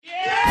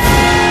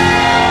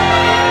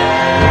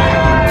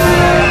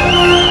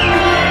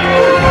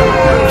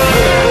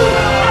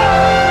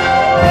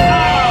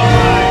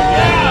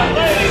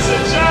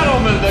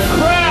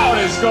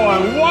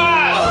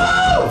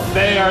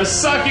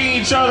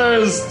sucking each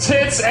other's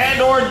tits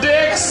and or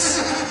dicks.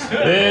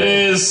 It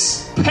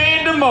is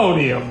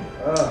pandemonium.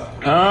 All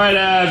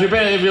right,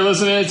 if you're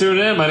listening to it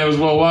in, my name is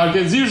Will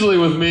Watkins. Usually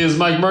with me is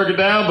Mike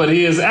Mercadal, but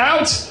he is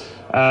out.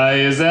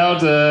 He is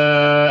out,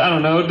 I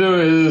don't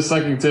know,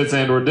 sucking tits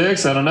and or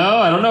dicks. I don't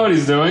know what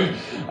he's doing.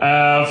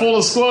 Full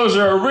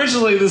disclosure,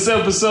 originally this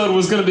episode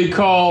was going to be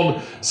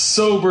called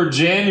Sober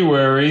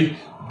January,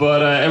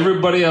 but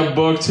everybody I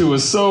booked who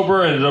was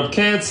sober ended up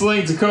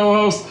canceling to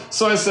co-host,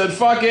 so I said,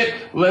 fuck it,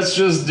 let's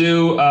just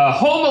do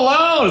Home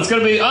Alone. It's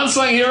going to be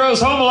Unsung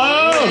Heroes Home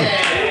Alone,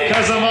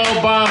 because I'm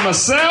all by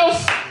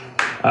myself.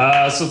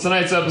 So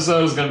tonight's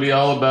episode is going to be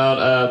all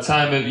about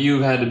time that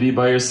you had to be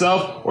by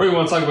yourself, or you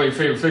want to talk about your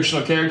favorite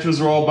fictional characters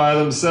who are all by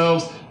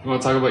themselves. You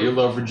want to talk about your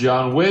love for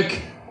John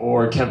Wick,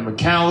 or Kevin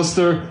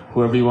McAllister,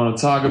 whoever you want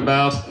to talk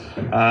about.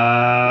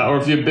 Or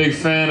if you're a big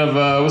fan of,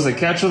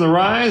 Catcher in the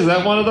Rye? Is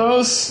that one of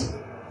those?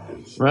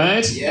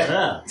 Right?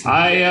 Yeah.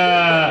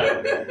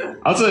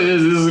 I'll tell you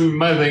this is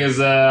my thing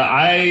is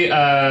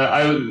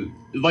I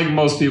like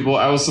most people,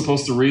 I was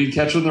supposed to read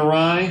Catcher in the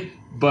Rye,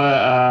 but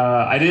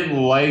I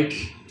didn't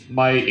like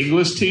my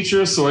English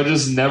teacher, so I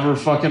just never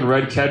fucking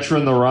read Catcher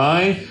in the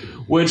Rye,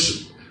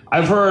 which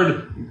I've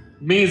heard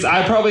means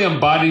I probably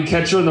embodied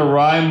Catcher in the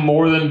Rye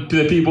more than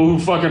the people who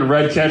fucking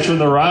read Catcher in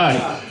the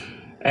Rye.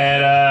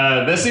 And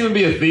that seemed to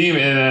be a theme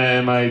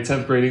in my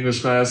 10th grade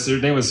English class. Her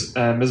name was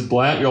Ms.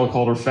 Blatt. We all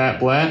called her Fat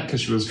Blatt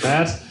because she was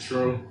fat.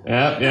 True.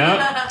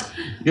 Yeah.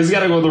 You guys got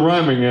to go with the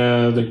rhyming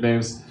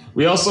nicknames.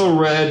 We also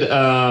read,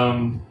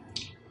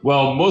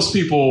 most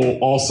people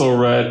also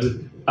read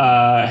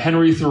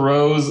Henry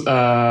Thoreau's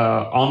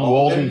On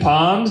Walden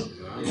Pond.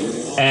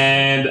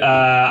 And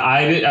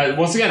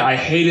I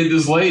hated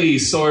this lady,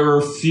 so I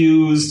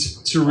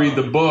refused to read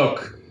the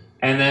book.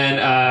 And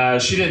then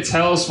she didn't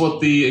tell us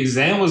what the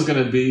exam was going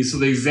to be, so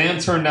the exam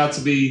turned out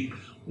to be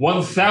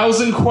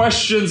 1,000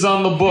 questions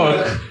on the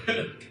book,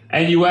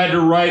 and you had to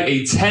write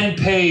a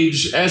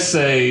 10-page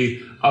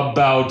essay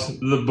about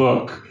the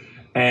book.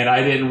 And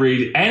I didn't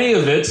read any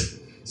of it,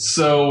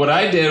 so what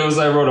I did was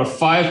I wrote a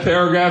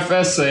 5-paragraph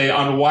essay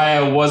on why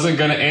I wasn't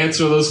going to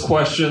answer those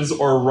questions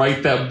or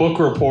write that book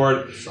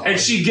report, and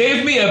she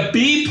gave me a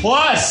B+.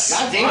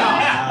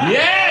 Goddamn.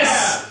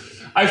 Yes!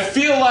 I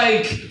feel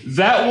like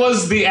that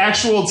was the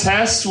actual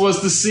test,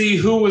 was to see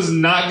who was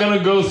not going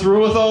to go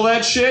through with all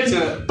that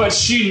shit, but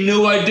she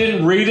knew I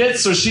didn't read it,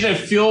 so she didn't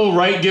feel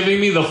right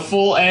giving me the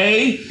full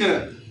A.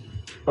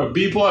 But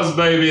B+,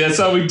 baby, that's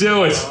how we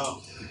do it.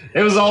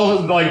 It was all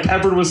like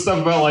peppered with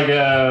stuff about like,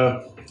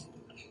 I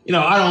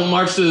don't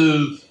march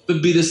to the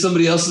beat of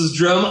somebody else's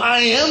drum.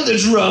 I am the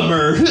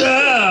drummer.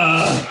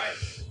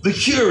 The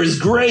Cure is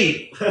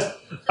great.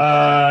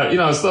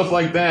 Stuff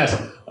like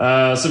that.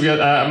 So we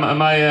got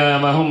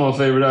my Home Alone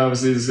favorite,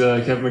 obviously, is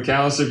Kevin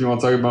McAllister, if you want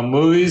to talk about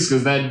movies,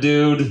 because that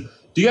dude...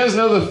 Do you guys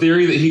know the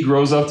theory that he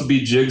grows up to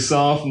be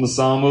Jigsaw from the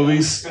Saw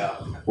movies?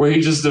 Where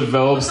he just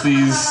develops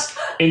these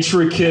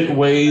intricate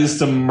ways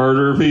to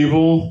murder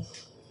people?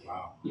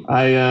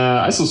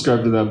 I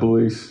subscribe to that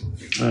belief.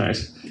 All right.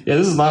 Yeah,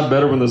 this is a lot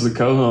better when there's a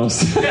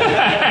co-host. All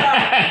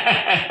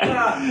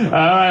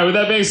right, with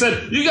that being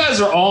said, you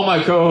guys are all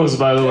my co-hosts,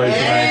 by the way,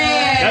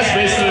 tonight. That's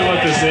basically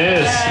what this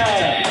is.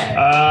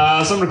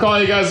 So I'm going to call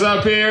you guys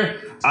up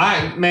here. All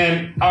right,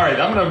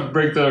 I'm going to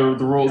break the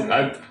rules.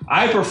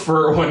 I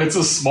prefer when it's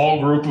a small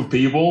group of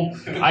people.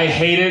 I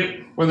hate it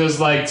when there's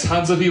like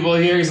tons of people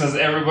here because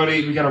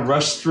we got to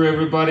rush through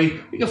everybody.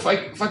 We can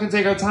fucking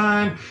take our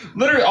time.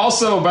 Literally,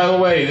 also, by the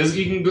way,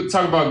 you can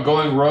talk about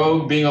going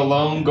rogue, being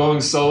alone,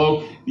 going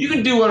solo. You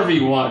can do whatever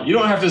you want. You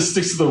don't have to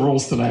stick to the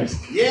rules tonight.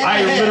 Yeah.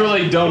 I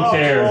literally don't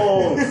care.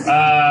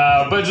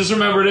 But just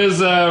remember, it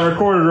is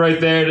recorded right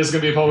there. It is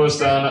going to be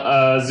published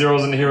on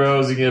Zeros and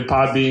Heroes. You can get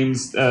Podbean,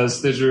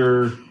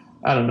 Stitcher.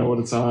 I don't know what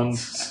it's on.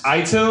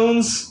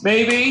 iTunes,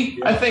 maybe?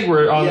 I think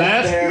we're on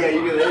that. Yeah,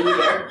 you're there.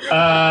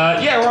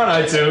 We're on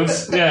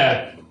iTunes.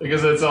 Yeah,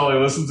 because that's all I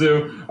listen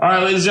to. All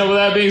right, ladies and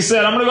gentlemen, with that being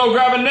said, I'm going to go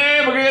grab a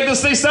name. We're going to get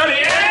this thing started.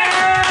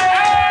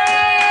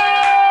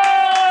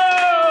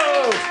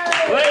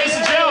 Ladies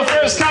and gentlemen,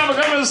 first comic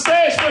coming to the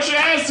stage. Put your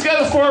hands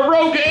together for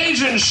Rogue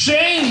Agent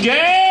Shane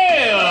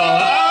Gale.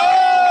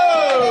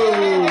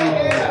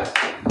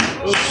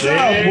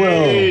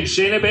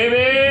 Shane, baby.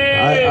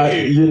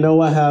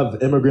 I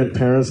have immigrant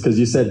parents because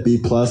you said B+,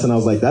 and I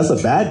was like, that's a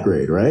bad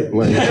grade, right?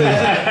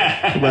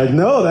 Like,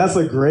 no, that's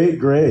a great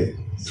grade.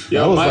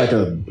 My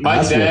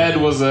dad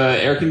was an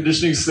air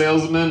conditioning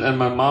salesman, and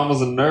my mom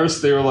was a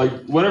nurse. They were like,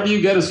 whatever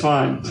you get is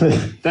fine.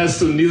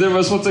 Neither of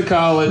us went to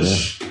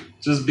college. Yeah.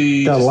 Just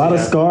be... Got a lot of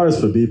scars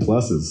for B+. Did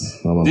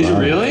you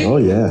really? Oh,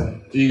 yeah.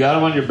 You got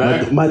them on your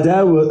back? My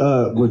dad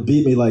would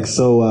beat me my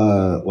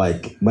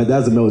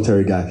dad's a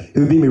military guy. He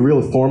would beat me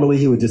real formally.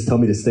 He would just tell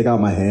me to stick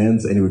out my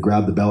hands, and he would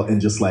grab the belt and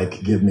just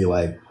give me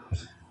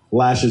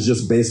lashes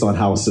just based on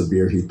how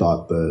severe he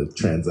thought the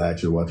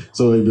transaction was.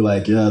 So he'd be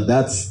like, yeah,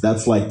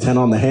 that's like 10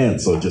 on the hand.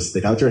 So just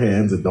stick out your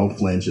hands and don't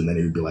flinch. And then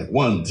he'd be like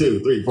 1, 2,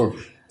 3, 4,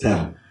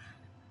 10.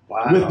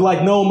 Wow. With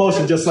no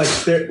emotion, just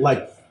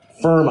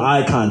firm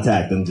eye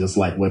contact and just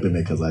whipping me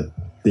because I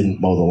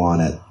didn't mow the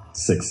lawn at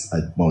 6.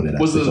 I mowed it at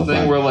 6:05. Was it the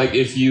thing where, like,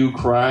 if you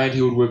cried,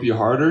 he would whip you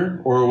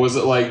harder? Or was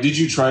it like, did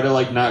you try to,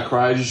 like, not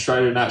cry? Did you try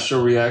to not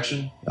show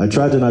reaction? I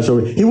tried to not show.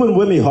 He wouldn't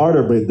whip me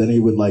harder, but then he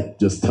would, like,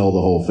 just tell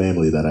the whole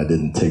family that I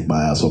didn't take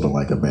my ass whooping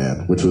like a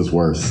man, which was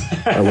worse.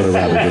 I would have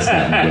rather just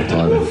gotten whipped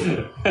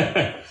harder.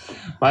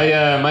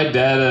 My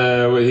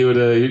dad,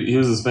 he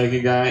was a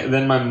spanking guy. And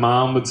then my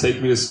mom would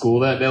take me to school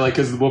that day, like,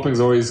 because the whoopings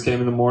always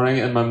came in the morning.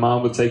 And my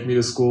mom would take me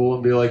to school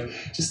and be like,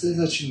 just to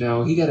let you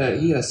know, he got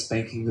a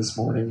spanking this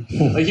morning.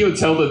 Like, he would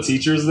tell the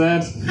teachers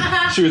that.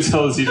 She would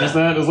tell the teachers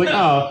that. It was like,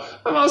 oh,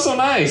 my mom's so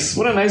nice.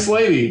 What a nice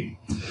lady.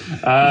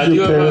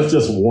 Your parents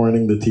just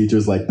warning the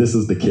teachers, like, this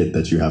is the kid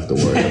that you have to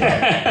worry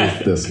about.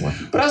 It's this one.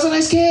 But I was a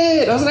nice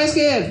kid.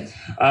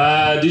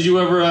 Did you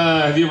ever,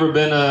 have you ever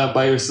been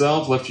by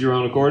yourself, left to your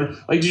own accord?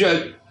 Like, did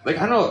you, like,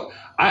 I don't know.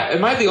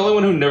 Am I the only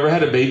one who never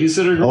had a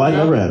babysitter? Oh, I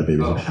never had a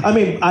babysitter. I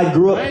mean, I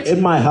grew up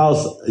in my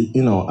house,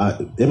 you know,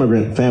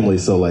 immigrant family.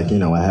 So, like, you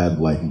know, I had,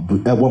 like,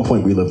 at one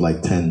point we lived,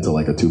 like, 10 to,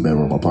 like, a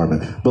 2-bedroom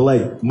apartment. But,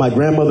 like, my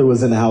grandmother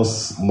was in the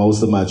house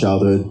most of my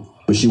childhood,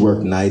 but she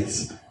worked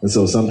nights. And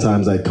so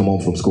sometimes I'd come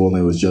home from school and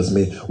it was just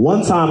me.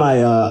 One time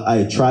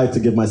I tried to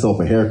give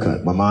myself a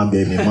haircut. My mom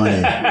gave me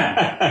money.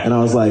 And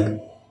I was like,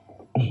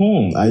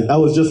 I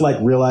was just like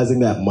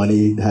realizing that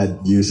money had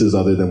uses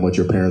other than what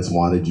your parents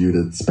wanted you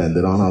to spend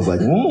it on. I was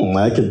like,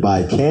 I could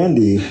buy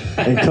candy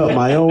and cut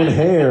my own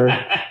hair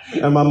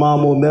and my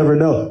mom will never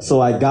know. So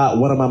I got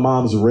one of my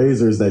mom's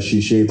razors that she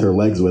shaved her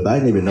legs with. I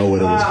didn't even know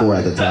what it was for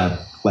at the time.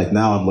 Like,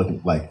 now I'm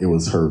looking like it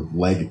was her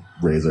leg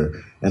razor.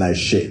 And I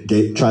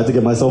tried to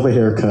get myself a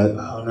haircut.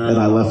 And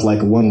I left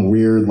like one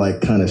weird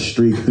like kind of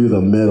streak through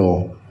the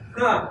middle.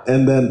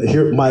 And then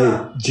here,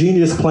 my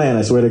genius plan,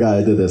 I swear to God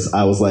I did this.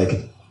 I was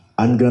like,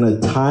 I'm going to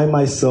tie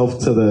myself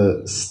to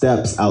the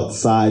steps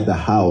outside the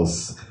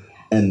house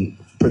and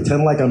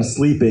pretend like I'm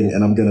sleeping,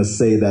 and I'm going to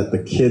say that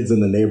the kids in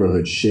the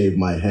neighborhood shaved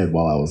my head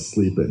while I was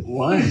sleeping.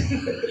 What?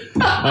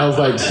 I was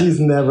like, she's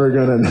never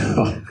going to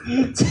know.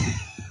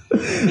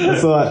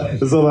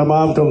 So my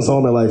mom comes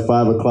home at like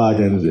 5 o'clock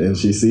and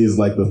she sees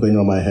like the thing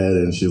on my head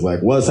and she's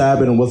like, what's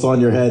happening? What's on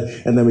your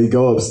head? And then we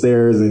go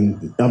upstairs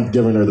and I'm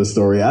giving her the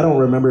story. I don't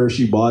remember if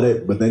she bought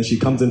it, but then she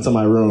comes into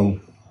my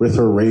room with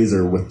her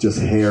razor with just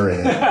hair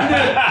in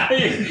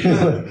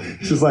it.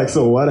 She's like,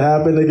 so what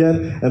happened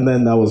again? And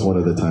then that was one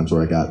of the times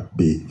where I got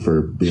beat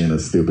for being a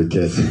stupid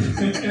kid.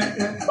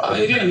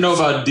 You didn't know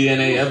about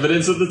DNA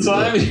evidence at the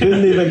time.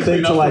 Didn't even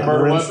think to like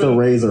rinse the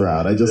razor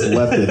out. I just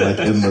left it like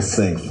in the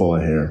sink full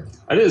of hair.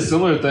 I did a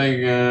similar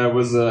thing. I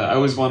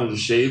always wanted to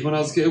shave when I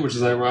was a kid, which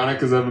is ironic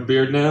because I have a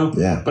beard now.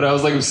 Yeah. But I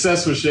was like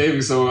obsessed with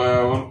shaving, so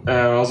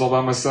I was all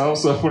by myself.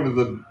 So I went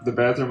to the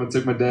bathroom and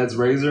took my dad's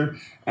razor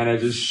and I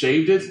just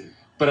shaved it.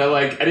 But I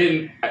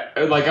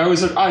always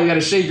said, oh, you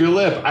gotta shave your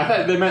lip. I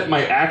thought they meant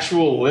my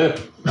actual lip.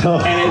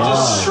 And it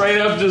just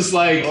straight up just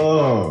like,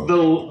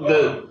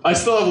 I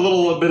still have a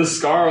little bit of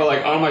scar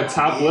like on my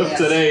top lip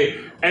today.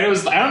 And it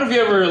was, I don't know if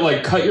you ever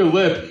like cut your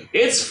lip.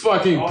 It's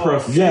fucking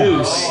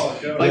profuse.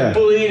 Yeah.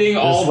 Bleeding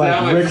all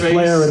down my face. Ric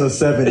Flair in the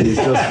 70s,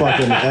 just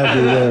fucking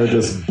everywhere,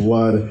 just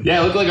blood.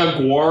 Yeah, it looked like a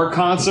Gwar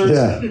concert.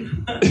 Yeah.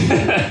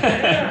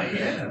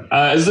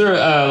 Is there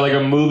like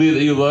a movie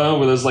that you love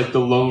where there's like the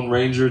Lone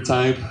Ranger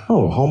type?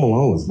 Oh, Home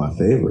Alone was my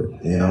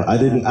favorite. You know, I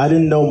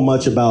didn't know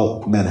much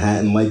about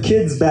Manhattan. Like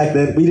kids back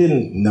then, we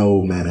didn't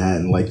know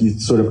Manhattan. Like you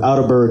sort of out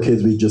of borough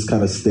kids, we just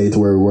kind of stayed to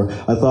where we were.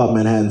 I thought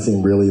Manhattan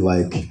seemed really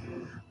like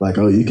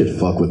oh, you could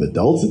fuck with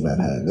adults in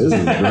Manhattan. This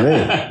is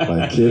great.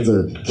 Like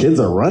kids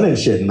are running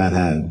shit in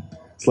Manhattan.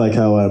 It's like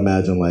how I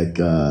imagine I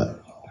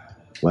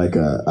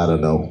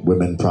don't know,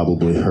 women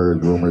probably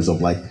heard rumors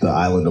of like the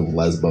island of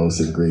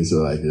Lesbos in Greece.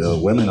 Or like,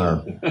 women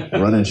are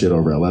running shit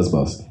over at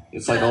Lesbos.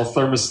 It's like all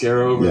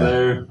Thermoscara over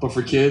there, but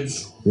for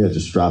kids. Yeah,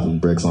 just dropping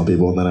bricks on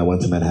people. And then I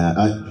went to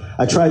Manhattan.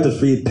 I tried to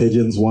feed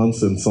pigeons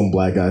once, and some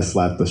black guy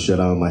slapped the shit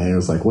out of my hand. He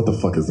was like, what the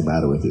fuck is the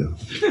matter with you?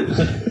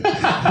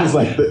 He's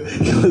like,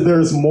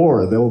 there's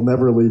more. They'll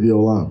never leave you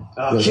alone.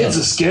 Kids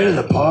are scared of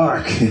the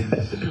park.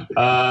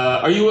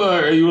 Are you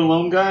a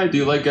lone guy? Do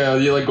you like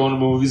going to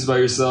movies by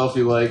yourself?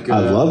 You like?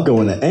 I love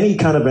going to any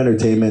kind of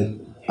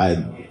entertainment. I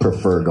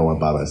prefer going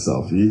by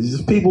myself.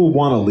 People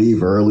want to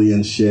leave early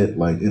and shit.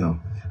 Like, you know.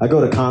 I go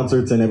to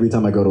concerts, and every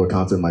time I go to a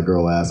concert, my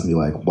girl asks me,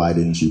 like, why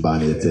didn't you buy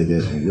me a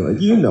ticket? And you're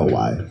like, you know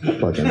why.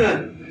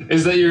 Fucking.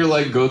 Is that your,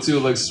 like, go-to,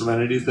 like,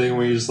 serenity thing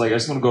where you're just like, I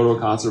just want to go to a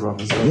concert by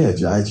myself?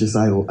 Yeah, I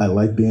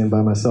like being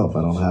by myself.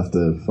 I don't have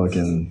to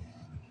fucking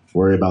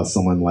worry about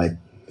someone, like,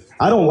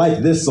 I don't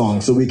like this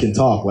song, so we can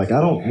talk. Like,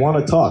 I don't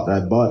want to talk. I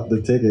bought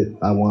the ticket.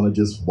 I want to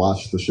just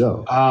watch the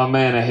show. Oh,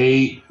 man,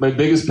 my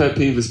biggest pet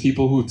peeve is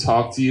people who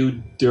talk to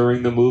you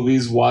during the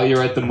movies while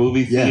you're at the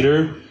movie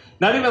theater. Yeah.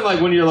 Not even like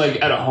when you're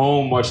like at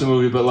home watching the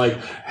movie, but like,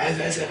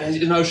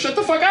 shut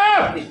the fuck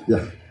up!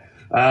 Yeah.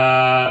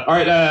 All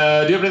right, do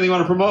you have anything you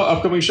want to promote?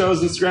 Upcoming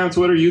shows, Instagram,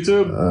 Twitter,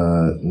 YouTube?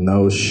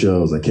 No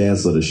shows. I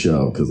canceled a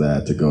show because I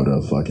had to go to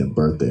a fucking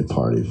birthday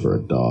party for a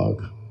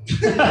dog.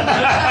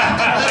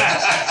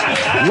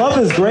 Love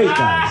is great,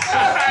 guys.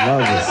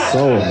 Love is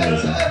so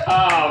amazing.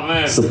 Oh,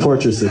 man.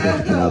 Support your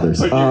significant others.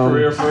 Put your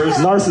career first.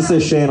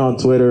 Narcissist Shane on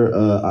Twitter.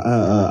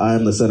 I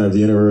am the center of the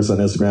universe on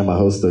Instagram. I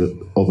host the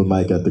open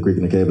mic at the Creek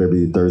in the Cave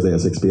every Thursday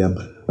at 6 p.m.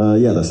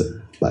 Yeah, that's it.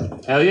 Bye.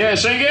 Hell yeah,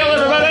 Shane Gale,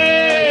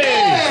 everybody!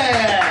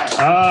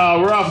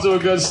 We're off to a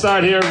good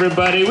start here,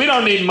 everybody. We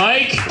don't need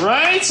Mike,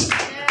 right?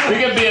 We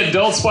can be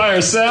adults by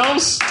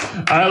ourselves.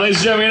 All right, ladies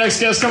and gentlemen, your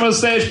next guest coming on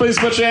stage. Please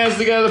put your hands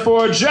together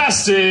for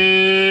Justin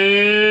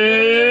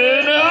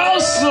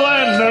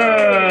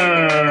Auslander.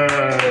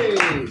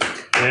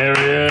 There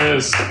he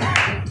is.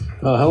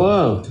 Oh,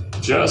 hello.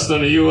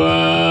 Justin, are you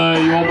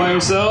all by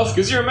yourself?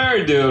 Because you're a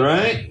married dude,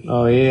 right?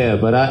 Oh yeah,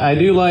 but I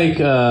do like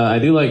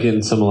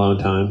getting some alone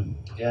time.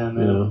 Yeah, man.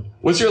 You know?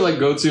 What's your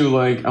go-to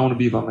I want to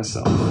be by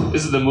myself?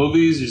 Is it the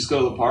movies? You just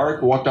go to the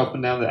park, walk up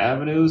and down the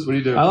avenues? What do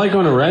you do? I like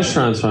going to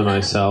restaurants by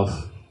myself.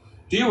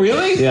 Do you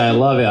really? Yeah, I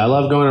love it. I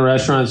love going to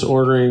restaurants,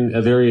 ordering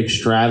a very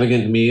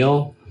extravagant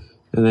meal,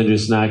 and then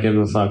just not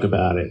giving a fuck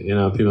about it. You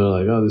know, people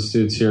are like, "Oh, this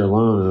dude's here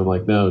alone," and I'm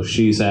like, "No,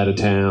 she's out of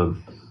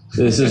town.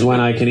 This is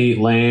when I can eat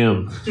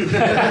lamb.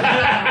 Okay?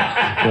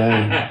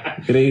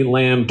 I can eat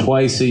lamb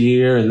twice a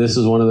year, and this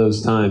is one of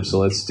those times. So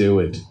let's do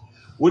it."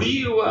 What do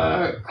you?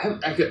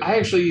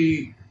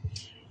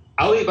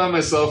 I'll eat by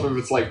myself if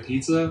it's like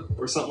pizza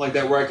or something like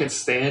that, where I can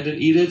stand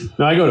and eat it.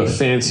 No, I go to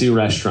fancy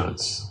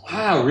restaurants.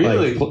 Wow,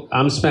 really?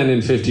 I'm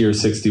spending $50 or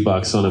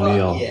 $60 on a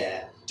meal.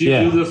 Yeah. Do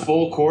you do the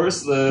full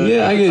course?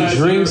 I get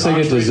drinks, I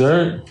get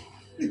dessert.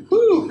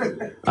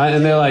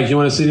 And they're like, "You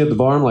want to sit at the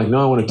bar?" I'm like,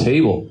 "No, I want a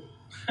table."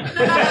 I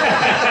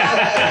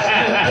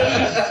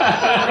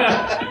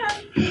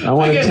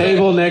want a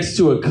table next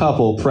to a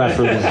couple,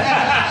 preferably.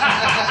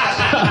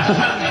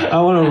 I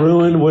want to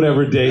ruin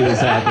whatever date is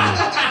happening.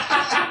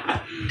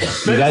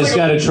 You guys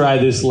got to try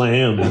this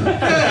lamb.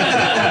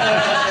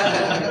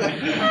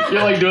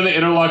 You're doing the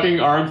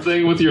interlocking arm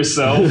thing with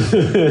yourself.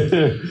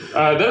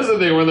 That is the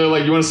thing where they're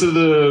like, "You want to sit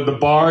at the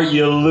bar,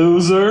 you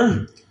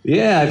loser?"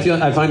 Yeah,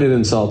 I find it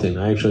insulting.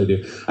 I actually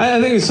do.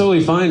 I think it's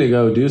totally fine to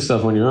go do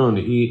stuff on your own,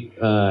 to eat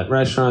at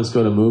restaurants,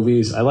 go to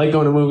movies. I like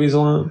going to movies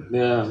alone.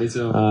 Yeah, me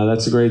too.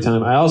 That's a great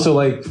time. I also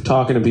like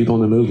talking to people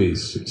in the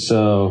movies.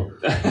 So,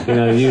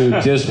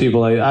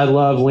 people, I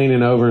love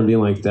leaning over and being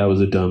like, "That was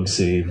a dumb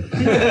scene."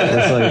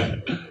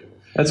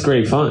 That's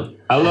great fun.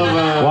 I love.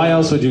 Why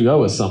else would you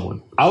go with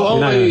someone? You're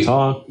not going to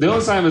talk. The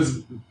only time it's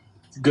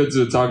good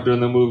to talk during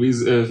the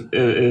movies if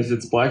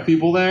it's black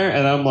people there,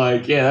 and I'm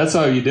like, yeah, that's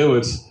how you do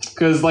it.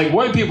 Because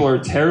white people are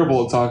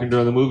terrible at talking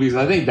during the movies.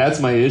 I think that's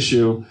my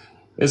issue.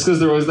 It's because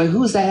they're always like,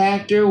 "Who's that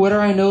actor? Where do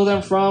I know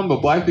them from?"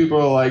 But black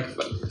people are like,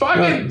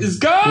 "Fucking, it's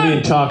gone." You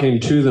mean talking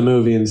to the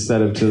movie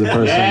instead of to the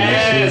person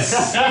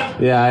next to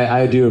you? Yeah,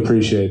 I do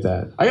appreciate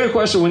that. I got a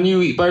question. When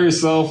you eat by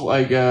yourself,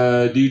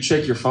 do you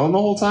check your phone the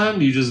whole time?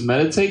 Do you just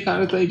meditate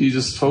kind of thing? Do you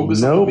just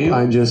focus on the meal?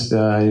 I just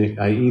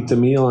I eat the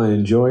meal. I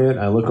enjoy it.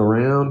 I look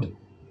around.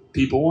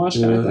 People watch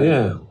kind of thing?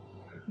 Yeah.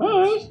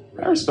 All right.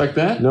 I respect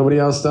that. Nobody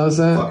else does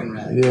that? Fucking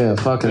rad. Yeah,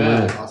 fucking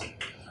rad. Awesome.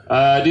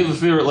 Do you have a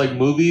favorite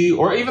movie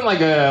or even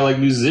a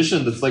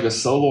musician that's a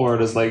solo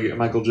artist like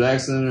Michael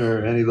Jackson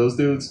or any of those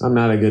dudes? I'm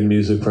not a good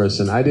music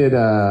person. I did.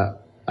 I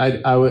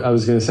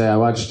was going to say I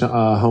watched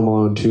Home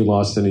Alone 2: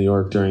 Lost in New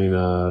York during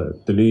the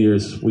New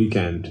Year's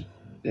weekend.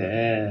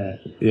 Yeah.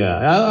 Yeah,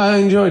 I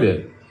enjoyed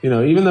it.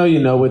 Even though you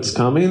know what's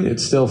coming,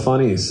 it's still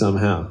funny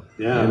somehow.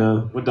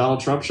 Yeah. When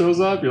Donald Trump shows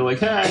up, you're like,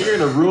 "Hey, you're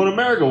going to ruin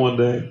America one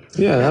day."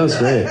 Yeah, that was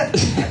great.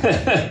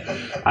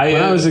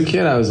 When I was a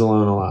kid, I was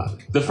alone a lot.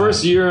 The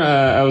first year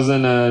I was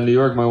in New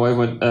York, my wife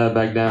went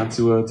back down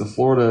to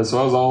Florida, so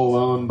I was all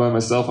alone by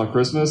myself on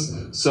Christmas.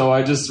 So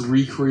I just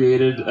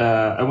recreated.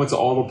 I went to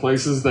all the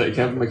places that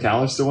Kevin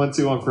McAllister went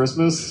to on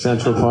Christmas.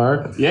 Central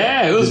Park.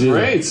 Yeah, it was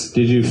great.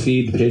 Did you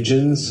feed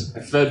pigeons?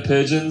 I fed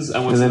pigeons.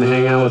 And then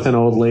hang out with an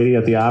old lady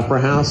at the Opera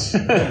House.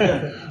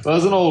 Well, I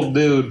was an old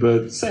dude,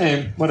 but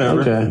same,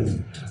 whatever. Okay.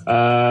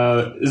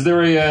 Is there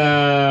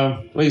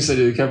what you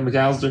said, Kevin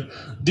McAllister?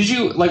 Did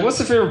you what's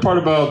the favorite part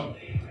about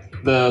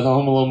the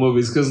Home Alone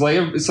movies? Because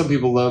some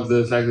people love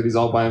the fact that he's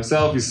all by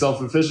himself, he's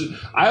self-sufficient.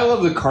 I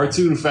love the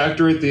cartoon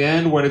factor at the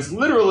end when it's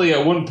literally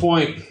at one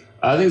point,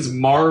 I think it's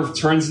Marv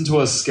turns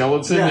into a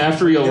skeleton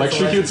after he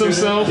electrocutes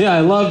himself. Yeah, I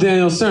love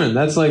Daniel Stern.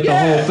 That's the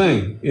whole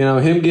thing.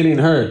 Him getting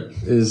hurt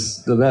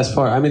is the best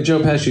part. I mean,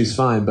 Joe Pesci's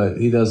fine, but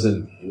he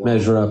doesn't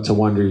measure up to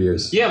Wonder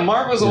Years. Yeah,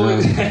 Marv was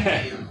always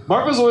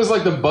Marv was always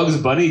the Bugs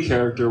Bunny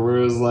character, where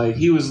it was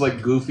he was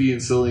goofy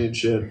and silly and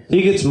shit.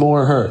 He gets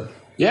more hurt.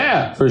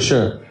 Yeah, for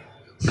sure,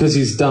 because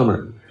he's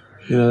dumber.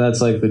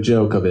 That's the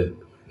joke of it.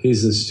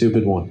 He's the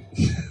stupid one.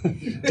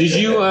 Did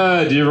you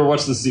ever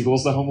watch the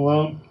sequels to Home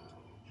Alone?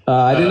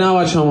 I did not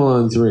watch Home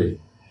Alone 3.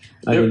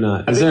 I did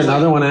not. Is there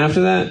another one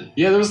after that?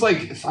 Yeah, there was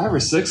 5 or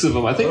 6 of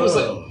them. I think it was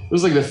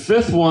the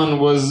 5th one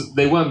was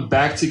they went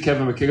back to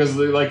Kevin McAllister, because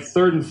the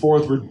 3rd and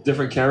 4th were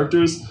different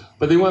characters,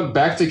 but they went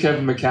back to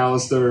Kevin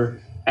McAllister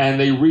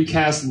and they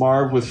recast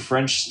Marv with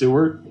French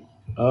Stewart.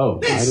 Oh,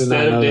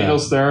 instead of Daniel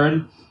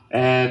Stern,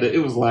 and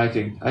it was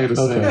lacking. I gotta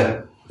say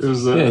that. It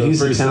was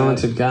he's a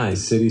talented guy.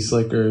 City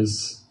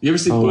Slickers. You ever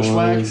see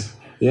Bushwhacked?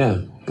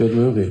 Yeah, good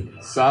movie.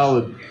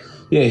 Solid.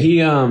 Yeah,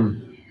 he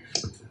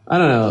I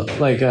don't know.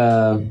 Like,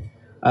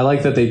 I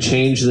like that they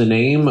changed the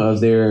name of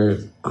their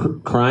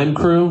crime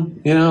crew.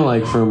 You know,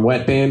 like from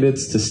Wet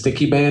Bandits to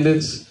Sticky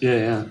Bandits.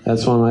 Yeah.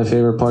 That's one of my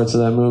favorite parts of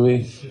that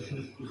movie.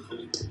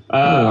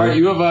 All right,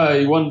 you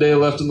have one day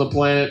left on the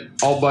planet,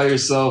 all by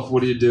yourself.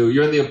 What do?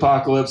 You're in the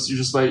apocalypse.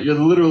 You're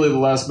literally the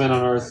last man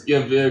on Earth. You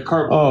have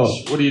carte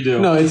blanche. What do you do?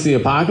 No, it's the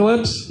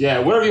apocalypse? Yeah,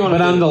 whatever you want to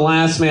do. But I'm the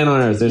last man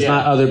on Earth. There's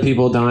not other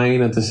people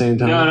dying at the same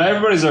time? No,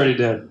 everybody's already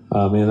dead.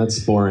 Oh, man, that's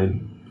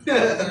boring.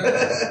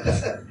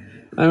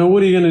 I mean,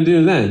 what are you going to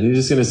do then? You're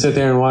just going to sit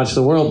there and watch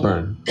the world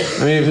burn. I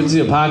mean, if it's the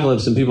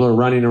apocalypse and people are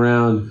running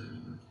around,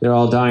 they're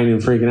all dying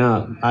and freaking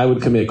out, I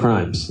would commit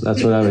crimes.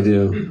 That's what I would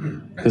do.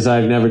 Because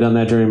I've never done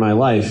that during my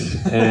life,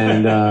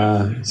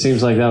 and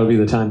seems like that would be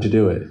the time to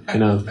do it. You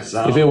know,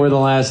 if it were the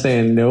last day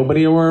and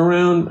nobody were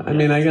around, I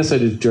mean, I guess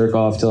I'd just jerk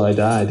off till I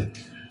died.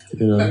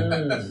 You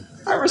know,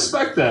 I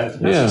respect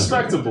that. That's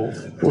respectable.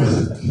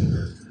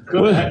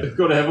 Go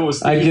to heaven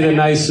with. I'd get a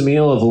nice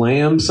meal of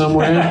lamb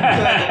somewhere,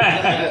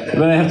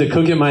 but I have to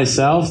cook it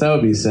myself. That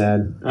would be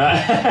sad.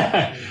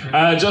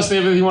 Justin,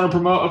 anything you want to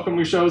promote?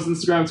 Upcoming shows,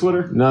 Instagram,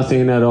 Twitter?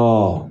 Nothing at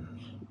all.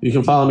 You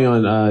can follow me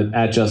on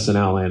at Justin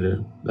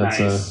Outlander.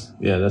 That's nice.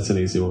 That's an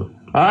easy one.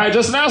 All right,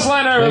 Justin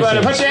Outlander, everybody,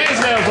 put your hands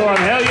down for him.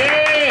 Hell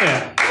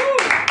yeah!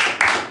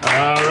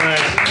 All right.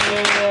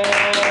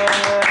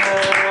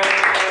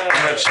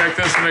 I'm gonna check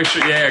this to make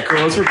sure. Yeah,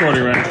 cool. It's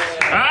recording right now.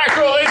 All right,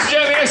 cool. Ladies and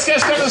gentlemen, next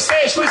guest comes to the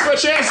stage. Please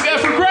put your hands together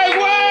for Greg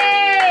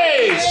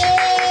Wage.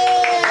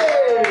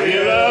 He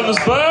loves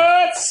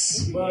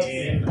butts.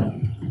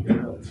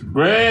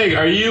 Greg,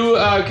 are you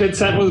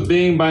content with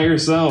being by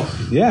yourself?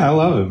 Yeah, I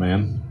love it,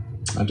 man.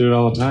 I do it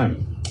all the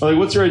time. Like,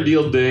 what's your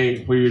ideal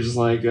day where you're just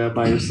like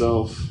by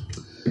yourself?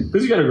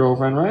 Because you got a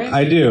girlfriend, right?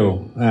 I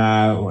do.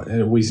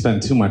 We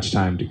spend too much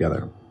time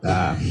together.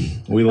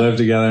 We live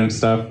together and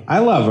stuff. I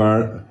love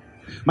her.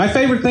 My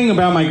favorite thing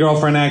about my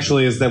girlfriend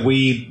actually is that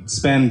we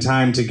spend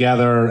time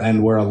together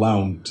and we're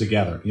alone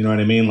together. You know what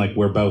I mean? Like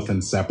we're both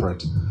in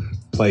separate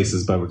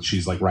places, but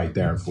she's like right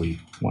there if we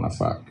want to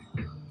fuck.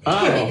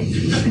 Oh.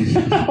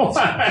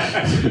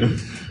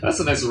 That's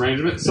a nice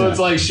arrangement. So it's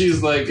like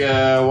she's like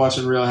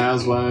watching Real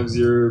Housewives,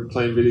 you're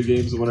playing video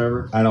games or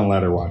whatever. I don't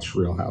let her watch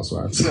Real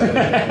Housewives.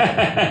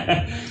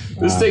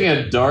 This is taking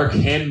a dark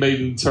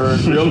Handmaiden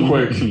turn real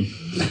quick. She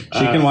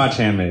can watch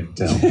Handmaid's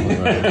Tale.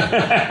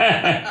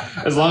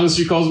 As long as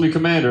she calls me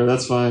Commander,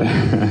 that's fine.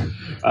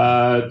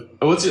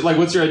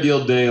 What's your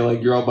ideal day?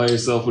 Like you're all by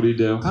yourself. What do you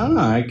do? I don't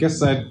know. I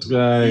guess I'd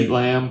eat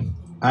lamb.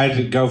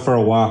 I'd go for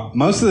a walk.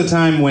 Most of the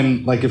time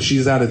when, like, if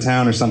she's out of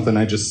town or something,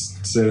 I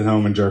just sit at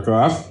home and jerk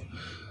off,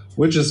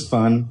 which is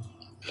fun.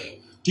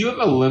 Do you have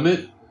a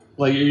limit?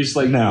 Like, you're just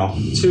like, no.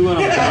 2 and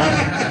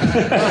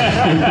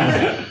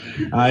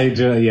I'm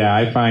done?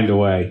 I find a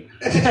way.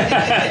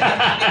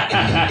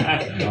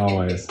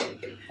 Always.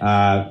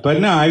 But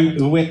no,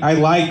 I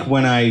like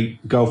when I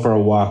go for a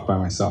walk by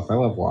myself. I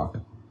love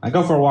walking. I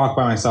go for a walk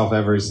by myself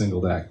every single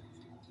day.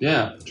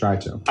 Yeah. Try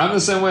to. I'm the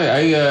same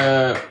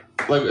way.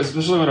 Like,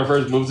 especially when I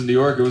first moved to New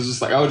York, it was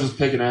just like, I would just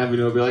pick an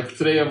avenue and be like,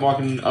 today I'm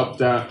walking up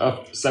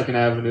 2nd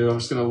Avenue. I'm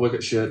just going to look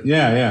at shit.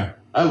 Yeah.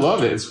 I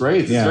love it. It's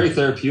great. It's very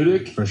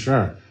therapeutic. For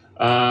sure.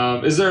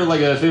 Is there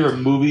like a favorite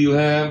movie you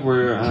have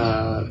where...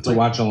 to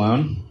watch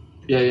alone?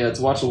 Yeah,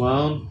 to watch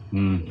alone.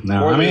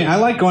 No, I mean, I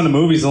like going to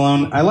movies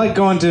alone. I like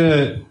going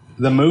to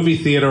the movie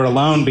theater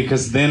alone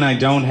because then I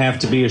don't have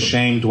to be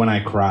ashamed when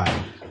I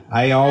cry.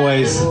 I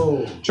always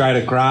try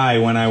to cry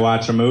when I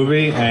watch a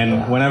movie,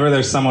 and whenever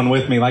there's someone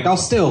with me, like, I'll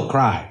still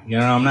cry. You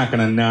know, I'm not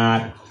going to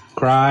not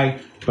cry,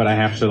 but I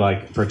have to,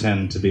 like,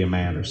 pretend to be a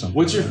man or something.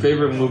 What's your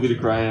favorite movie to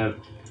cry at?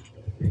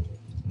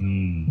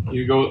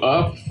 You go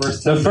up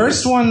first. The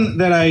first one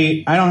that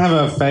I don't have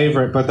a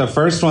favorite, but the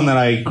first one that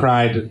I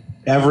cried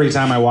every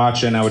time I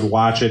watch it, and I would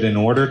watch it in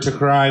order to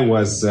cry,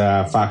 was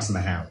Fox and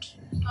the Hound.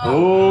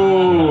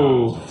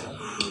 Oh.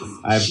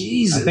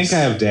 Jesus. I think I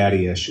have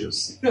daddy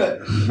issues.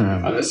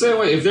 I'm the same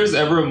way. If there's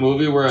ever a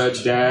movie where a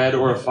dad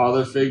or a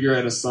father figure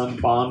and a son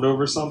bond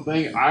over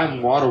something,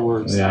 I'm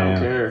Waterworks. I don't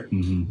care.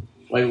 Mm-hmm.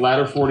 Like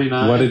Ladder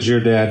 49. What did your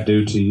dad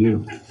do to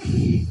you?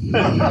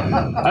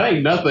 I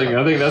think nothing.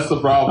 I think that's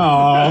the problem.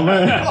 Oh,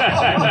 man.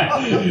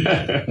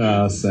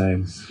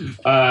 Same.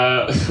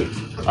 All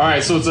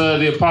right, so it's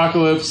the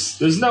apocalypse.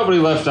 There's nobody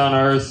left on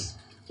Earth.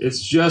 It's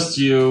just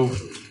you.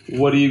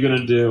 What are you going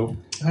to do?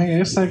 I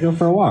guess I go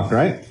for a walk,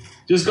 right?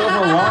 Just go for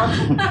a walk?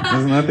 Isn't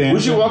that the answer?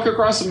 Would you walk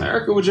across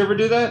America? Would you ever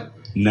do that?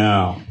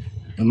 No.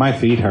 My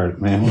feet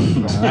hurt, man.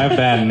 I have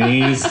bad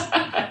knees.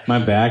 My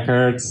back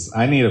hurts.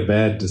 I need a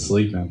bed to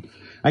sleep in.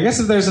 I guess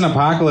if there's an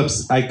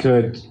apocalypse, I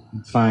could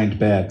find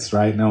beds,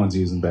 right? No one's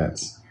using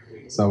beds.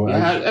 So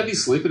I'd be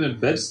sleeping in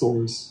bed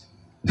stores.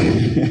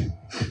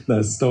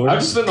 The store? I've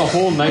just spent the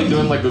whole night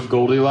doing like a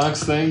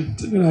Goldilocks thing.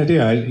 It's a good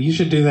idea. You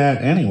should do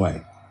that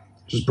anyway.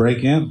 Just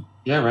break in.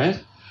 Yeah,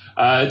 right?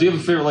 Do you have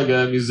a favorite, like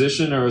a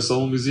musician or a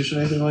solo musician,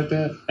 anything like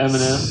that?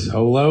 Eminem?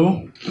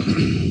 Solo?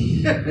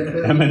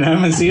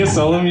 Eminem, is he a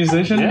solo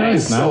musician? Yeah, No,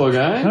 he's a solo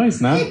guy. No, he's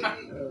not.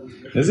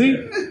 Is he?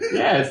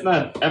 Yeah, it's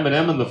not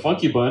Eminem and the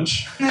Funky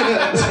Bunch.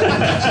 Yeah,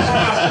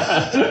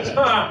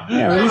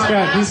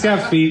 but he's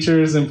got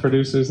features and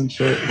producers and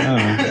shit.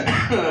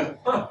 I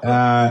don't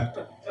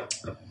know.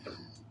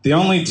 The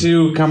only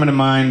two coming to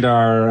mind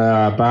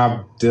are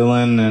Bob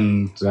Dylan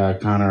and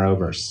Conor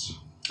Oberst.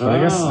 But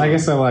I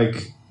guess I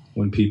like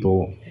when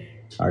people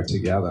are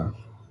together.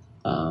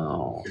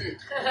 Oh, all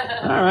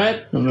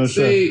right. I'm not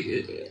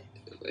See,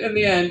 in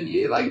the end,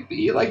 you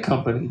like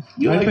company.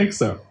 I think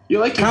so. You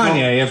like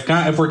Kanye.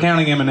 If we're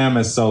counting Eminem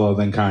as solo,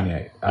 then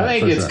Kanye. I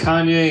think it's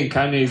Kanye and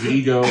Kanye's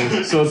ego,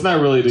 so it's not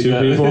really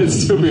together. Two people?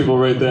 It's two people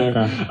right there.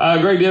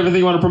 Okay. Greg, do you have anything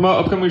you want to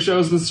promote? Upcoming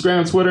shows,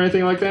 Instagram, Twitter,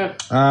 anything like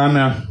that?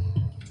 No.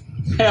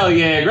 Hell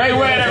yeah. Great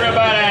win,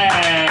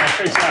 everybody.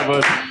 Great job,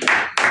 bud.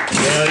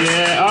 Hell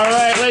yeah. All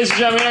right, ladies and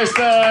gentlemen,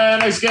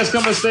 next guest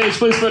come to the stage.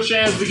 Please put your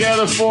hands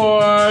together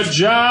for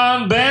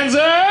John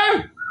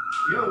Banzer.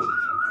 Yo.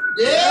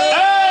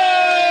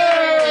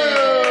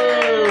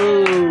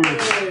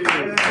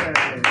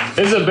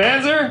 Is it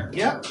Banzer?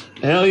 Yep.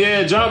 Hell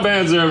yeah, John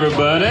Banzer,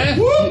 everybody.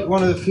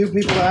 One of the few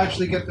people to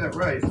actually get that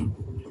right.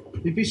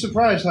 You'd be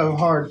surprised how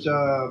hard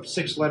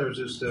 6 letters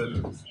is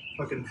to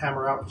fucking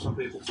hammer out for some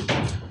people.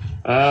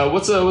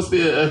 What's the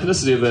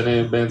ethnicity of that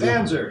name, Banzer?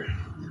 Panzer.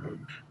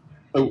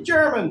 Oh.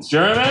 Germans.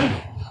 German?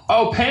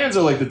 Oh,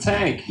 Panzer, like the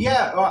tank.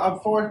 Yeah, I'm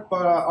fourth,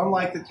 but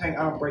unlike the tank,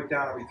 I don't break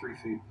down every 3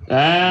 feet.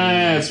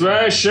 That's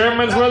right.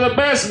 Shermans were the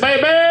best,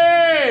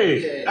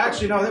 baby.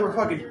 Actually, no, they were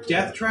fucking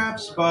death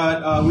traps,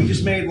 but we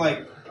just made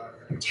like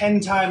 10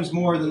 times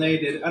more than they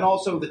did. And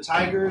also the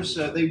Tigers,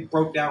 they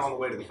broke down on the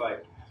way to the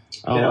fight.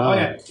 Oh, You know? wow. Oh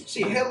yeah.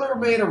 See, Hitler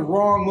made a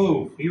wrong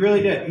move. He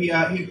really did. He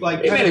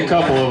like. He made a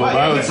couple of them,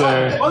 I would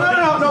say. Oh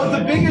no!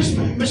 The biggest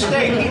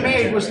mistake he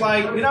made was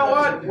like, you know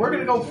what? We're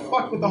gonna go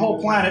fuck with the whole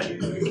planet,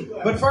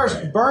 but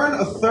first burn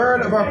a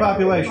third of our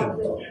population.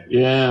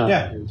 Yeah.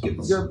 Yeah.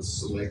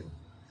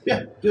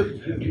 Yeah.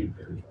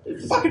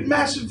 Fucking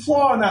massive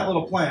flaw in that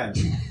little plan.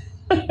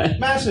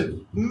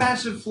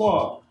 massive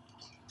flaw.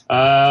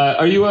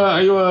 Are you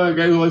a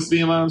guy who likes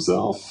being by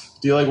himself?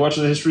 Do you like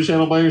watching the History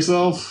Channel by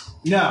yourself?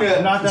 No,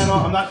 I'm not that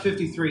old. I'm not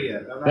 53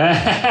 yet. I'm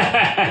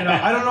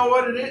not, I don't know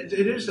what it is.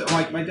 It is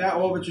like my dad.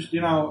 But just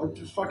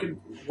just fucking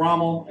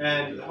Rommel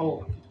and the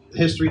whole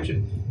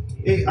history.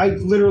 I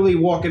literally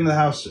walk into the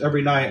house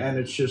every night, and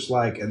it's just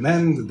like, and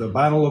then the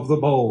Battle of the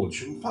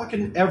Bulge.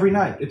 Fucking every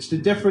night. It's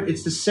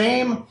the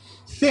same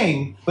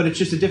thing, but it's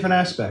just a different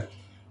aspect.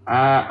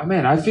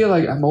 Man, I feel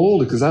like I'm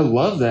old because I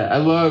love that. I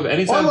love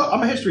anytime.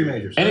 I'm a history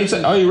major. So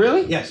Anytime. Oh, you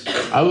really? Yes.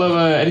 I love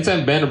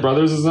anytime Band of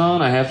Brothers is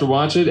on. I have to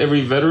watch it.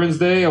 Every Veterans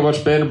Day, I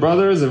watch Band of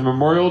Brothers. Every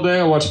Memorial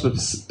Day, I watch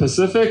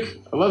Pacific.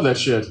 I love that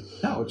shit.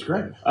 No, it's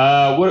great.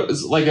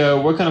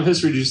 What kind of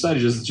history do you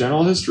study? Just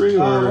general history,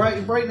 or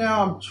right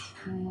now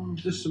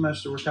this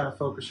semester we're kind of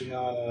focusing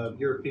on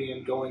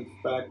European, going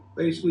back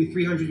basically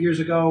 300 years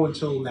ago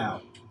until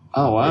now.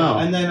 Oh wow!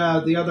 Yeah, and then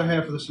the other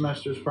half of the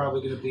semester is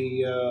probably going to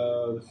be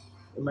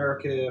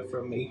America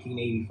from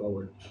 1880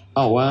 forward.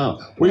 Oh wow!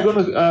 Where are you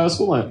going to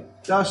school at?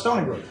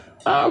 Stony Brook.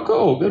 Oh,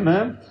 cool, good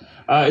man.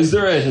 Is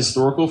there a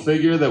historical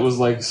figure that was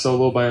like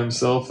solo by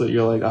himself that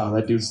you're like, oh,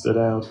 that dude stood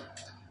out?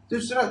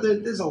 There's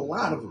a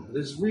lot of them.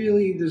 There's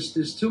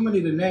too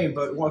many to name,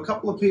 but a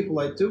couple of people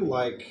I do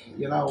like.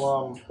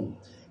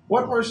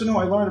 One person who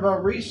I learned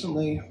about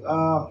recently.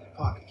 I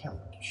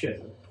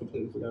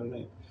completely forgot her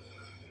name.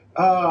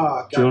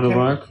 Joan of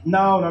Arc?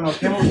 No.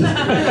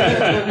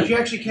 She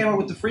actually came up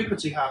with the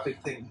frequency hopping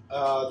thing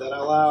that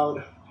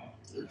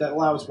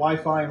allows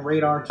Wi-Fi and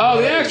radar.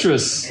 The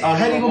actress.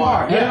 Hedy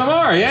Lamarr. Hedy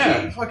Lamarr,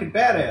 yeah. She's fucking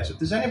badass. If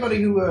there's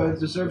anybody who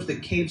deserves to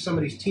cave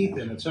somebody's teeth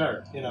in, it's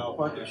her.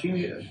 Fucking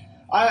she.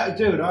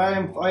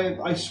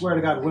 I swear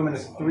to God, women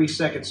in 3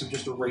 seconds of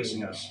just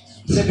erasing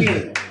us.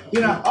 Yeah,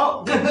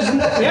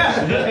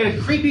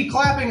 creepy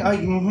clapping.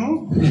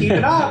 Keep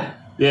it up.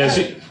 Yeah,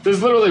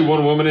 there's literally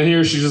one woman in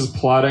here. She's just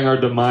plotting our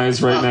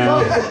demise right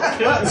now.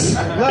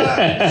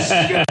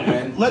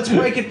 Let's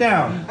break it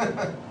down.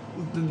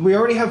 We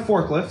already have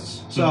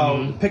forklifts,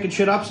 so picking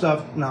shit up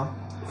stuff, no.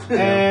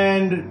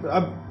 And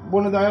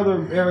one of the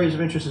other areas of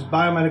interest is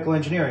biomedical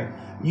engineering.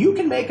 You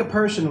can make a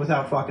person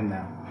without fucking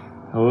now.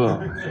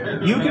 Oh.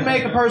 You can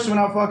make a person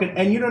without fucking,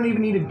 and you don't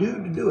even need a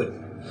dude to do it.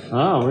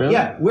 Oh, really?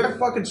 Yeah, we're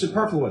fucking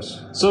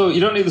superfluous. So you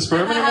don't need the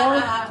sperm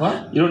anymore?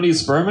 What? You don't need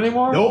sperm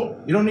anymore?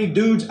 Nope. You don't need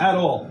dudes at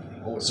all.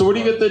 So where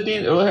do you get the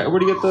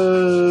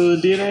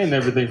DNA and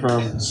everything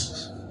from?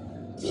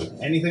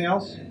 Anything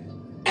else?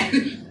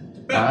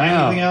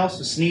 Wow. Anything else?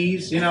 A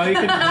sneeze? You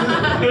can.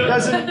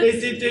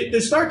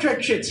 The Star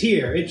Trek shit's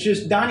here. It's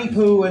just Donnie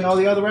Pooh and all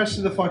the other rest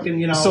of the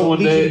fucking So one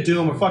Legion day, of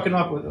Doom are fucking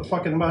up with a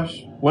fucking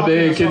mush. One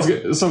day,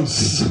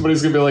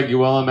 somebody's gonna be like,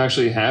 "Well, I'm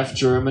actually half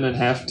German and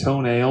half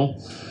toenail."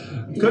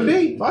 Could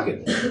be. Fuck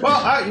it.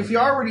 Well, if you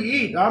already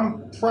eat,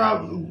 I'm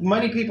proud.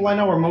 Many people I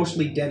know are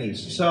mostly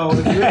Denny's, so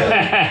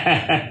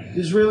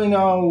there's really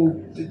no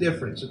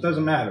difference. It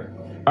doesn't matter.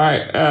 All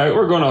right,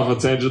 we're going off on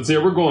tangents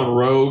here. We're going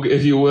rogue,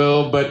 if you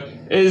will. But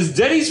is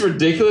Denny's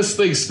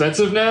ridiculously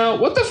expensive now?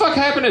 What the fuck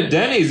happened to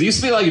Denny's? It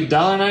used to be like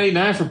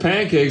 $1.99 for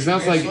pancakes. Now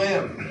it's like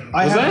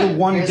I Was have that? the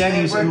one Yes,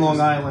 Denny's in breakfast.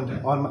 Long Island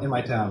in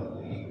my town,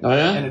 Oh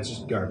and yeah. it's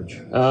just garbage.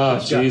 Oh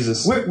It's garbage.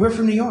 Jesus. We're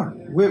from New York.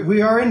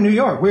 We are in New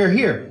York. We're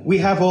here. We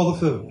have all the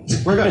food.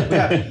 We're good.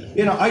 Yeah.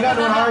 You know, I got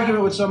into an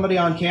argument with somebody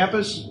on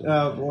campus,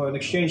 or an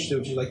exchange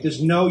student. She's like,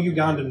 "There's no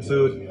Ugandan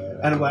food,"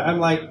 and I'm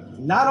like,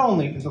 not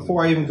only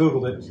before I even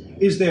Googled it,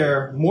 is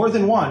there more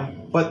than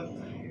one, but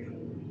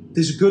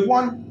there's a good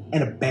one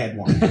and a bad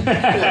one.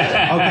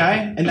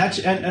 Okay, and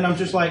I'm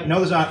just like, no,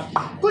 there's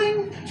not.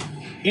 Bling.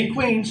 In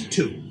Queens,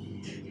 2.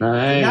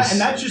 Nice.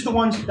 And that's just the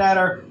ones that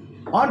are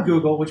on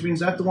Google, which means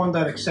that's the one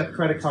that accept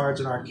credit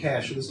cards and aren't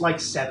cash. So there's like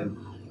 7.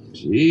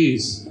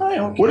 Jeez. I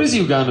don't What is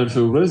Ugandan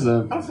food? What is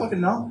that? I don't fucking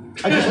know.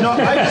 I just know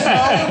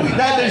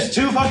that there's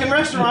 2 fucking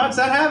restaurants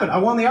that have it. I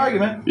won the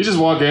argument. You just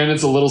walk in,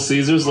 it's a Little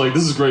Caesars, like,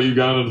 this is great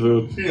Ugandan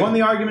food. Won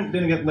the argument,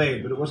 didn't get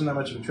laid, but it wasn't that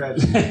much of a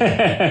tragedy.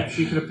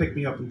 She could have picked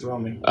me up and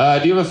thrown me.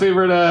 Do you have a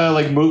favorite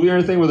like movie or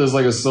anything where there's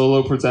like a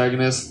solo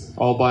protagonist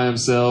all by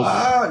himself?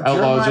 Outlaw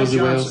Jeremiah Josie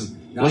Wales. Johnson.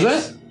 Was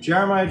that?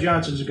 Jeremiah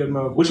Johnson's a good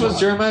movie. Which one's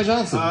Jeremiah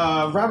Johnson?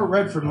 Robert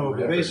Redford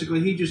movie. Basically,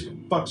 he just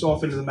fucks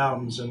off into the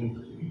mountains,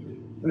 and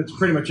that's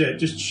pretty much it.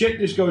 Just shit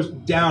just goes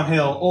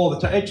downhill all the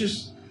time. It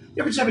just,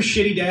 you ever just have a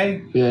shitty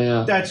day?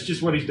 Yeah. That's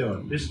just what he's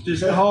doing. Just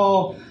the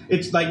whole,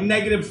 it's like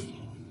negative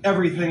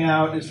everything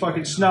out. It's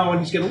fucking snowing.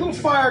 He's got a little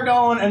fire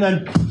going, and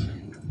then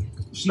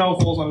snow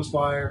falls on his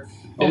fire.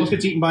 Almost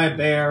gets eaten by a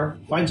bear.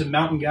 Finds a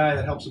mountain guy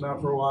that helps him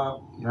out for a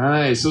while.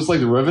 Nice. So it's like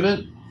The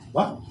Revenant?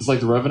 What? It's like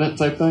The Revenant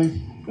type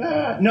thing?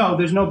 No,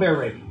 there's no bear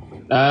rape.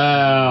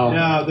 Oh.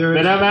 No, there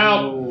Then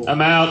is.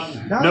 I'm out.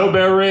 No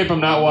bear rape. I'm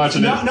not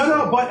watching it.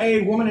 No, but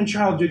a woman and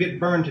child do get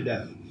burned to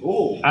death.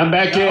 I'm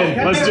back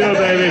in. Let's do it,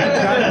 baby. You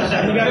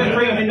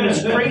got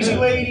there's crazy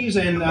ladies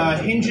and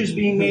hinges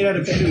being made out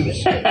of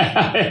shoes.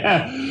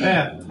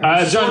 Yeah.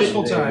 John,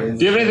 Forceful time.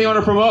 do you have anything you want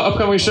to promote?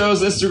 Upcoming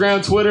shows,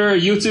 Instagram, Twitter,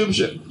 YouTube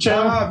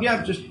channel?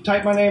 Yeah, just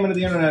type my name into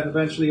the internet.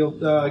 Eventually,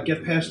 you'll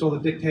get past all the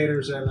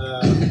dictators and.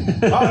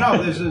 Oh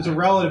no, there's a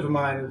relative of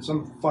mine,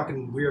 some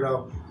fucking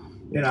weirdo.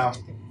 You know,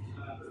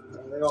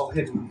 they all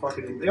hid in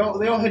fucking. They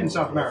all hid in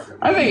South America.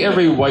 I think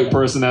every white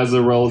person has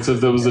a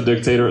relative that was a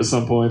dictator at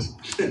some point.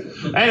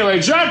 Anyway,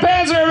 John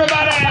Panzer,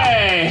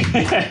 everybody!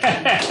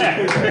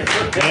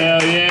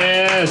 Hell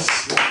yes!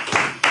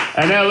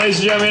 And now, ladies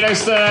and gentlemen,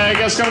 next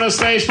guest coming to the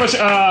stage.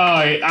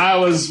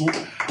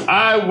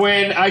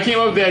 I came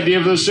up with the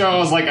idea for the show. I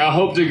was like, I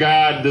hope to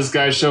God this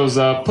guy shows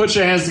up. Put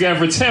your hands together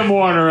for Tim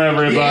Warner,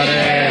 everybody.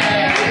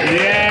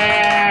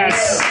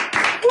 Yes!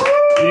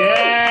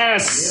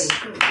 Yes!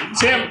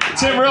 Tim,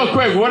 real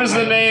quick, what is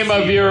the name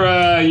of your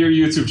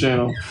YouTube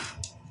channel?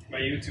 My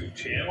YouTube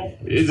channel?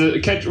 Is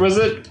it was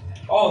it?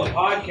 Oh, the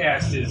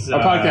podcast is A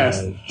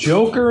podcast.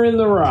 Joker in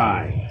the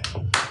Rye.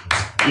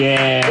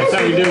 Yeah, that's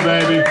how we do,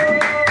 baby.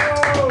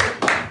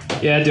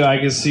 Yeah, dude, I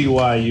can see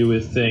why you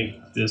would think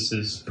this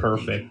is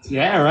perfect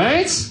Yeah,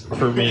 right?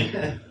 for me.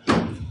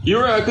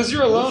 You're because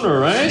you're a loner,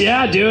 right?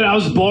 Yeah, dude, I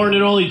was born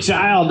an only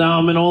child. Now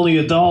I'm an only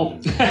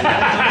adult. Do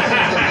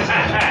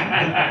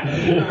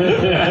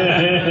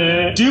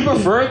you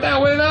prefer it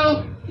that way,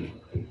 though?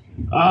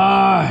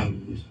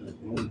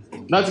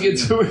 Not to get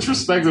too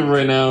introspective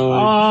right now.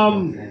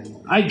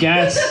 I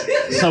guess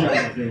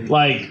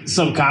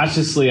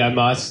subconsciously I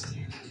must.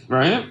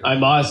 Right? I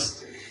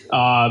must.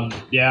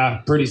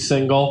 Yeah, pretty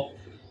single.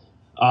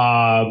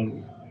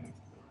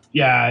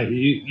 Yeah,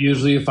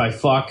 usually if I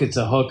fuck, it's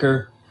a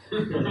hooker.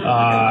 Where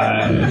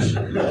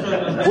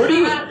do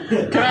you?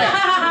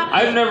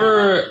 I've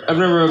never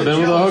been with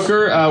a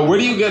hooker. Where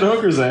do you get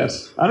hookers at?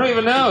 I don't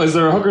even know. Is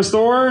there a hooker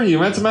store? You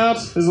rent them out?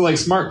 Is it like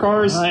smart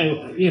cars?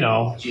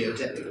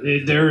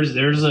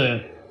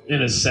 Geotechnical.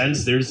 In a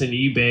sense, there's an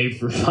eBay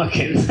for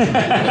fucking.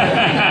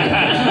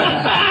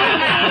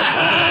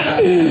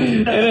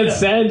 In a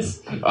sense,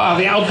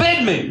 They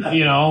outbid me.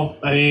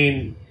 I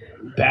mean,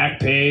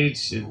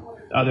 Backpage and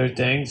other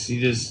things.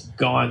 You just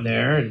go on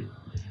there and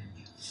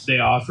they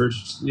offer,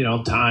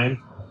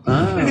 time.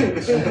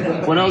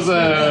 When I was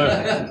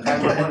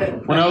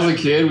a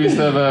kid, we used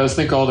to have this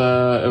thing called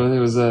I think it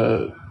was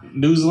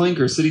Newslink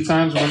or City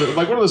Times, one of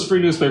those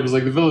free newspapers,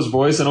 like the Village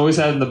Voice, and always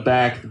had in the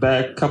back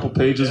couple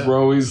pages were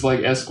always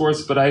like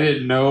escorts, but I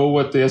didn't know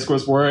what the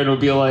escorts were, and it would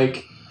be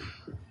like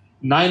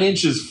 9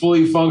 inches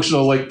fully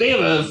functional. Like, they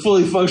have a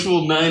fully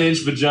functional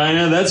 9-inch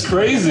vagina. That's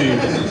crazy.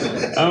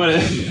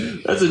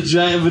 That's a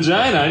giant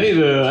vagina. I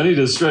need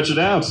to stretch it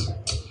out. So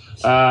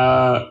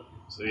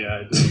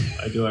yeah,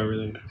 I do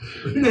everything.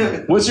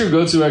 What's your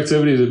go-to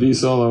activity to be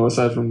solo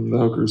aside from the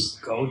hookers?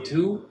 Go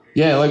to?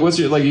 Yeah, like what's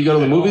your you go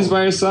to the movies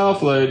by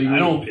yourself? Like I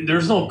don't.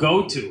 There's no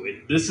go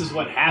to. This is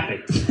what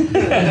happened. Is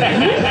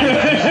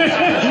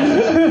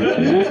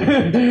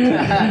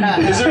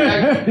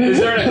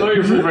there let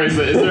me rephrase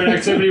that. Is there an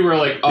activity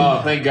where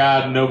oh, thank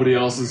God nobody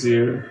else is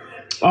here?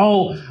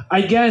 Oh,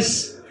 I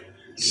guess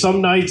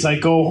some nights I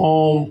go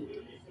home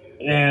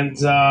and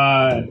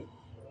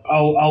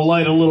I'll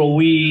light a little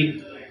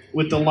weed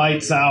with the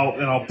lights out,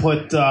 and I'll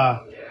put the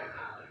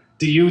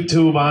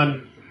YouTube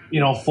on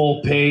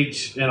full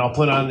page, and I'll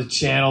put on the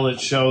channel that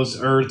shows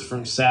Earth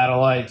from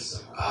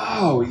satellites.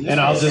 Oh, yes. And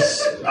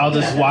I'll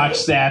just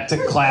watch that to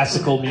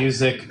classical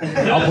music.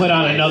 I'll put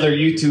on another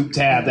YouTube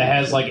tab that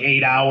has like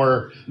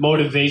 8-hour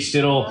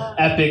motivational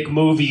epic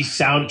movie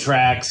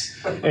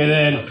soundtracks, and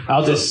then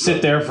I'll just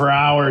sit there for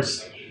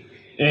hours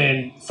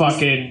and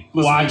fucking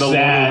watch the Lord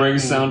that. of the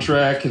Rings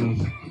soundtrack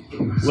and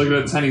look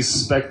at the tiny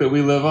speck that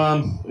we live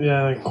on.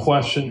 Yeah, and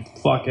question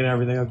fucking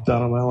everything I've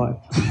done in my life.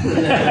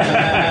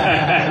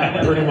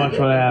 Pretty much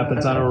what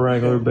happens on a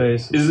regular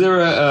basis. Is there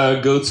a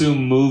go-to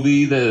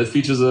movie that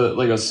features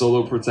a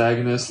solo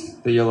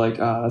protagonist that you're like,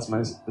 that's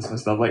my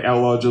stuff, like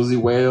Outlaw Josie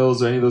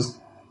Wales or any of those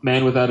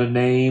Man Without a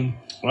Name?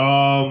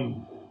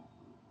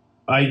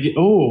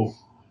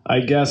 I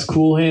guess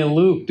Cool Hand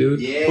Luke, dude.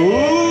 Yeah.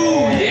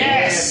 Ooh,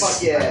 yes.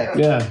 Fuck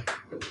yeah.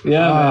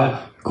 Yeah, man.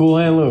 Cool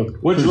Hand Luke.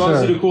 What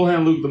draws you to Cool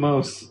Hand Luke the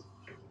most?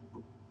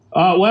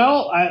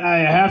 Well, I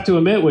have to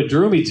admit what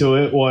drew me to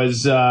it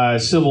was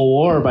Civil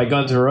War by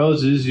Guns N'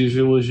 Roses, Use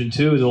Your Illusion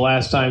 2, the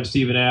last time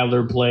Steven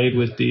Adler played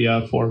with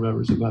the 4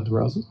 members of Guns N'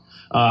 Roses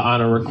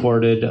on a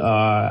recorded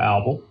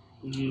album.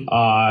 Mm-hmm.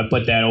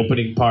 But that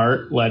opening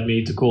part led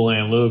me to Cool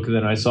Hand Luke, and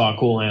then I saw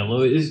Cool Hand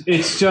Luke.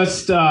 It's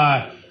just...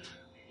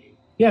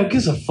 who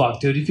gives a fuck,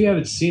 dude? If you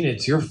haven't seen it,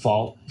 it's your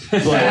fault.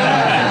 But,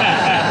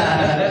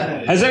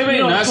 has anybody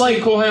not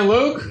seen Cool Hand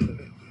Luke?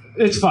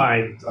 It's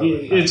fine.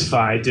 It's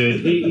fine,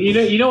 dude.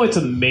 You know what's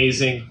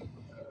amazing?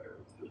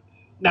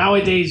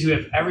 Nowadays, you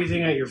have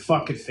everything at your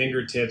fucking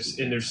fingertips,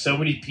 and there's so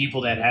many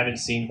people that haven't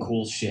seen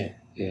cool shit.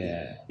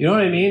 Yeah. You know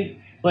what I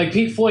mean? Like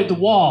Pink Floyd The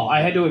Wall,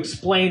 I had to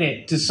explain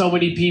it to so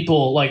many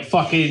people like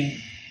fucking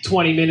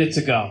 20 minutes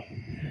ago.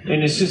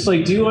 And it's just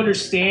like, do you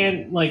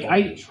understand? Like,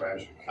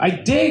 I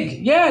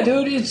dig. Yeah,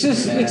 dude, it's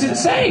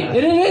insane.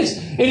 It is.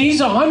 And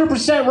he's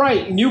 100%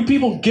 right. And you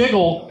people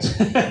giggle,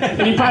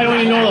 and you probably don't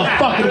even know the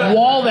fucking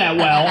Wall that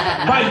well.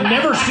 Probably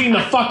never seen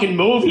the fucking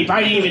movie.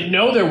 Probably didn't even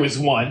know there was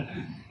one.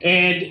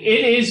 And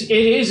it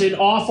is an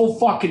awful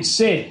fucking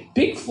sin.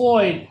 Pink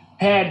Floyd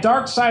had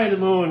Dark Side of the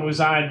Moon was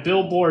on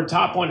Billboard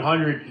Top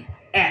 100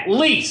 at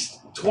least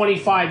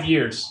 25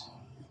 years.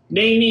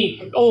 Name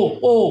me,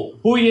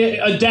 who you,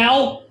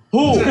 Adele?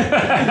 Who? Give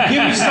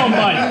me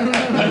somebody.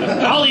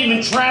 I'll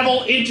even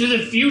travel into the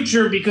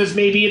future because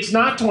maybe it's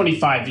not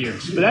 25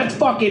 years. But that's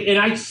fucking, and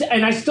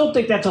I still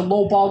think that's a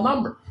lowball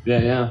number.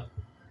 Yeah.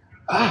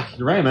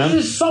 You're right, man.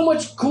 There's so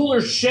much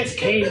cooler shit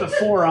came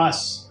before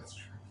us.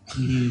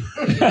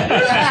 Mm-hmm.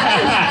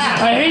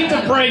 I hate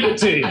to break it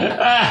to you.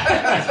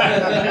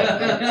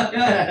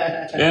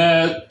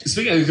 Yeah,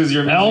 speaking of, because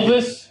you're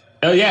Elvis.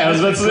 Oh yeah, I was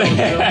about to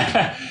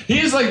say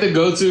he's like the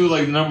go-to,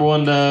 like the number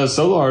one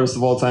solo artist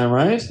of all time,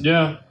 right?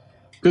 Yeah.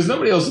 Because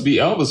nobody else would be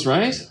Elvis,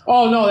 right?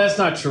 Oh no, that's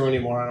not true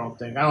anymore. I don't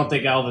think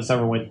Elvis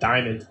ever went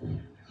diamond.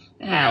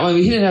 Yeah, well,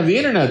 he didn't have the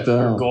internet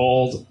though. Or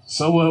gold.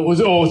 So what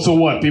was? Oh, so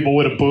what? People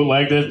would have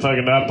bootlegged it,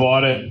 fucking not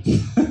bought it.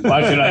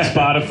 Watch it on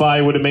Spotify.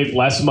 He would have made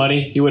less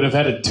money. He would have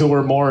had to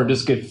tour more and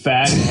just get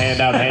fat and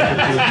hand out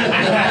handkerchiefs.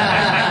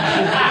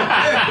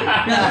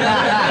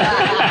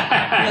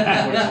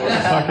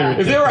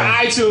 If there were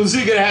iTunes,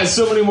 he could have had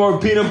so many more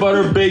peanut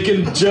butter,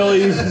 bacon,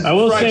 jelly. I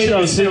will say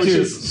though,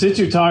 since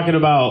you're talking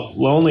about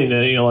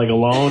loneliness, like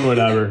alone,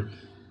 whatever.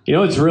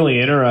 It's really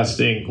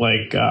interesting.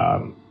 Like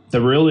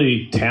the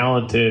really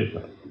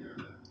talented.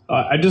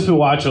 I've just been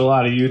watching a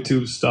lot of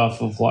YouTube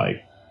stuff of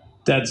like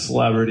dead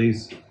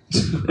celebrities,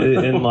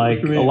 and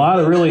like a lot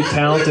of really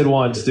talented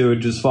ones,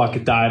 dude, just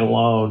fucking died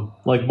alone.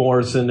 Like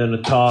Morrison in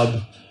a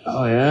tub.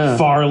 Oh yeah.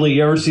 Farley,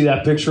 you ever see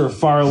that picture of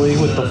Farley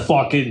with the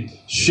fucking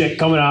shit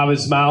coming out of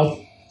his mouth?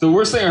 The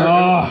worst thing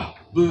I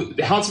heard,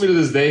 it haunts me to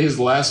this day, his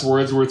last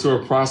words were to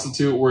a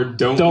prostitute were,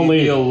 don't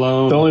leave me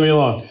alone. Don't leave me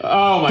alone.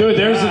 Oh my God. Dude,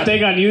 there's a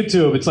thing on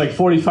YouTube. It's like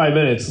 45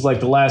 minutes. It's like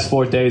the last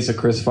 4 days of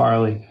Chris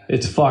Farley.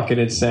 It's fucking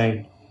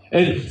insane.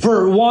 And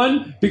for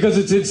one, because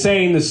it's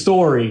insane, the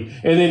story.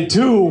 And then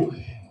two,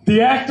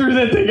 the actor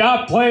that they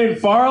got playing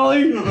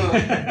Farley,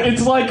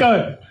 it's like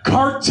a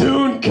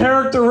cartoon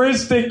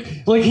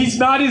characteristic. Like, he's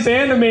not as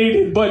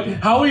animated, but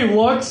how he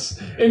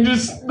looks, and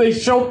just they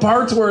show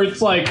parts where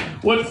it's like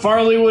what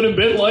Farley would have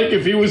been like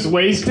if he was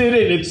wasted,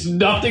 and it's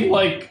nothing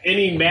like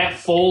any Matt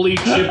Foley,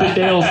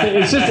 Chippendales thing.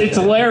 It's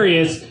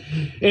hilarious.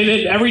 And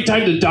then every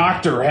time the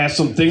doctor has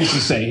some things to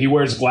say, he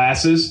wears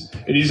glasses,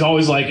 and he's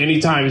always like,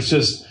 anytime it's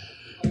just,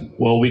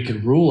 well, we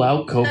can rule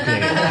out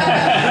cocaine.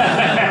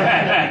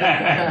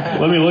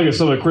 Let me look at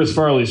some of Chris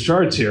Farley's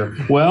charts here.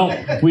 Well,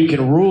 we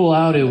can rule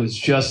out it was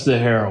just the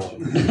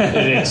heroin.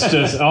 And it's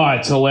just,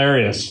 it's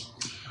hilarious.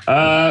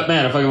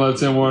 Man, if I can love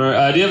Tim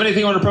Warner. Do you have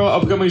anything on the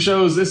upcoming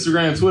shows,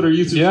 Instagram, Twitter,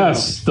 YouTube?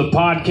 Yes, the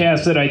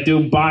podcast that I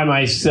do by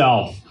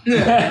myself.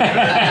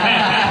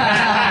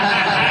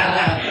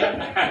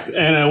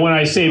 And when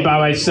I say by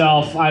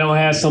myself, I don't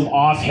have some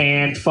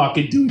offhand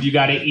fucking dude you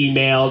got to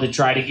email to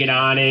try to get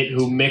on it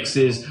who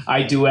mixes.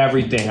 I do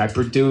everything. I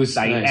produce,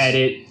 I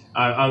edit.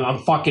 I'm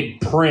fucking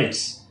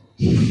Prince.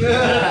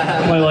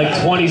 I play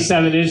like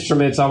 27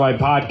 instruments on my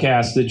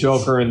podcast, The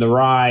Joker and the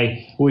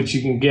Rye, which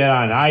you can get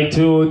on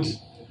iTunes,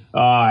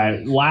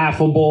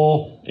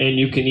 Laughable, and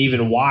you can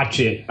even watch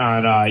it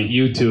on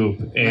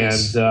YouTube.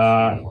 And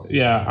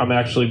I'm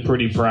actually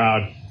pretty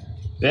proud.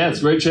 Yeah, it's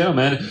a great channel,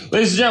 man.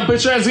 Ladies and gentlemen,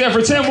 put your hands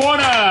together for Tim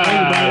Warner.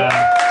 Hell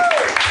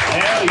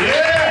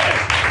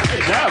yeah!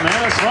 Good job,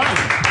 man. That's fun.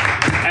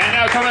 And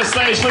now come on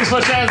stage, please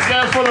put your hands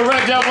together for the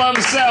Red Devil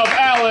himself,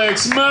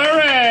 Alex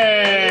Murray.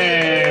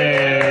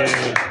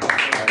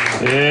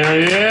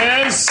 Here he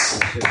is.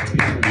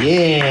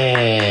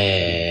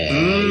 Yeah.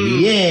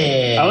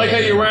 Yeah. I like how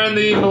you're wearing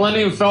the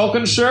Millennium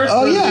Falcon shirt.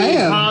 Oh, yeah, I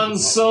am. Han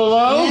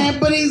Solo. Yeah,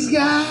 but he's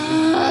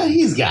got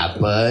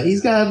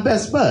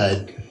Best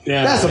Bud.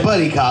 Yeah. That's a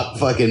buddy cop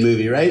fucking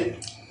movie, right?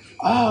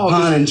 Oh,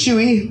 Han and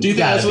Chewie. Do you think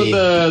that's what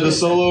the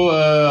solo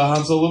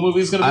Han Solo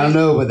movie is going to be? I don't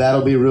know, but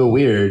that'll be real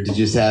weird to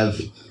just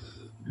have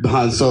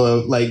Han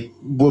Solo, like,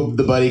 whoop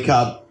the buddy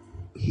cop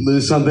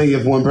lose something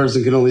if one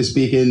person can only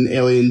speak in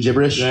alien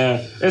gibberish.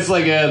 Yeah. It's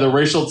like the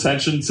racial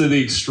tension to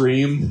the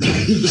extreme.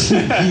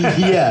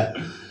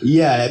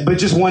 Yeah, but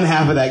just one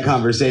half of that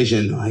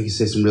conversation, I can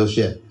say some real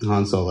shit.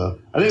 Han Solo.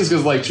 I think it's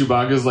because like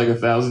Chewbacca's like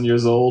 1,000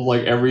 years old.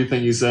 Like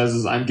everything he says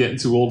is, "I'm getting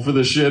too old for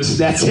this shit."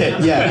 That's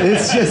it. Yeah,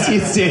 it's just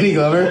he's Danny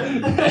Glover.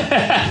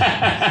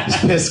 He's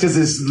pissed because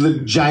his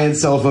giant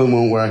cell phone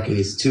won't work and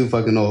he's too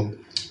fucking old.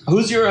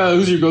 Who's your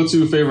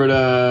go-to favorite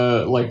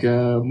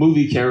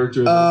movie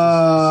character?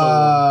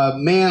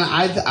 Man,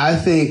 I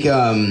think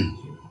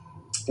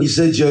you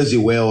said Josie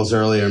Wales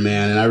earlier,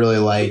 man, and I really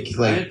like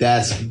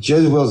that's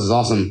Josie Wales is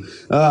awesome.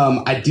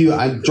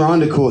 I'm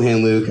drawn to Cool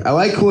Hand Luke. I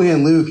like Cool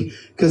Hand Luke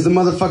because the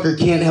motherfucker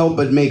can't help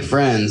but make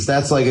friends.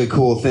 That's like a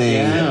cool thing.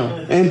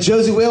 Yeah. And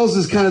Josie Wales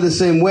is kind of the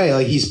same way.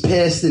 Like he's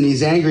pissed and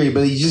he's angry,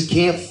 but he just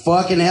can't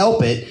fucking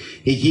help it.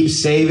 He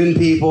keeps saving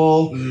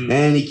people,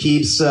 and he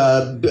keeps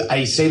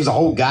he saves a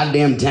whole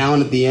goddamn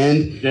town at the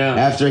end. Yeah.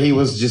 After he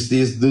was just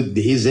he's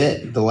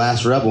the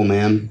last rebel,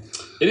 man.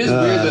 It is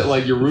weird that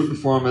like you're rooting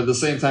for him at the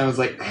same time. It's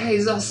like, hey,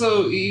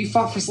 he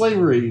fought for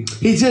slavery.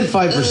 He did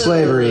fight for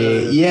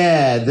slavery.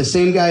 Yeah, the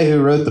same guy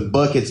who wrote the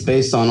book it's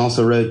based on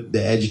also wrote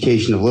The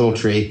Education of Little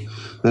Tree,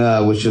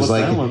 which was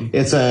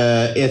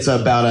it's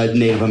about a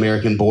Native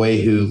American boy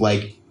who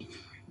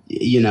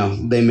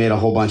they made a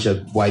whole bunch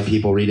of white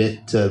people read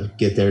it to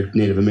get their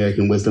Native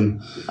American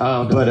wisdom.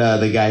 Oh, okay.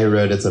 But the guy who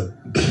wrote it's a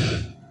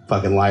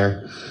fucking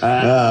liar.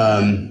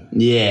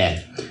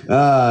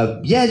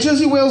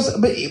 Josie Wales,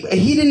 but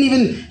he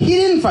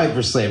didn't fight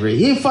for slavery.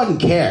 He didn't fucking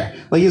care.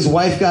 Like his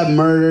wife got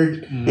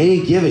murdered, and he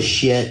didn't give a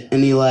shit.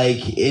 And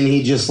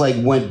he just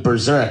went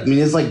berserk. I mean,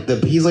 he's like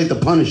the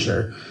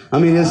Punisher. I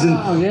mean,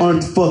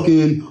 aren't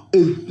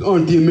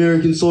the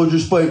American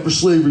soldiers fighting for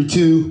slavery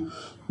too?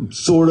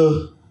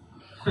 Sorta.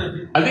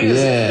 I think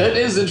that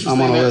is interesting.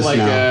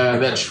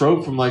 That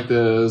trope from like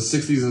the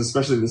 60s and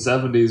especially the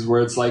 70s, where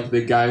it's like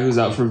the guy who's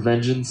out for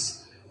vengeance.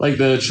 Like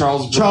the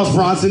Charles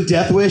Bronson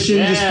Death Wish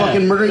and just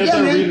fucking murdering.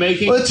 Yeah, man.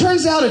 Remaking. Well, it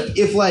turns out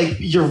if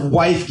your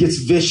wife gets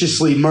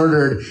viciously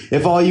murdered,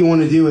 if all you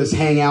want to do is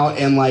hang out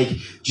and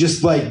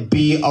just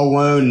be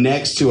alone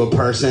next to a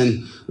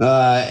person,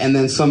 and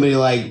then somebody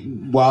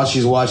while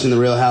she's watching The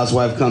Real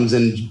Housewife comes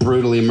in and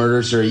brutally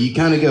murders her, you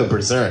kind of go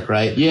berserk,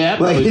 right? Yeah, I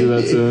probably do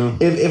that too.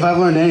 If I've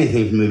learned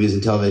anything from movies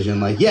and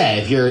television,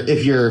 if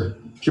your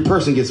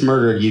person gets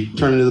murdered, you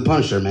turn into the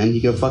Punisher, man.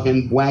 You go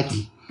fucking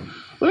wacky.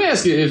 Let me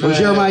ask you, if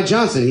Jeremiah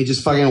Johnson, he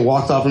just fucking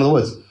walked off into the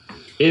woods.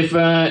 If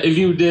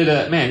you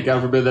did, man,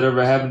 God forbid that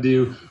ever happened to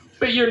you,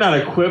 but you're not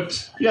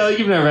equipped. Yeah,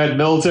 you've never had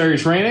military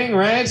training,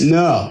 right?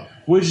 No.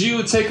 Would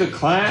you take a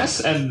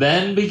class and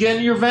then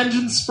begin your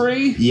vengeance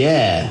spree?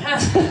 Yeah.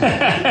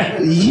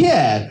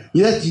 Yeah.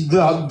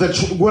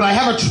 Would I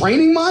have a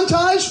training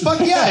montage?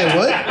 Fuck yeah, I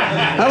would.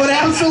 I would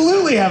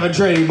absolutely have a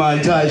training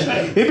montage.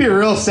 It'd be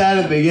real sad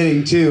at the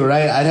beginning, too,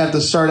 right? I'd have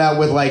to start out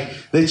with,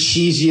 the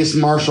cheesiest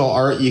martial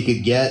art you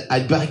could get.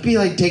 I'd be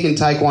taking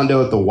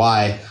Taekwondo at the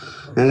Y.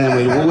 And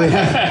then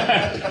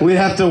we'd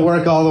have to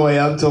work all the way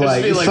up to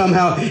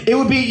somehow it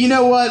would be, you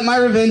know what, my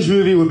revenge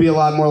movie would be a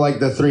lot more like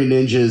The Three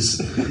Ninjas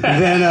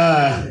than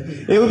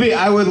it would be.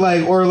 I would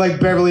or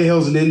Beverly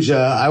Hills Ninja.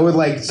 I would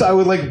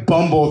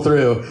bumble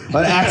through,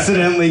 but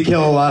accidentally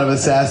kill a lot of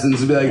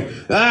assassins and be like,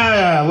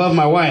 I love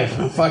my wife.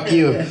 Fuck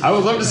you. I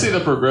would love to see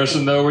the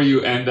progression though, where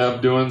you end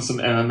up doing some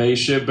MMA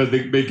shit, but at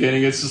the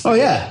beginning it's just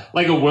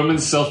like a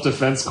women's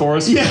self-defense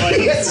course. Yeah,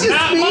 it's just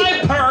not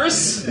my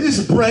purse.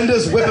 Just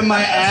Brenda's whipping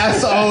my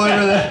ass all over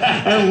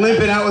and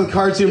limping out with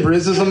cartoon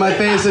bruises on my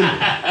face,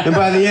 and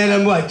by the end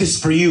I'm like, this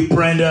is for you,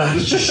 Brenda.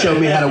 Just show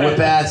me how to whip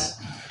ass.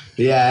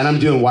 Yeah, and I'm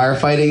doing wire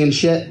fighting and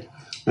shit.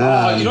 You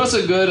know what's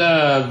a good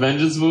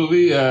vengeance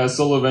movie,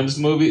 solo vengeance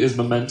movie, is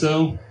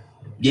Memento.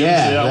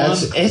 Yeah,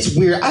 it's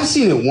weird. I've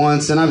seen it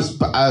once, and I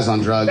was on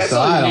drugs, so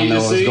I don't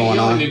know what's going on.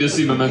 You only need to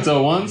see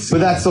Memento once.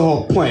 But that's the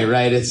whole point,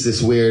 right? It's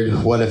this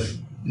weird, what if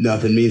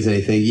nothing means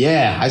anything?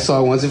 Yeah, I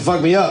saw it once. It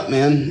fucked me up,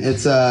 man.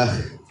 It's,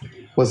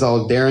 what's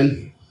that,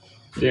 Darren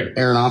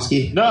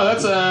Aronofsky? No,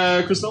 that's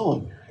Chris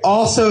Nolan.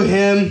 Also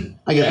him.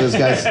 I get those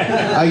guys.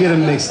 I get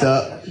them mixed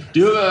up. Do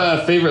you have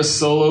a favorite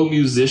solo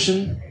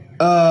musician?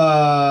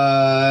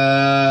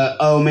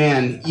 Oh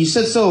man, you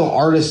said solo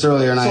artist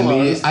earlier, and I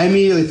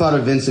immediately thought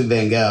of Vincent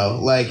Van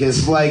Gogh,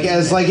 as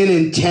an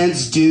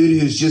intense dude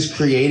who's just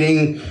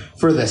creating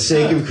for the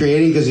sake of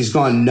creating because he's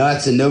gone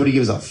nuts and nobody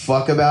gives a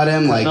fuck about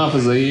him. Cutting off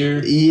his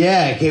ear.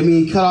 Yeah, I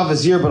mean, cut off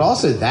his ear, but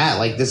also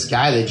that, this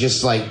guy that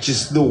just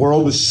the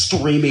world was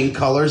streaming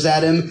colors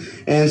at him,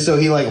 and so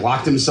he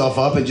locked himself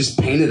up and just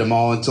painted them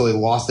all until he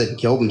lost it and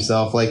killed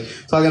himself.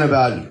 Talking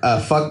about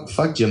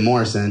fuck Jim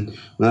Morrison.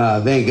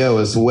 Van Gogh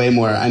was way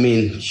more. I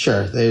mean,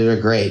 sure,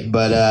 they're great,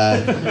 but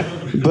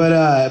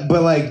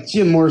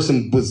Jim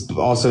Morrison was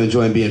also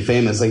enjoying being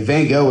famous.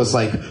 Van Gogh was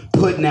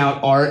putting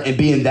out art and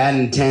being that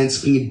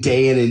intense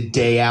day in and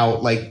day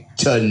out,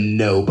 to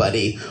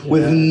nobody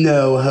with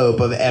no hope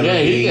of ever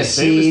being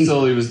seen.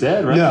 Until he was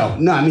dead, right?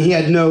 No. I mean, he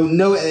had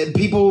no.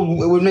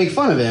 People would make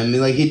fun of him.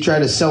 He'd try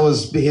to sell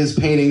his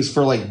paintings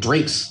for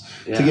drinks.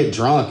 To get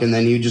drunk, and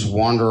then he would just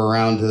wander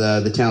around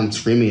the town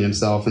screaming at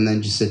himself, and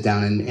then just sit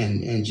down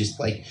and just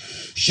I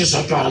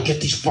gotta get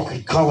these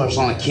fucking colors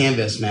on a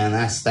canvas, man.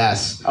 That's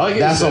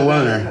a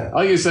loner. I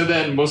like you said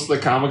that, and most of the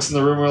comics in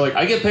the room were like,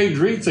 I get paid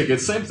drink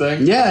tickets, same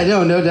thing. Yeah,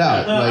 no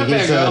doubt. Are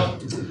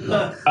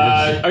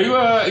you?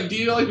 Do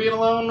you like being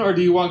alone, or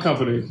do you want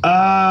company?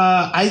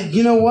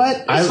 You know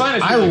what? It's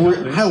fine if you like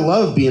company. I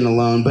love being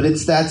alone, but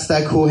that's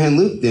that Cool Hand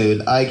Luke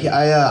dude.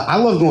 I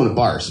love going to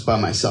bars by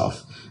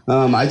myself.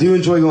 I do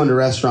enjoy going to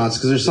restaurants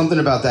because there's something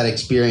about that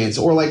experience,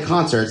 or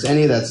concerts,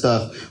 any of that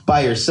stuff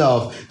by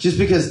yourself, just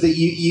because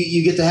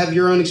you get to have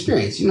your own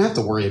experience. You don't have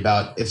to worry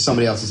about if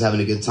somebody else is having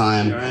a good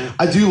time. Right.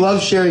 I do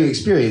love sharing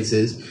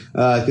experiences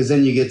because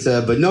then you get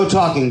to, but no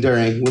talking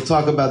during. We'll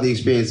talk about the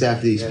experience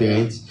after the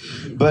experience.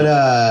 But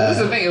that's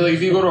the thing.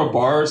 If you go to a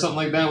bar or something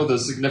like that with a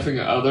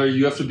significant other,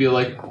 you have to be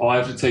I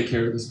have to take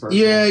care of this person.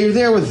 Yeah, you're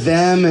there with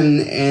them,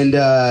 and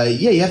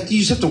you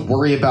just have to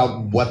worry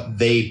about what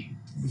they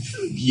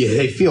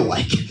feel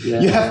like. Yeah.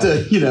 You have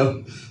to,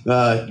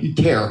 you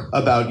care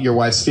about your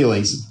wife's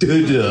feelings. I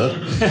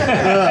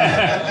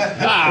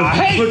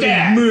hate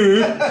that.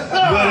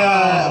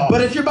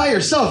 But if you're by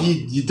yourself,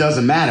 it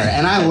doesn't matter.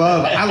 And I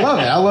love it. I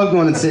love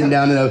going and sitting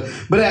down.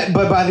 But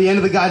by the end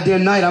of the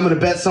goddamn night, I'm going to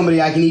bet somebody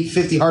I can eat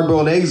 50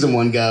 hard-boiled eggs in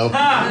one go,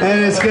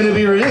 and it's going to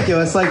be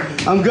ridiculous.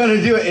 I'm going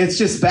to do it. It's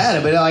just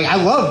bad, but I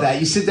love that.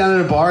 You sit down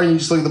at a bar and you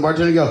just look at the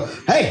bartender and go,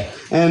 "Hey."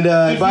 And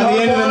by the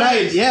end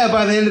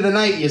of the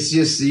night, it's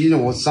just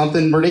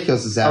something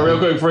ridiculous is happening. Real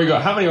quick before you go,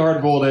 how many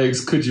hard-boiled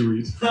eggs could you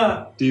eat?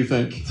 Do you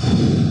think?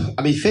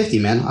 50,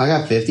 man. I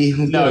got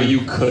 50. No,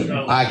 you couldn't.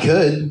 I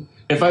could.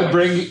 If I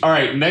bring, all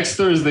right, next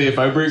Thursday, if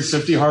I bring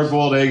 50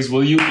 hard-boiled eggs,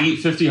 will you eat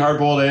 50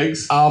 hard-boiled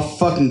eggs? I'll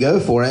fucking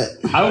go for it.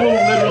 I will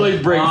literally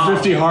bring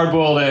 50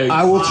 hard-boiled eggs.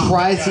 I will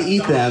try to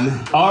eat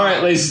them. All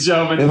right, ladies and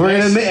gentlemen.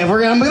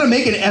 I'm gonna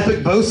make an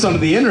epic boast onto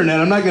the internet.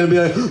 I'm not gonna be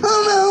like,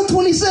 oh no,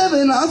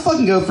 27. I'll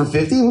fucking go for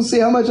 50. We'll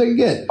see how much I can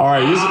get. All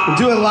right, I'll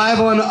do it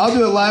live on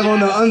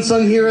the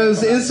Unsung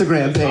Heroes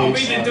Instagram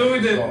page.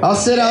 I'll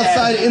sit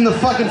outside in the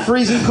fucking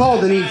freezing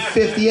cold and eat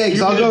 50 eggs.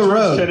 I'll go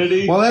rogue.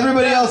 While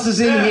everybody else is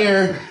in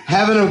here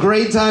having a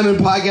great time in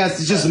podcast,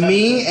 it's just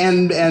me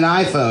and an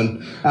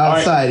iPhone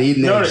outside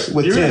eating eggs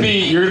with Tim.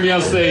 You're gonna be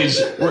on stage.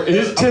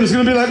 Tim's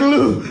gonna be like,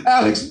 Lou,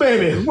 Alex,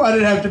 baby, why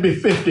did it have to be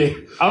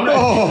 50? Oh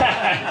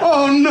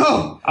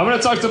no! I'm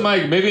gonna talk to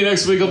Mike. Maybe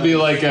next week will be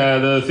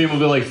the theme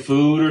will be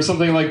food or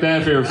something like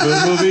that, favorite food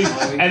movie,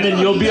 and then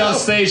you'll be on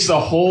stage the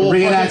whole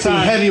reenacting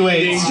time.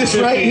 Heavyweights, just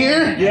right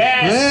here.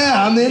 Yes.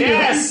 Yeah, I'm into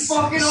that.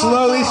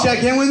 Slowly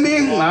check in with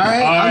me. All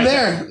right, I'm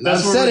there.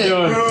 That's I've what said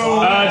we're it.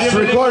 doing. It's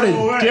recorded.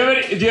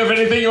 Do you have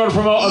anything you want to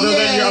promote other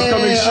than your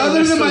upcoming show?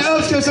 Other than my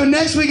show. So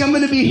next week I'm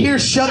going to be here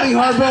shoving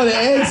hard-boiled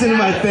eggs into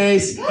my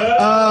face.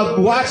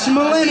 Watch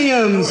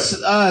Millenniums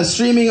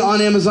streaming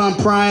on Amazon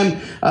Prime.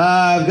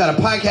 I've got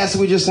a podcast that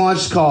we just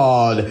launched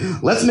called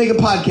Let's Make a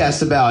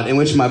Podcast About, in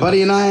which my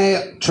buddy and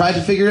I tried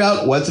to figure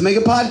out what to make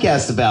a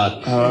podcast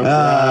about. Oh,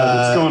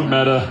 God. It's going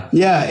meta.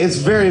 Yeah, it's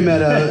very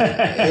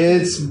meta.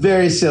 It's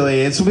very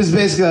silly. It's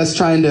basically us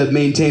trying to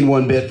maintain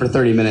one bit for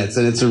 30 minutes,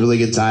 and it's a really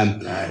good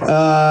time. All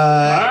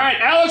right,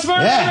 Alex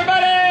Murphy,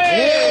 everybody!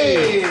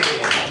 Hey!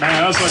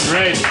 Man, that was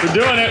great. We're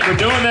doing it. We're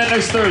doing that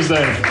next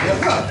Thursday.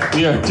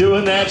 We are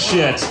doing that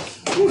shit.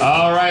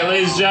 All right,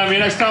 ladies and gentlemen,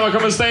 your next comic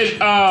up on stage.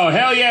 Oh,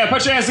 hell yeah.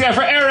 Put your hands together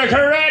for Eric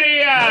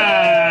Heredia.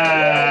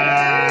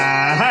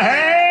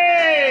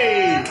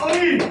 Hey!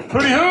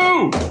 Hooty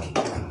hoo!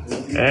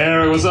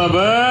 Eric, what's up,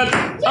 bud?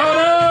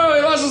 Oh, no,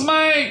 he lost his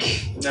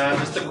mic. Nah,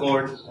 just the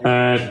cord. All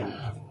right.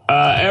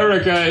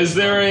 Erica, is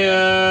there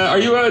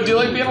do you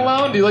like being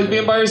alone? Do you like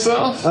being by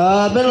yourself?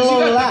 I've been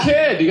alone a lot.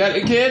 You got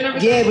a kid and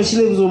everything? Yeah, but she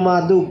lives with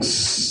my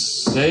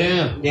dukes.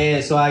 Yeah.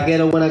 Yeah, so I get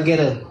her when I get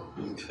her.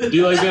 Do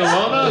you like being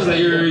alone though? Is that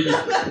your...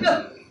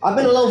 I've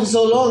been alone for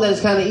so long that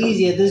it's kind of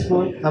easy at this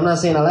point. I'm not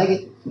saying I like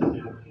it,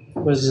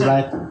 but it's just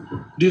life.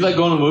 Do you like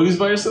going to movies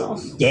by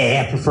yourself?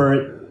 Yeah, I prefer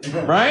it.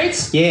 Right?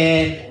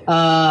 Yeah.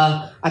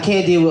 I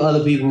can't deal with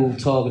other people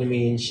talking to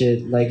me and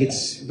shit.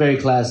 It's very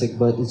classic,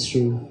 but it's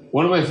true.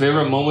 One of my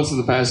favorite moments of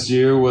the past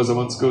year was I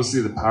went to go see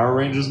the Power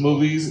Rangers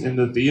movies in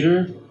the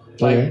theater.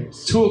 Like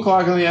 2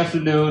 o'clock in the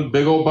afternoon,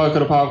 big old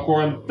bucket of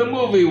popcorn. The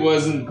movie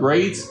wasn't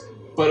great,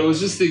 but it was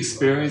just the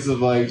experience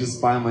of like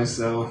just by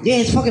myself. Yeah,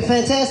 it's fucking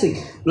fantastic.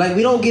 Like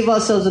we don't give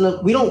ourselves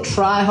enough. We don't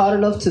try hard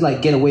enough to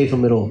like get away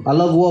from it all. I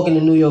love walking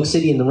to New York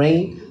City in the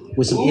rain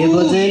with some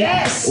earbuds in.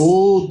 Yes!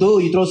 Ooh,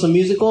 dude, you throw some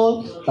music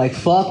on, like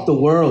fuck the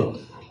world.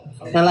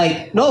 And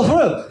like, no, for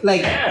real.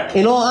 Like,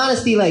 in all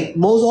honesty, like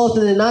most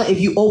often than not, if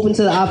you open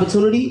to the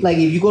opportunity, like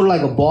if you go to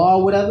like a bar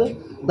or whatever,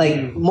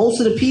 like most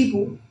of the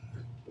people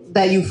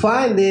that you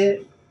find there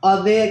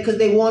are there because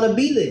they want to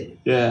be there.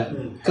 Yeah.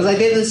 Because like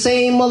they're the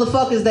same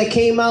motherfuckers that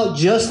came out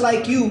just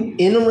like you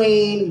in the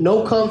rain,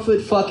 no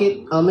comfort, fuck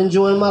it, I'm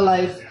enjoying my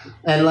life.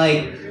 And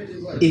like,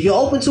 if you're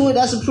open to it,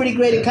 that's a pretty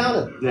great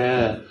encounter.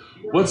 Yeah.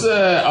 What's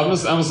I'm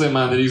gonna say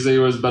mine. That you say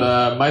yours,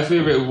 but my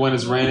favorite when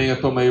it's raining, I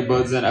put my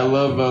earbuds in. I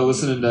love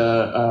listening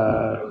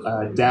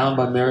to "Down"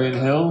 by Marion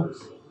Hill.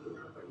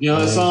 You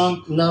know that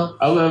song? No.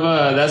 I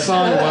love that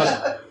song.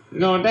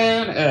 Going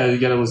down. You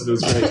gotta listen to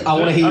it straight. I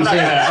want to hear you sing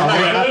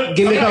it.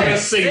 Give me a couple. Gonna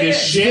sing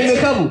this shit. Give me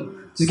a couple.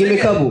 Just give me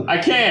a couple. I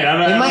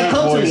can't. It might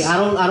come to me.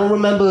 I don't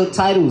remember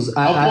titles.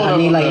 I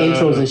need like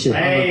intros and shit.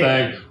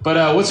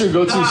 But what's your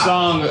go-to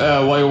song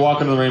while you're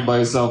walking in the rain by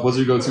yourself? What's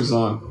your go-to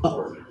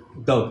song?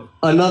 Dope.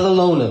 Another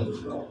Loner.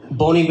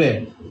 Bon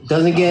Iver.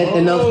 Doesn't get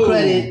enough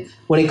credit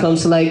when it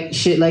comes to like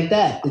shit like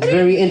that. It's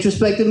very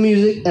introspective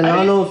music, and I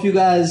don't know if you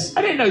guys.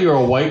 I didn't know you were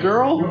a white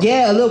girl.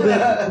 Yeah, a little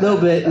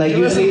bit. Like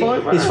usually,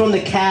 it's from the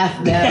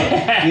calf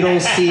down. You don't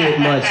see it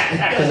much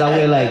because I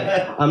wear like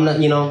I'm not.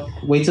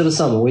 Wait till the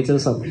summer.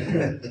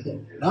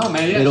 No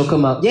man, yeah. It'll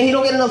come out. Yeah, he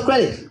don't get enough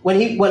credit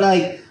when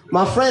like.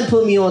 My friend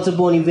put me onto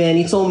Bon Iver and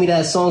he told me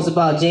that Songs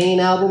About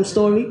Jane album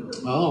story.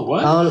 Oh,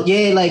 what?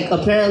 Yeah, like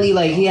apparently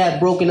like he had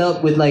broken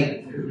up with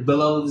like the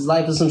love of his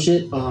life or some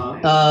shit.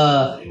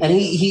 And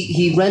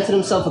he rented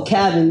himself a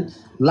cabin,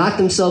 locked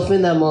himself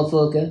in that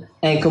motherfucker,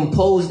 and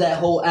composed that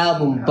whole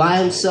album by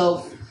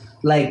himself,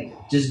 like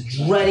just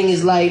dreading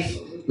his life,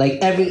 like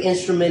every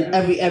instrument,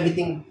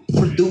 everything,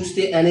 produced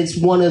it, and it's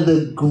one of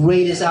the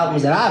greatest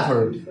albums that I've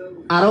heard.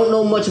 I don't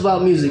know much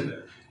about music,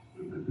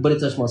 but it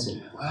touched my soul.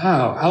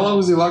 Wow. How long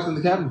was he locked in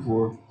the cabin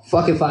for?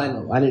 Fucking fine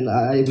though. I didn't.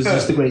 It was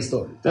just a great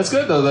story. That's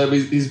good though. That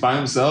he's by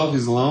himself.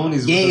 He's alone.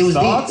 He's with his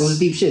thoughts. Deep. It was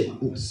deep shit.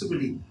 It was super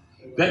deep.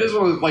 That is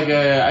what like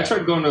I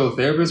tried going to a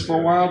therapist for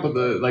a while, but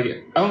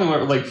I only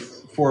went like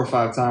 4 or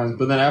 5 times.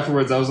 But then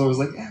afterwards, I was always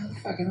like,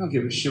 fucking, I don't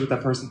give a shit what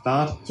that person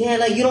thought. Yeah,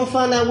 like you don't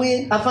find that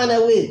weird. I find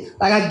that weird.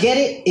 Like I get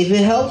it. If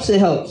it helps, it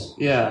helps.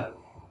 Yeah.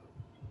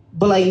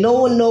 But like no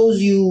one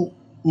knows you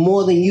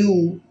more than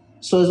you.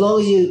 So as long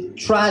as you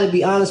try to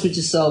be honest with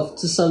yourself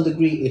to some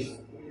degree, if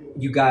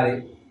you got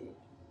it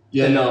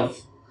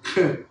enough,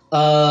 then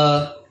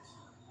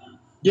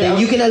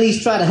you can at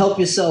least try to help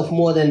yourself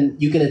more than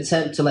you can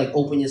attempt to like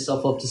open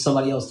yourself up to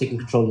somebody else taking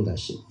control of that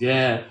shit.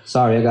 Yeah.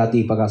 Sorry, I got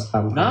deep.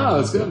 No,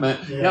 it's good, man.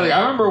 Yeah, like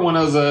I remember when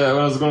I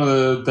was going to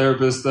the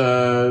therapist.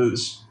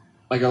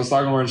 Like I was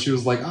talking to her and she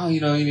was like, "Oh, you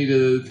need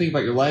to think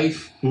about your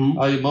life,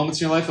 all your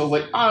moments in your life." I was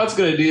like, "Oh, that's a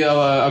good idea.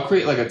 I'll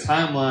create like a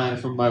timeline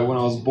from when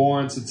I was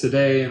born to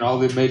today and all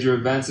the major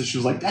events." And she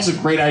was like, "That's a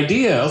great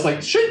idea." I was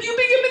like, "Shouldn't you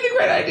be giving me the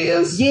great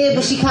ideas?" Yeah,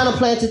 but she kind of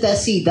planted that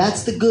seed.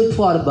 That's the good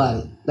part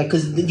about it. Like,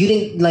 because you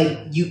didn't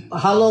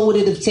how long would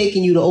it have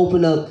taken you to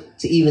open up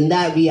to even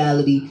that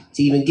reality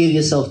to even give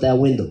yourself that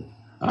window?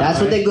 That's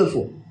what they're good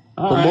for.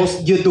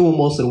 You're doing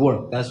most of the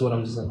work. That's what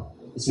I'm just saying.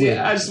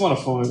 Yeah, I just want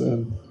to phone it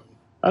in.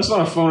 I just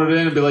want to phone it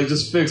in and be like,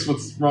 just fix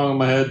what's wrong in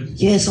my head.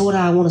 Yeah, so what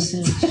I want to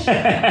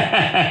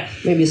say.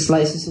 Maybe a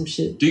slice of some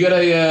shit. Do you got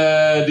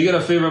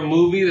a favorite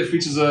movie that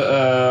features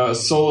a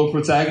solo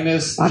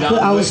protagonist?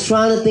 I was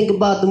trying to think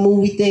about the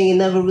movie thing. It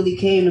never really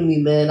came to me,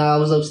 man. I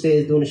was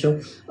upstairs doing the show.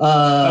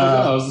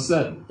 How was the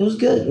set? It was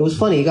good. It was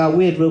funny. It got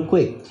weird real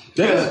quick.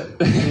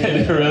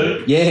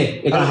 Really? Yeah,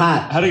 it got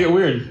hot. How'd it get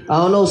weird? I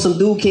don't know. Some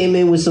dude came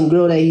in with some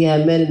girl that he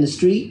had met in the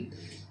street.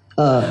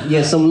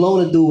 Some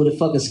loner dude with a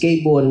fucking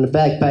skateboard and a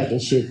backpack and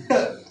shit.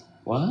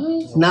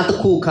 What? Not the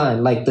cool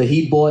kind. Like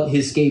he bought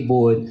his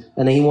skateboard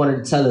and then he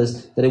wanted to tell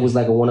us that it was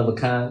like a one of a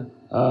kind.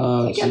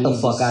 Get the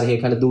fuck out of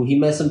here kind of dude. He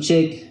met some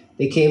chick.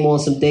 They came on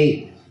some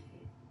date.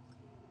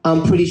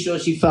 I'm pretty sure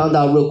she found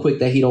out real quick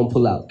that he don't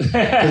pull out.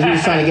 Because he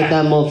was trying to get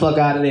that motherfucker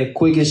out of there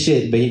quick as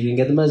shit, but he didn't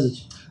get the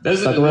message.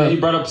 You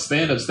brought up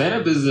stand-up.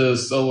 Stand-up is a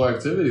solo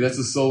activity. That's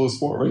a solo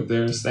sport right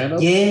there.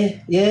 Stand-up? Yeah.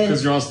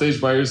 Because you're on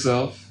stage by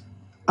yourself.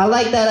 I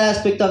like that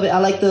aspect of it. I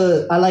like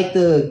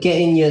the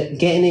getting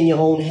in your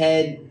own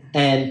head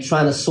and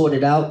trying to sort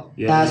it out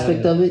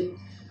aspect of it.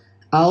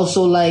 I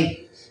also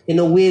like, in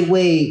a weird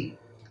way,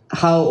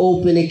 how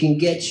open it can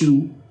get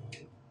you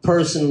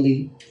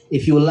personally,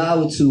 if you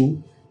allow it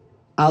to,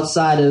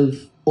 outside of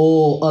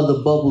all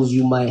other bubbles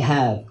you might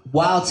have,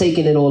 while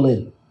taking it all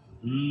in.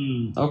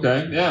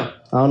 Okay, yeah.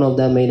 I don't know if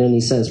that made any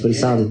sense, but it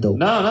sounded dope.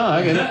 No,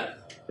 I get it.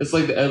 It's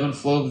like the ebb and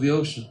flow of the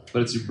ocean,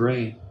 but it's your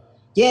brain.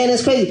 Yeah, and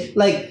it's crazy.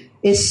 Like,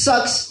 it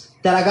sucks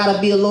that I gotta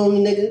be a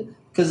lonely nigga,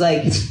 cause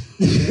like,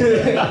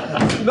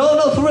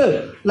 no, for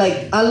real.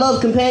 Like, I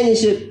love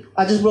companionship.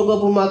 I just broke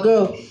up with my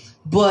girl,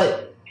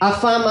 but I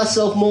find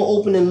myself more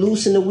open and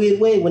loose in a weird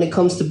way when it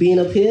comes to being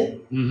up here.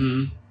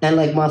 Mm-hmm. And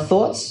like my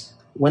thoughts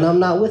when I'm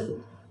not with it.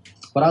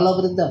 But I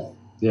love it to death.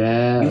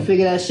 Yeah. You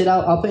figure that shit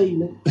out, I'll pay you,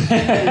 man.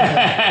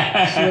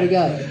 I swear to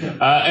God.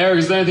 Eric,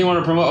 is there anything you want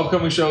to promote?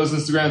 Upcoming shows,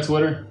 Instagram,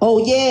 Twitter?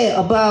 Oh yeah,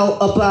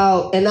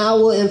 about an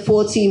hour and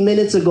 14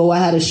 minutes ago, I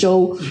had a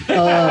show.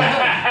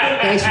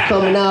 Thanks for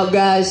coming out,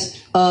 guys.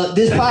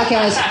 This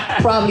podcast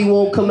probably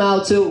won't come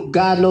out till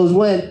God knows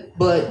when,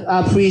 but I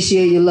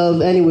appreciate your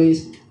love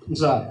anyways. I'm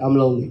sorry, I'm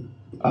lonely.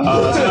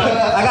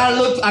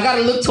 I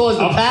gotta look towards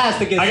the past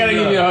to get. I gotta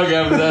give you a hug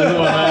after that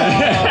one,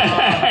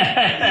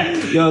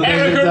 man. Yo,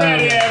 Eric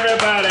Remetti,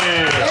 everybody!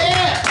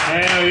 Yeah!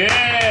 Hell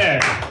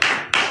yeah!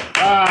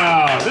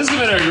 Wow, this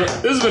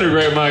has been a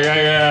great mic.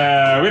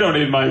 We don't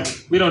need Mike.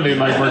 We don't need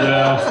Mike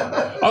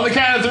Mercadal. On the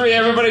count of three,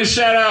 everybody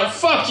shout out,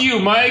 "Fuck you,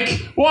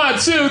 Mike!" 1,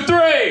 2,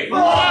 3.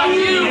 Fuck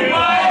you,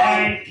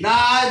 Mike!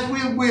 Nah,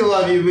 we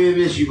love you. We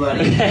miss you,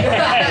 buddy. Just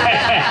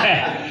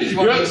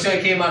want to make sure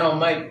it came out on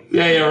mic.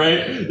 Yeah,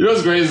 right. You know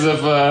what's great is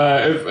if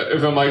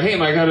I'm like, "Hey,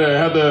 Mike,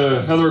 how'd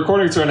the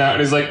recording turn out?"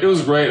 And he's like, "It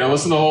was great. I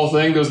listened to the whole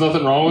thing. There was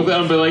nothing wrong with it."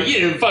 I'm be like, "You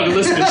didn't fucking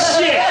listen to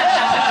shit.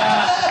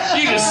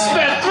 You just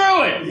sped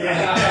through it."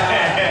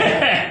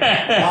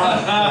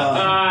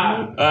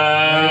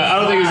 I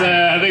don't think he's.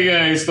 I think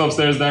he's still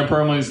upstairs now.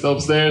 Permanently still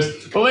upstairs.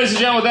 But ladies and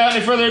gentlemen, without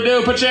any further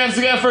ado, put your hands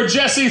together for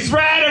Jesse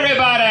Thread,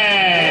 everybody.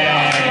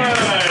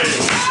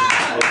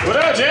 What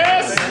up,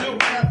 Jess?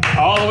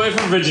 All the way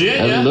from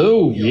Virginia.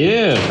 Hello,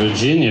 yeah,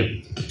 Virginia.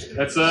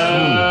 That's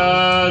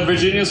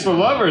Virginia's for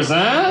lovers,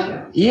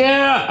 huh?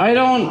 Yeah, I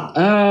don't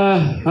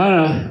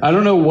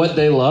know what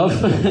they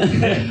love,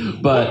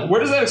 but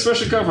where does that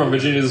expression come from?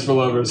 Virginia's for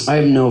lovers. I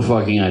have no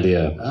fucking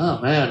idea. Oh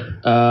man.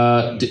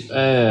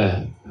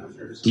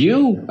 Do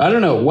you? I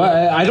don't know.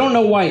 Why? I don't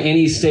know why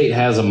any state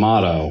has a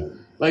motto.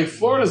 Like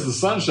Florida's the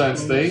Sunshine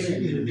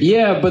State.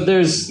 Yeah, but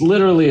there's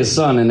literally a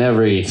sun in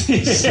every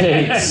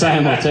state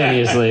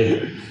simultaneously.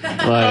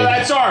 Like, oh,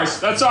 that's ours.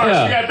 That's ours.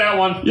 Yeah. We got that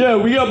one. Yeah,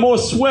 we got more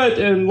sweat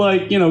and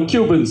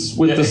Cubans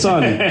with the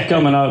sun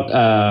coming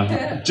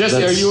out.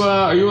 Jesse,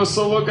 are you a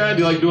solo guy? Do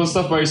you like doing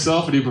stuff by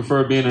yourself, or do you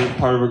prefer being a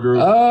part of a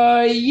group?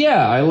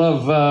 Yeah, I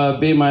love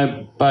being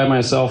by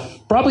myself.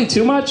 Probably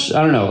too much.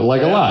 I don't know.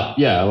 Like a lot.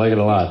 Yeah, I like it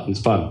a lot. It's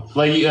fun.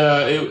 Like,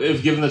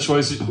 if given the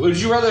choice, would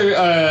you rather?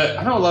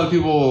 I know a lot of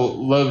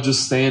people love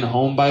just staying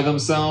home by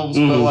themselves,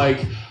 but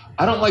like,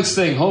 I don't like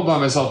staying home by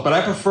myself, but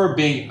I prefer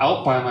being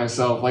out by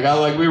myself. Like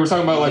we were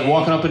talking about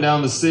walking up and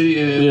down the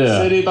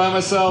city by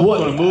myself,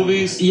 going to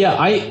movies. Yeah,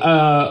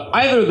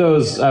 either of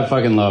those I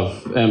fucking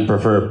love and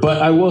prefer.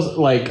 But I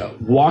will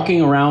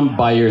walking around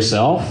by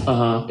yourself,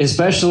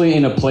 especially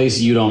in a place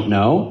you don't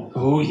know.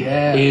 Oh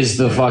yeah, is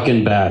the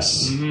fucking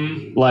best.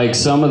 Mm-hmm. Like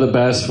some of the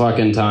best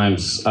fucking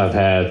times I've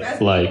had.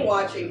 Best like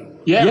watching.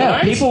 Yeah,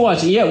 right? people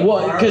watching. Yeah,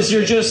 well, because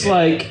you're just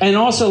and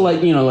also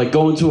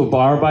going to a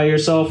bar by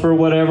yourself or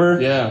whatever.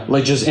 Yeah,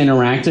 like just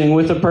interacting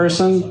with a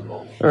person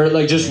or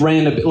just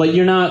random. Like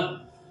you're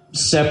not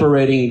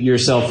separating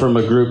yourself from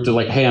a group to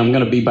hey, I'm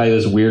gonna be by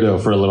this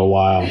weirdo for a little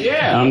while.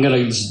 Yeah, I'm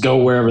gonna just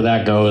go wherever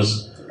that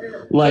goes.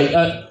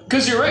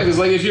 Because you're right. Because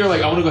if you're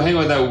I want to go hang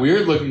with that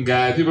weird looking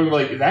guy, people are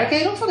gonna be like, that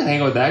guy, don't fucking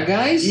hang with that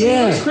guy.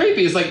 He's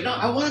creepy. It's like, no,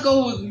 I want to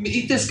go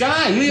meet this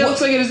guy. He looks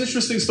like it has an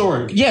interesting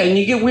story. Yeah, and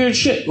you get weird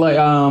shit.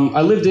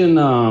 I lived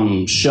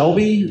in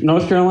Shelby,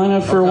 North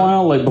Carolina for a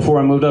while. Before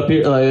I moved up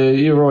here.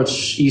 You ever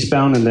watch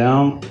Eastbound and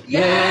Down?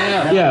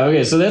 Yeah. Yeah.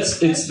 Okay, so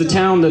it's the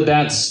town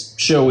that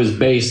show is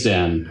based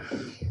in,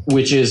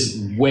 which is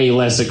way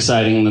less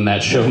exciting than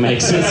that show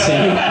makes it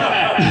seem.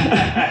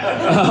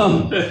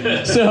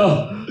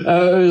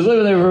 I was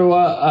living there for a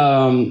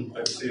while.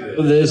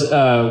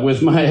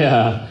 With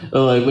my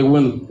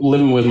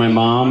living with my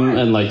mom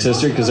and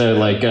sister because I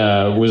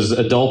was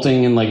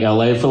adulting in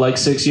LA for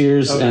 6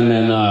 years and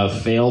then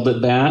failed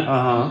at that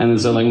and then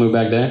so moved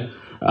back there.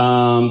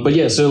 But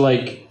yeah, so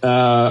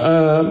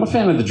I'm a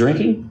fan of the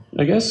drinking.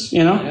 I guess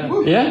yeah.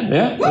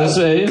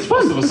 It's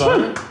fun. It's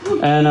fun.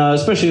 And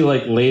especially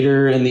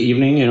later in the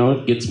evening,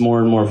 it gets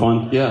more and more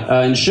fun.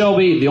 Yeah. In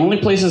Shelby, the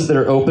only places that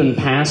are open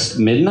past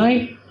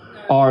midnight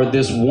are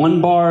this one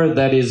bar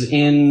that is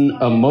in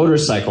a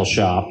motorcycle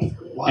shop.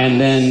 Wow.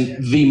 And then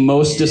the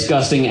most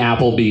disgusting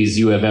Applebee's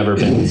you have ever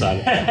been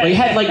inside. They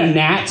had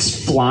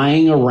gnats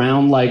flying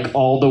around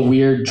all the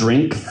weird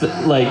drink,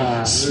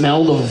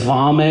 smell the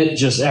vomit.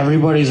 Just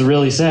everybody's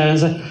really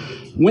sad.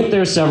 Went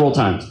there several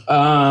times.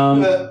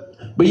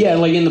 But yeah,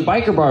 in the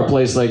biker bar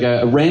place,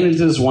 I ran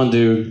into this one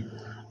dude,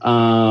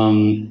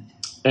 and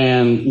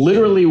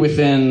literally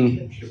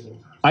within.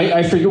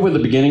 I forget what the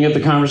beginning of the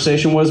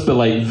conversation was, but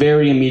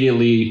very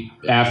immediately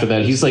after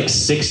that, he's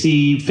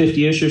 60,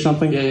 50-ish or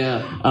something.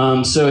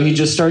 Yeah. So he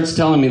just starts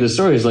telling me the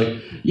story. He's I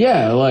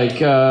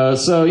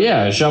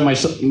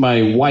shot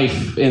my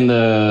wife in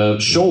the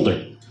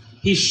shoulder.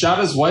 He shot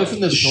his wife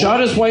in the shoulder?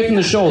 Shot his wife in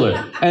the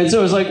shoulder. And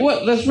so I was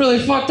what? That's really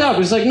fucked up.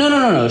 He's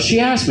no.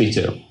 She asked me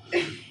to.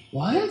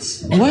 What?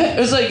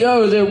 It's like,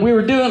 we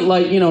were doing,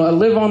 like, I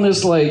live on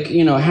this, like,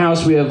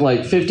 house. We have,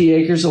 like, 50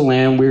 acres of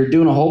land. We were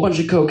doing a whole bunch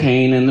of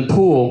cocaine in the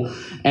pool.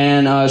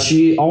 And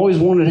she always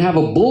wanted to have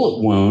a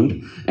bullet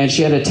wound. And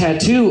she had a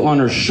tattoo on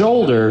her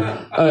shoulder.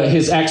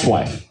 His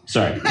ex-wife.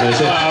 Sorry.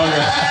 His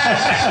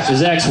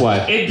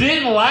ex-wife. It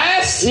didn't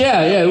last?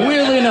 Yeah,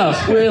 weirdly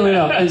enough.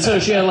 And so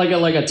she had,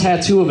 like a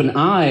tattoo of an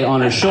eye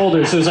on her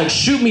shoulder. So it was like,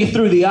 shoot me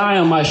through the eye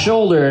on my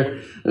shoulder.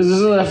 This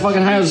is that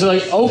fucking house.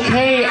 Like,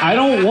 okay, I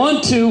don't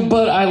want to,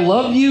 but I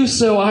love you,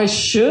 so I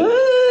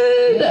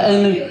should.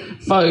 And then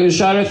fucking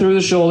shot her through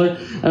the shoulder.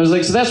 I was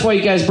like, so that's why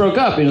you guys broke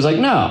up. And he was like,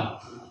 no,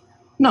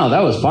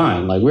 that was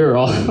fine. Like, we were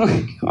all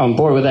on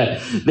board with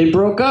that. They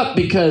broke up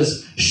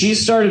because she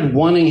started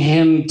wanting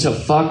him to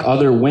fuck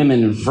other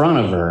women in front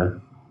of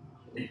her,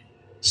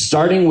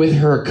 starting with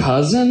her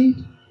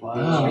cousin.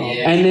 Wow.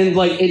 And then,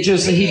 like, he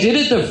did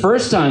it the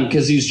first time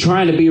because he was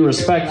trying to be a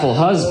respectful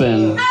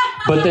husband,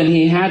 but then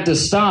he had to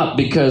stop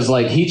because,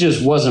 like, he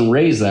just wasn't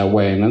raised that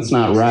way, and that's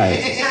not right.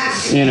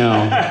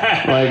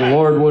 Like,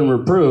 Lord wouldn't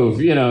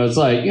reprove. It's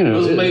like,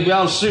 maybe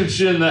I'll shoot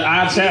you in the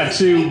eye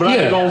tattoo, but I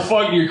ain't gonna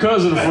fuck your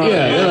cousin in front of you.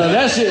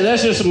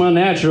 That's just some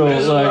unnatural,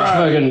 like,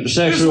 fucking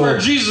sexual. This is where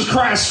Jesus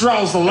Christ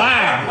draws the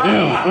line.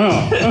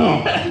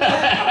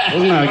 That's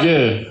not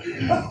good.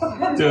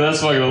 Dude, that's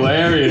fucking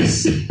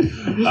hilarious.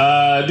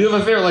 Do you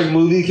have a favorite, like,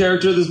 movie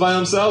character that's by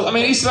himself? I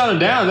mean, Eastbound and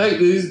Down.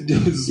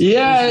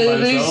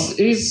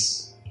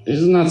 He's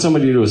not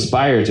somebody to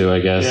aspire to, I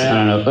guess. Yeah. I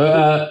don't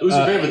know. Who's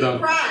your favorite, though?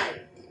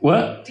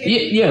 What?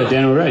 Yeah,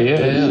 Daniel Ray.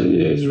 Yeah,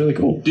 he's really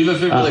cool. Do you have a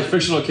favorite, like,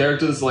 fictional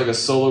character that's like a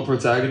solo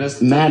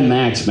protagonist? Madd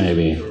Max,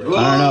 maybe. I don't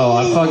know.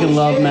 I fucking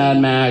love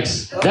Madd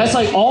Max. That's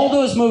like, all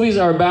those movies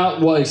are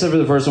about, well, except for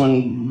the first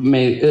one,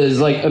 is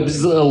like a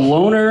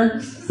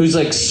loner who's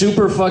like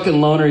super fucking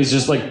loner. He's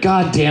just like,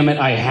 God damn it,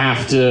 I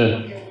have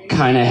to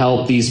kind of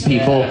help these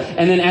people.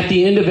 And then at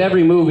the end of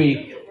every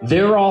movie,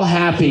 they're all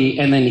happy,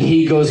 and then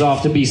he goes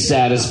off to be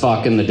sad as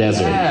fuck in the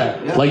desert.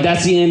 Yeah. Like,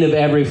 that's the end of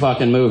every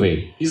fucking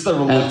movie. He's the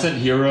reluctant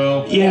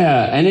hero.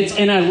 Yeah,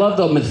 and I love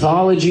the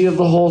mythology of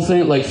the whole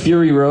thing, like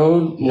Fury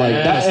Road, like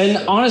that.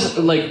 And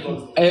honestly, like,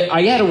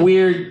 I had a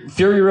weird.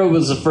 Fury Road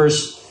was the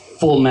first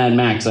full Mad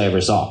Max I ever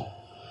saw,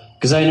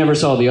 because I never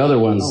saw the other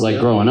ones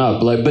growing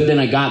up. Like, but then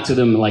I got to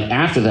them like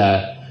after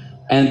that,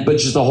 but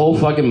just the whole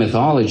fucking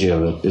mythology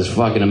of it is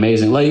fucking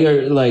amazing.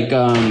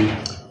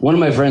 One of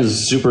my friends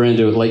is super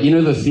into it. Like,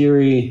 the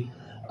theory,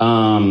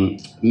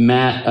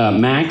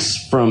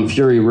 Max from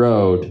Fury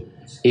Road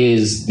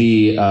is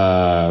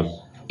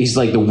he's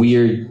like the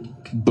weird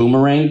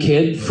boomerang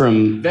kid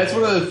from... That's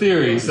one of the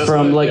theories. That's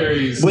from, one of the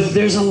theories. But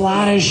there's a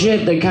lot of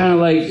shit that kind of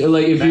like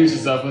if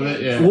matches up with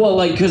it, yeah. Well,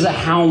 like, because of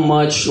how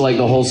much, like,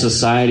 the whole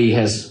society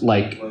has,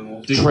 like,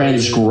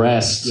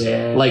 transgressed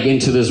like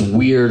into this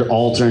weird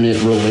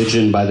alternate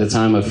religion by the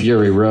time of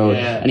Fury Road.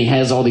 And he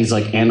has all these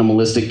like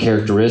animalistic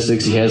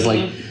characteristics. He has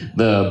like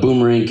the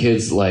boomerang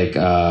kid's like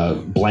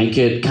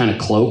blanket kind of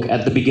cloak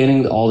at the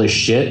beginning, all this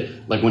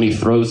shit, like when he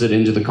throws it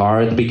into the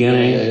car at the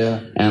beginning.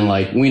 And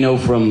like we know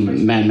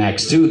from Mad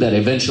Max 2 that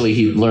eventually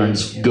he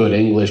learns good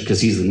English because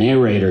he's the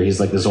narrator. He's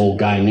like this old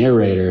guy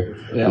narrator.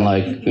 And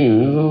like, like,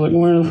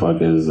 where the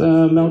fuck is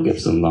Mel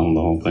Gibson on the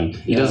whole thing?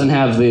 He doesn't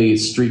have the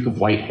streak of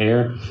white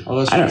hair.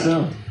 Oh, that's true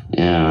too.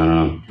 Yeah, I don't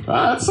know.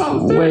 That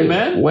sounds theory,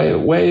 man.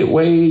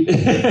 Way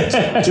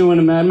doing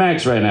a Mad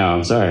Max right now.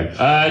 I'm sorry.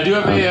 Do you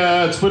have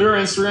a Twitter,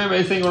 Instagram,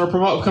 anything you want to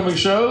promote upcoming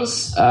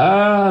shows?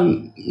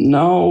 No.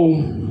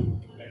 All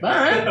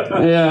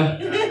right.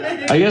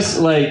 Yeah. I guess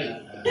like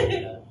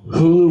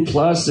Hulu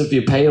Plus, if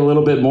you pay a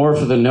little bit more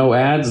for the no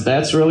ads,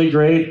 that's really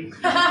great.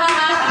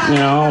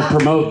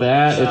 Promote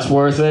that. It's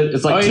worth it.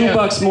 It's like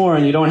 $2 more,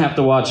 and you don't have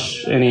to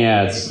watch any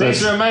ads.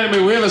 Thanks for reminding me.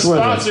 We have a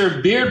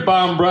sponsor, Beard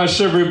Bomb Brush,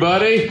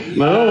 everybody.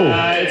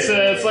 It's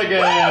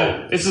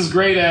this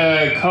great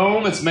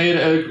comb. It's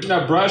made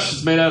not brush.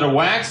 It's made out of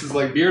wax. It's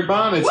like Beard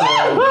Bomb. It's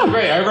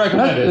great. I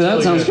recommend it.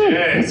 That sounds good.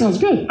 That sounds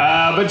good.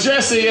 But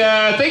Jesse,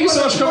 thank you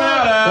so much for coming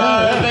out.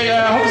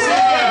 I hope to see you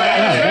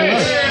again,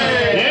 man.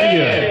 Thank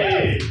you.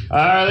 All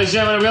right, ladies and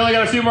gentlemen, we only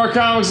got a few more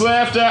comics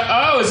left.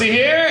 Is he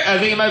here? I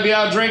think he might be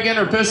out drinking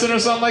or pissing or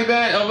something like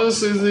that.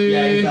 Elvis, is he?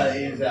 Yeah,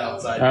 he's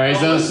outside. All right,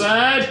 he's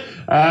outside.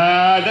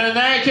 Then in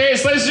that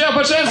case, ladies and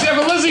gentlemen, put your hands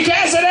together for Lizzie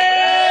Cassidy!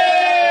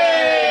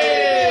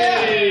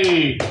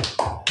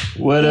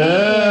 What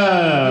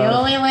up? You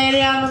only lay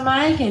down the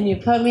mic and you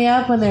put me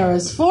up when there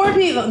was 4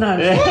 people. No,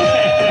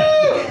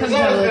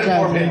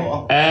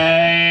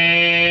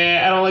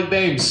 Hey, I don't like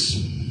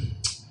names.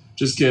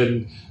 Just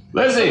kidding.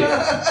 Lizzie.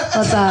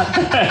 What's up?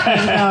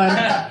 How's it going?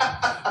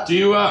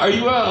 Are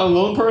you a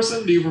lone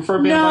person? Do you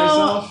prefer being by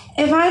yourself?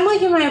 If I'm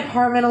like in my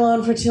apartment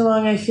alone for too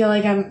long, I feel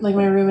like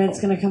my roommate's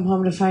gonna come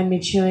home to find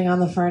me chewing on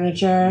the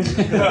furniture.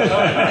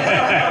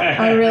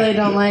 I really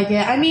don't like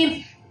it. I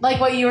mean, like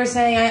what you were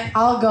saying,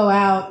 I'll go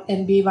out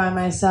and be by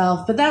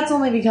myself, but that's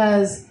only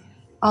because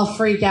I'll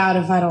freak out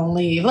if I don't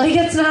leave. Like,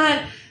 it's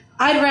not...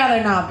 I'd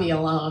rather not be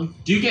alone.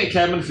 Do you get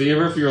cabin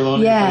fever if you're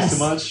alone in your place too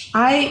much?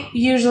 I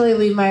usually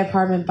leave my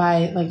apartment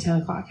by like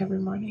 10 o'clock every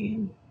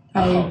morning.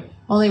 I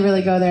only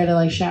really go there to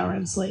like shower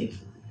and sleep.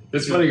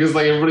 It's funny because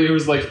like everybody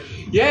was like,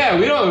 "Yeah,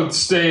 we don't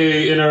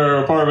stay in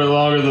our apartment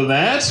longer than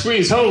that.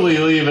 We totally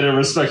leave at a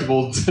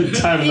respectable time in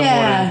the morning."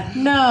 Yeah,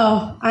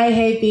 no, I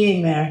hate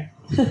being there.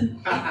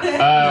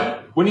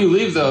 When you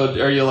leave though,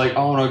 are you like,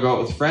 "I want to go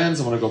out with friends.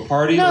 I want to go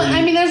party"? No, Or you-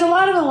 I mean there's a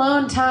lot of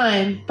alone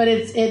time, but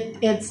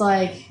it's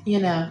like, you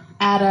know,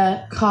 at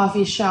a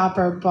coffee shop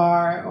or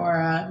bar or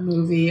a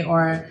movie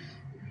or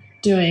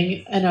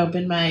doing an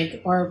open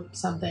mic or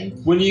something.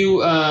 when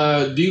you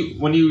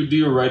when you do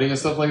your writing and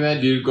stuff like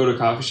that, do you go to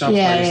coffee shops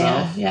by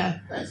yourself? Yeah.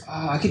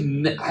 Oh, I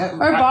could.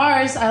 Or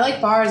bars. I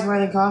like bars more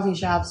than coffee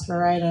shops for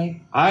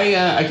writing.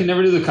 I can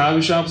never do the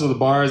coffee shops or the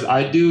bars.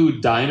 I do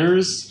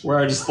diners where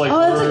I just like. Oh,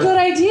 that's a good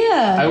idea.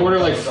 I order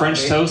like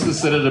French toast to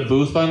sit at a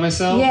booth by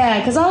myself. Yeah,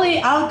 because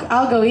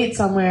I'll go eat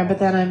somewhere, but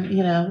then I'm,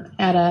 you know,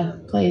 at a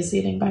place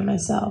eating by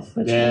myself,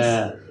 which is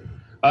Yeah.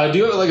 Do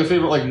you have like a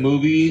favorite like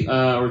movie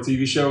or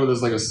TV show where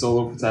there's like a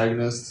solo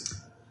protagonist?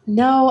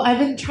 No, I've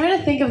been trying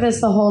to think of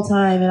this the whole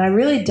time, and I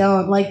really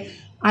don't. Like,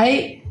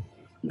 I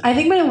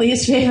think my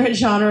least favorite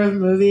genre of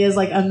movie is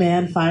like a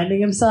man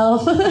finding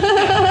himself.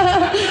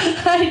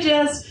 I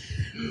just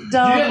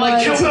don't You didn't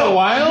like Into the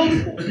Wild?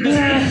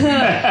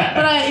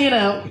 But I, you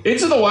know.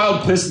 Into the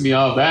Wild pissed me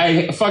off.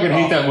 I fucking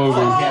hate that movie.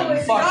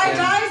 The guy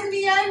dies in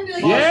the end.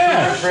 Like,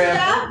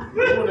 Yeah.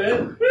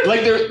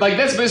 Like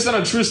that's based on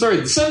a true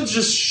story. Some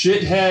just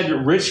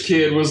shithead rich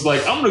kid was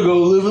like, "I'm gonna go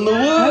live in the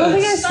woods." I don't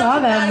think I saw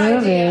that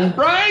movie.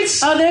 Right?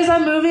 Oh, there's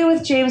that movie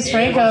with James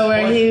Franco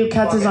where he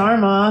cuts his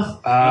arm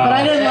off. But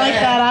I didn't like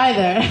that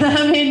either.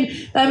 I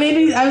mean, that made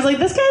me. I was like,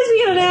 this guy's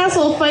being an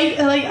asshole,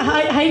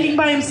 hiking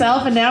by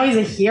himself, and now he's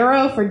a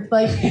hero for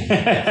like,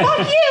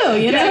 fuck you.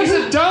 You know, Yeah, he's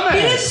a dumbass.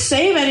 He didn't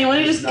save anyone.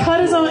 He just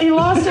cut his own. He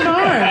lost an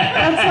arm.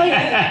 That's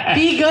like,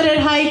 be good at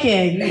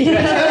hiking. You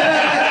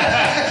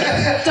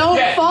know?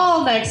 Don't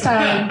fall next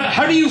time.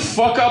 How do you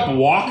fuck up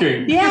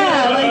walking?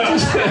 Yeah, like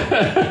just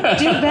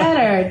do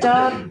better.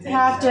 Don't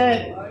have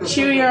to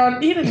chew your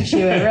own. He didn't chew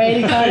it, right?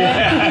 He cut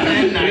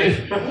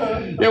it.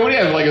 Yeah, what do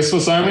you have? Like a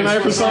Swiss Army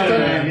knife or something?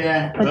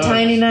 Yeah. A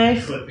tiny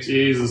knife.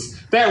 Jesus,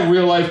 that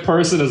real life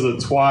person is a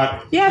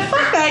twat. Yeah,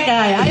 fuck that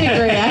guy. I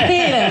agree. I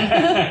hate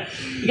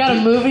him. You got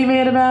a movie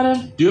made about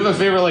him? Do you have a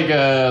favorite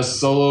like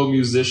solo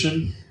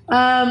musician?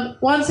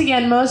 Once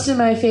again, most of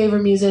my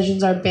favorite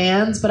musicians are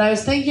bands, but I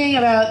was thinking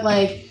about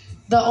like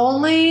the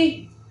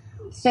only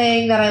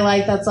thing that I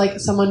like that's like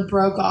someone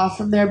broke off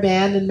from their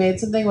band and made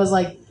something was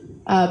like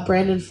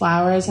Brandon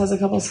Flowers has a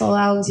couple solo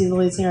albums. He's the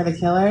lead singer of The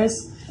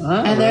Killers.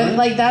 And they're really?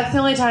 like, that's the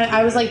only time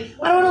I was like,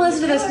 I don't want to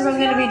listen to this because I'm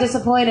going to be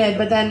disappointed.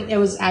 But then it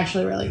was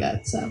actually really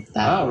good. So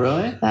that,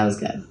 really? That was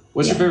good.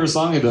 What's your favorite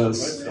song he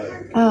does?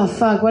 Oh,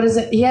 fuck. What is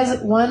it? He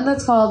has one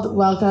that's called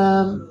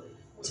Welcome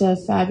to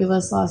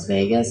Fabulous Las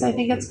Vegas, I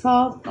think it's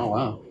called. Oh,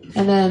 wow.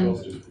 And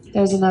then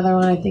there's another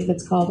one I think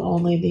that's called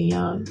Only the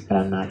Young, but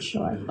I'm not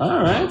sure.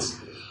 All right.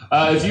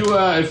 If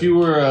you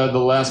were the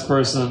last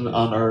person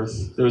on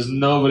Earth, there was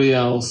nobody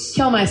else.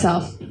 Kill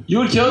myself. You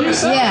would kill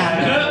yourself?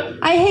 Yeah.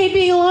 I hate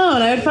being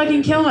alone. I would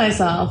fucking kill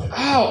myself.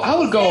 Oh, I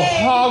would go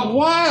hog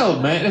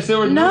wild, man, if there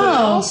were nobody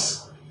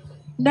else.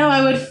 No,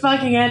 I would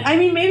fucking end. I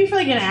mean, maybe for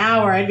like an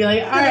hour, I'd be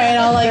like, all right,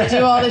 I'll like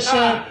do all the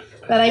shit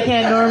that I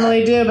can't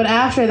normally do. But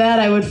after that,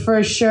 I would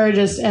for sure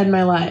just end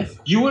my life.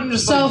 You wouldn't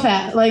just so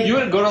fat. Like you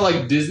wouldn't go to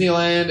like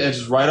Disneyland and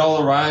just ride all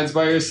the rides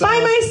by yourself. By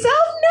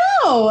myself?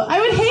 No, I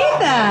would hate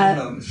that.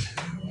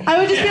 I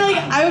would just be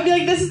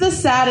like, this is the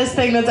saddest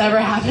thing that's ever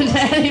happened to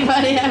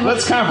anybody. I'm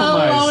Let's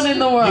compromise. alone in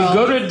the world. You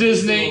go to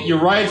Disney, you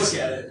ride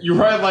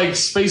like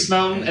Space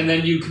Mountain, and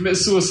then you commit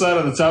suicide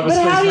on the top of But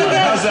Space how do you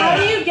Mountain. How's get? How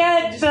that? do you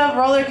get the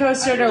roller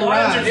coaster to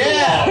run?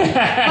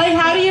 Yeah. Like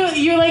how do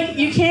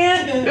you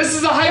can't? This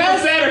is a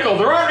hypothetical.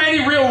 There aren't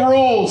any real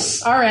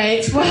rules. All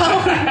right.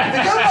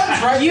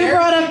 Well, you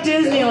brought up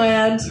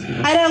Disneyland.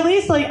 I'd at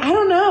least I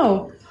don't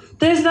know.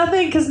 There's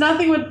nothing because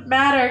nothing would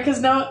matter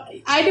because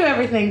I do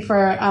everything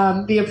for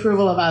the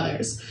approval of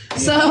others.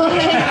 So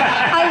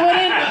I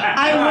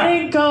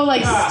wouldn't go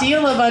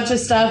steal a bunch of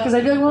stuff because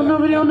I'd be like, well,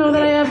 nobody will know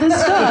that I have this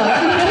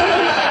stuff.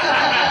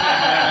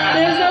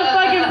 There's no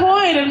fucking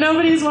point if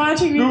nobody's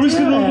watching me. Nobody's do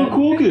gonna it. look a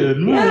cool kid.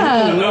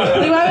 Yeah.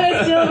 Why would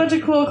I steal a bunch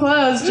of cool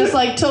clothes just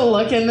to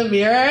look in the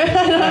mirror?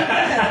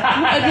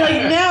 I'd be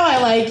like, now I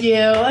like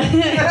you.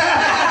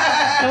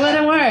 It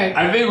wouldn't work.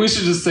 I think we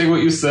should just take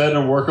what you said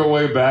and work our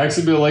way back.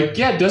 So be like,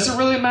 yeah, does it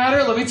really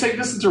matter? Let me take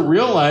this into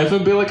real life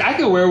and be like, I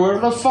can wear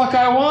whatever the fuck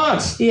I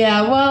want.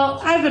 Yeah, well,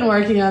 I've been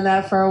working on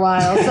that for a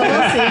while, so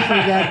we'll see if we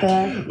get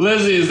there.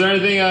 Lizzie, is there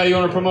anything you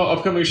want to promote?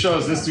 Upcoming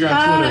shows, Instagram,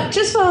 Twitter?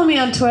 Just follow me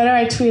on Twitter.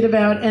 I tweet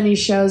about any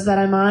shows that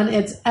I'm on.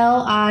 It's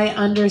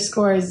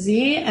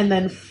LI_Z and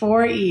then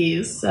 4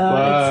 E's. So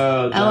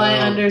Wow, it's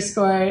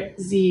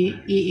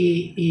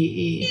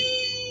LI_ZEEEE.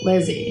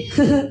 Lizzie.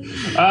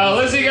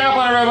 Lizzie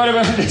Kaplan, everybody.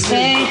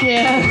 Thank you.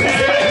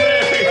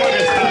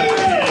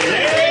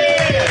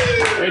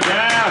 Great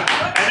job.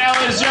 And now,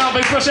 ladies and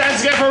gentlemen, big push hands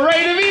again for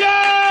Ray DeVito.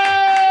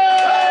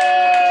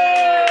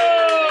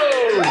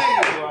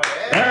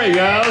 There he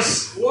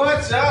goes.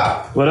 What's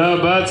up? What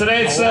up?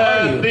 Tonight's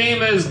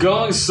theme is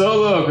going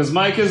solo because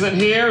Mike isn't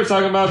here. We're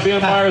talking about being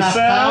by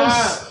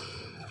ourselves.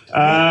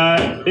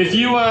 If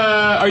you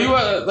are you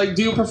like,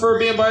 do you prefer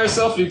being by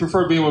yourself or do you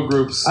prefer being with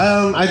groups?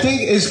 I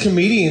think as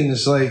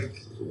comedians,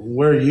 like,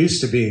 we're used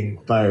to being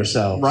by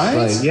ourselves. Right?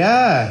 Like,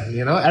 yeah.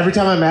 You know, every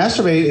time I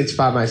masturbate, it's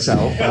by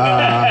myself.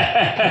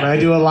 And I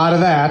do a lot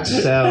of that.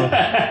 So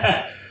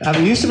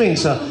I'm used to being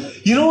so.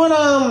 You know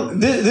what?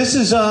 This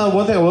is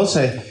one thing I will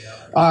say.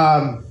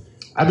 I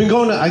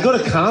go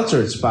to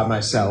concerts by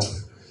myself.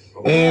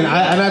 And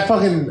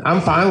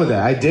I'm fine with it.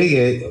 I dig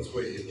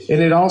it.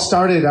 And it all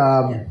started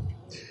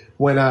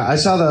when I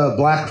saw the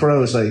Black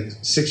Crowes like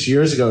 6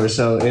 years ago or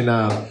so, and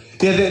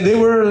they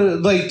were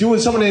like doing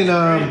something in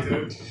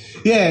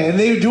and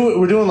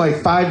we're doing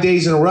like 5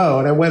 days in a row,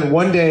 and I went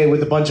one day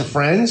with a bunch of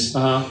friends,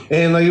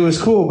 and like it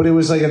was cool, but it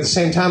was like at the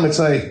same time it's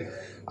like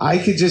I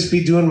could just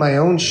be doing my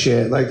own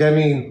shit. Like, I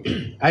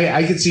mean,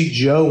 I could see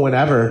Joe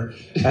whenever.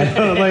 I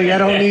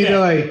don't need to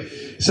like.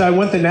 So I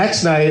went the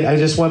next night. I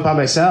just went by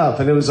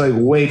myself, and it was like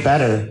way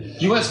better.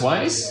 You went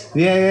twice?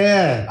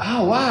 Yeah.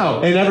 Oh,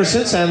 wow. And ever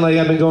since then, like,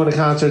 I've been going to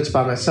concerts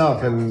by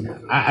myself, and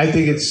I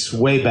think it's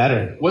way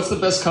better. What's the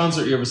best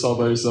concert you ever saw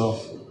by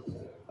yourself?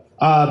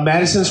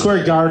 Madison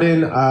Square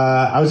Garden.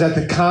 I was at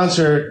the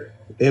concert.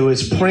 It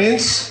was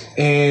Prince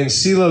and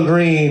CeeLo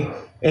Green,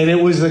 and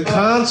it was the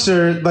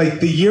concert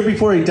like the year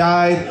before he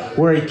died,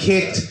 where he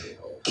kicked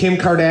Kim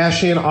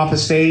Kardashian off a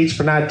stage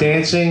for not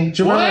dancing.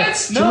 Do you remember?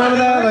 What? Do you remember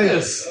that? Like,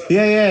 this.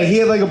 Yeah. He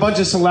had like a bunch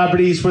of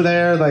celebrities were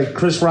there. Like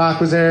Chris Rock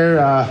was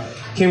there.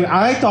 Kim.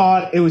 I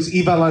thought it was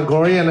Eva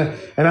Longoria,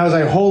 and I was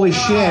like, holy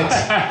shit,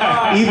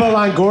 Eva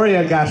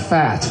Longoria got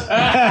fat.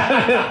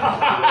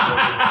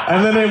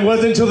 And then it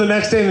wasn't until the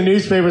next day in the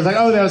newspaper, it's like,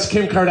 oh, that was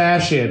Kim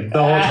Kardashian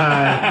the whole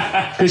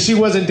time because she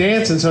wasn't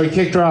dancing, so he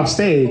kicked her off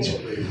stage.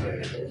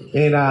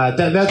 And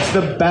that's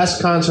the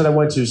best concert I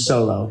went to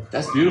solo.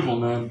 That's beautiful,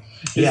 man.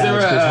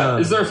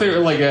 Is there a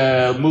favorite like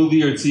a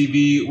movie or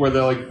TV where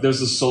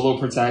there's a solo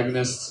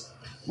protagonist,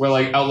 where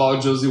like Outlaw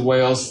Josie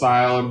Wales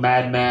style or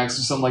Mad Max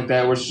or something like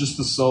that, where it's just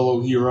the solo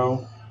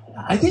hero?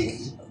 I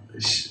think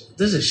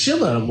there's a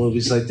shitload of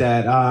movies like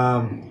that.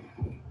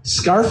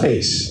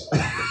 Scarface.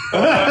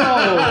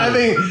 I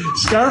think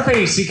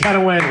Scarface, he kind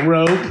of went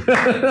rogue.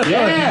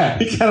 Yeah.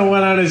 He kind of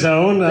went on his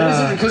own.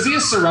 Because he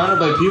is surrounded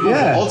by people,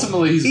 but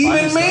ultimately he's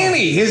by himself.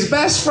 Manny, his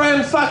best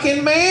friend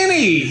fucking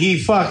Manny, he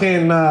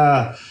fucking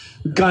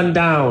gunned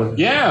down.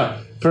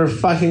 Yeah. For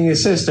fucking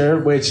his sister,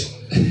 which...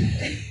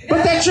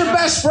 But that's your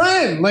best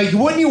friend. Like,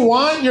 wouldn't you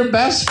want your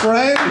best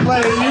friend?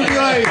 Like, you'd be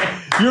like,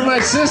 you're my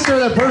sister,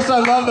 the person I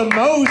love the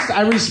most.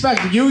 I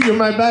respect you, you're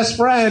my best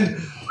friend.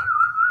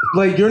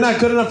 Like, you're not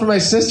good enough for my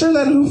sister?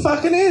 Then who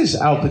fucking is?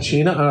 Al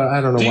Pacino?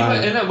 I don't know why.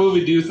 In that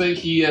movie, do you think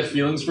he had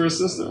feelings for his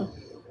sister?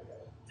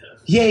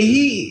 Yeah,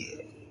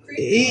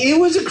 it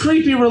was a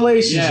creepy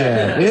relationship.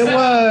 Yeah. It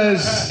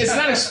was... It's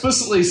not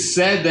explicitly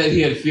said that he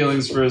had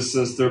feelings for his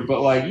sister,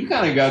 but, like, you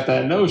kind of got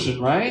that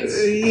notion, right?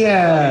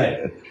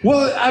 Yeah.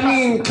 Well, I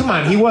mean, come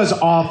on. He was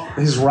off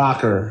his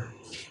rocker.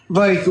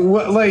 Like,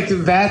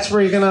 that's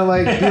where you're gonna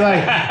like be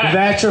like,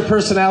 that's your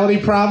personality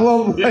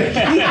problem. Like,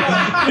 he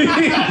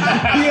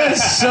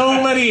has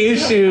so many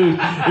issues.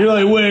 You're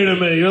like, wait a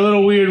minute, you're a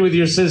little weird with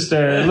your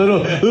sister, a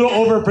little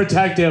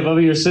overprotective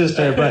of your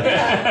sister.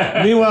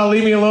 But meanwhile,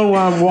 leave me alone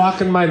while I'm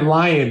walking my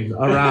lion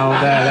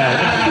around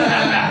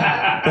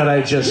that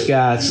I just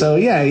got. So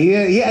yeah,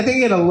 I think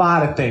he had a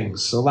lot of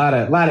things, a lot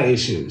of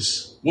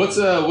issues. What's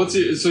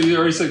your, so you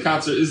already said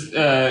concert. Is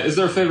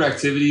there a favorite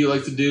activity you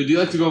like to do? Do you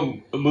like to go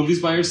to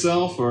movies by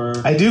yourself, or?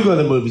 I do go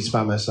to the movies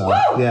by myself.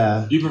 Woo!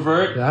 Yeah. You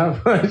prefer it?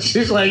 Yeah.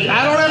 She's like,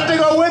 I don't have to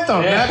go with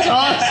them. Yeah. That's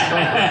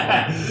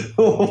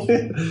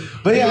awesome.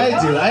 But yeah, I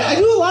do. I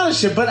do a lot of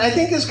shit, but I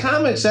think as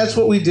comics, that's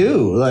what we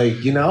do.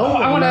 Like, you know?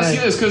 I want to ask you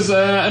this, because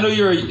I know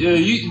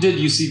you did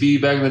UCB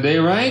back in the day,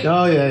 right?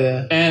 Oh,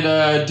 yeah.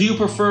 And do you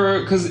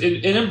prefer, because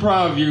in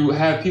improv, you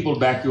have people to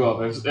back you up.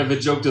 If a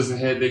joke doesn't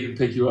hit, they can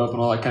pick you up and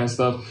all that kind of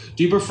stuff.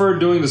 Do you prefer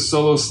doing the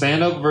solo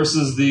stand-up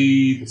versus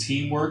the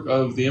teamwork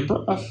of the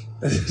improv?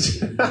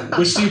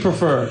 Which do you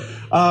prefer?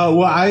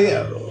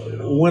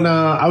 When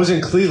I was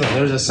in Cleveland,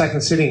 there was a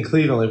second city in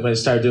Cleveland when I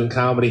started doing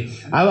comedy.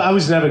 I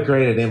was never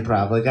great at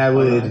improv. Like I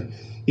would,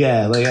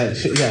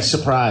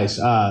 surprise.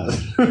 But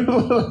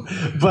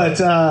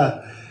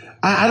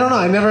I don't know.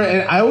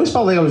 I always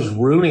felt like I was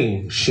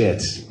ruining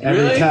shit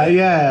every time.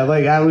 Yeah,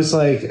 like I was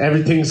like,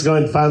 everything's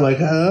going fine. Like,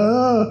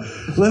 oh,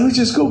 let me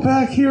just go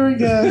back here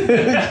again.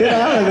 Get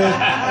out of it.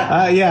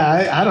 I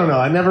don't know.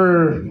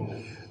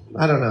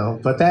 I don't know.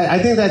 But I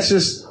think that's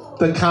just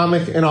the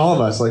comic in all of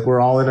us. Like we're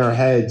all in our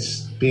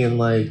heads being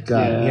like,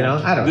 I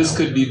don't know. This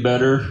could be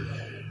better.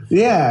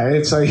 Yeah,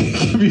 it's like,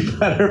 it could be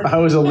better if I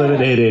was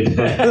eliminated.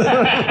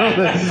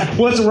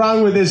 What's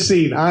wrong with this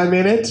scene? I'm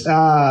in it.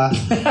 But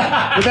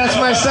that's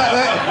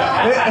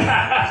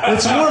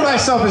it's more my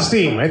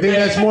self-esteem. I think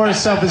that's more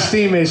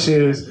self-esteem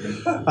issues.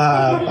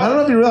 I don't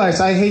know if you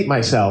realize I hate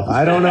myself.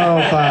 I don't know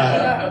if...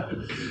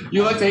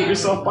 You like to hate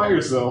yourself by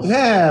yourself.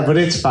 Yeah, but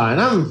it's fine.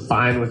 I'm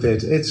fine with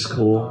it. It's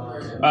cool.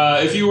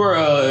 If you were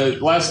a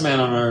last man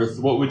on Earth,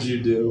 what would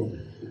you do?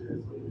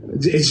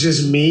 It's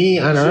just me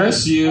on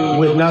Earth you,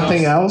 with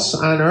nothing else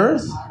on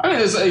Earth. I mean,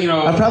 it's,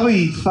 I'm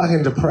probably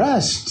fucking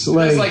depressed. It's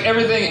like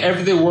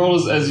everything. The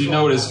world is, as you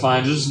know it, is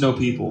fine. There's just no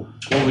people.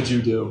 What would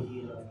you do?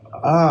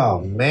 Oh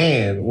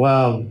man.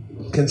 Well,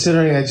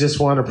 considering I just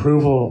want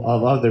approval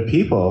of other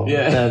people,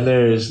 then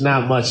there's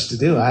not much to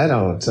do. I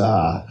don't.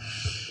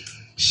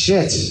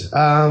 Shit.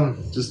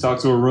 Just talk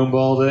to a Roomba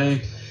all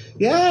day.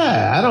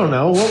 Yeah, I don't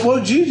know. What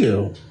would you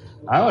do?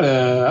 I would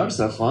just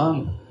have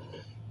fun.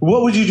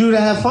 What would you do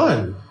to have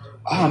fun?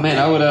 Oh man,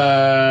 I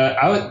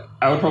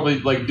would probably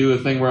like do a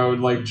thing where I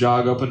would like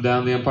jog up and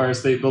down the Empire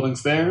State Building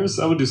stairs.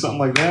 I would do something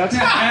like that.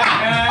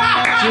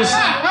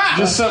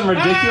 just something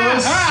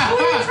ridiculous. What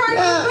are you trying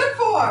to do good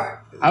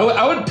for?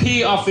 I would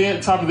pee off the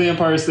top of the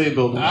Empire State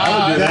Building.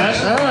 I would do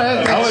that. All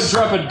right. I would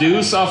drop a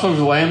deuce off of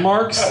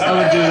landmarks. I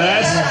would do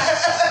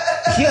that.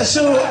 Yeah,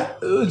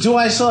 so do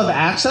I still have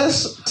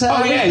access to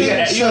everything?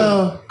 Yeah. You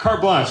have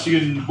carte blanche. You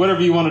can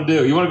whatever you want to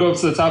do. You want to go up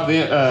to the top of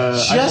the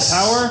Eiffel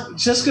Tower?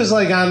 Just because,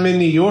 like, I'm in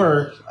New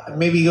York,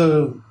 maybe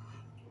go,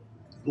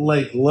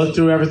 like, look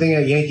through everything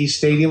at Yankee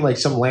Stadium, like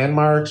some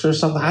landmarks or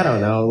something. I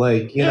don't know,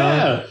 like, you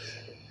know,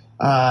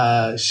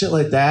 shit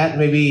like that.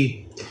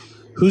 Maybe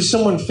who's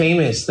someone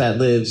famous that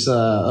lives?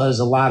 There's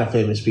a lot of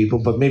famous people,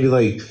 but maybe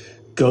like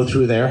go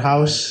through their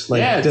house.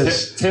 Like,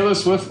 Taylor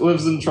Swift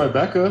lives in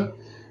Tribeca.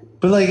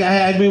 But like,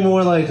 I'd be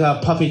more like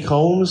Puffy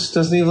Combs.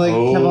 Doesn't he like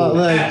have a,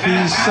 like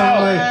he's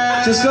some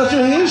like just go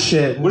through his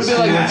shit? Would it be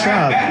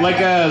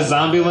like a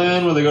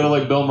Zombieland where they go to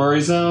like Bill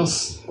Murray's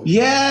house?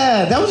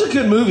 Yeah, that was a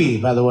good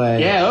movie, by the way.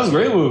 Yeah, that was a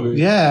great movie.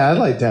 Yeah, I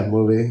like that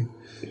movie.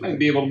 You might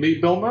be able to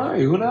meet Bill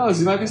Murray. Who knows?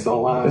 He might be still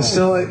alive. It's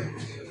still like,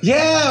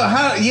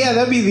 yeah,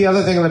 that'd be the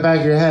other thing in the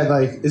back of your head.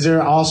 Like, is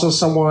there also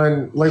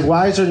someone like?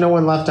 Why is there no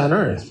one left on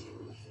Earth?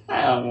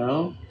 I don't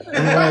know.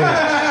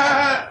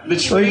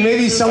 Like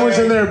maybe someone's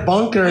in their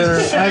bunker.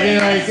 I mean,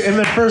 like, and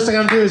the first thing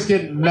I'm doing is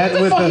get met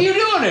with. What the fuck are you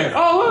doing there?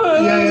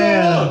 Oh,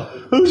 yeah.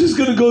 I'm just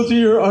gonna go through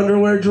your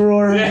underwear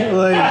drawer. Yeah.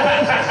 Like,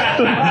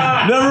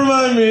 never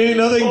mind me.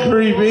 Nothing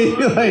creepy.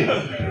 Like,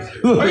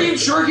 are you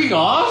jerking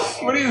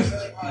off? What are you?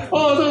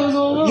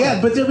 Oh,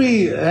 yeah, but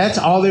that's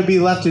all there'd be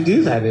left to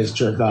do. Then is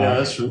jerk off. Yeah,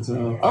 that's true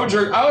too. I would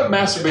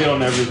masturbate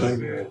on everything.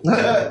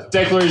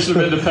 Declaration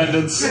of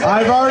Independence.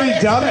 I've already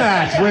done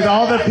that with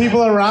all the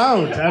people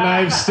around, and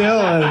I've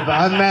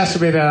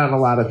masturbated on a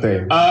lot of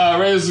things.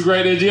 Ray, this is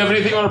great. Do you have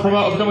anything you want to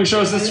promote? Upcoming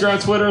shows,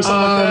 Instagram, Twitter, or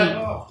something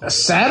like that?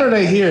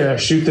 Saturday here,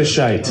 Shoot the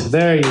Shite.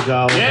 There you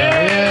go.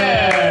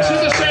 Yeah.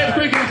 Shoot the Shite at the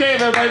Creek and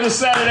Cave, everybody, this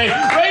Saturday.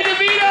 Ray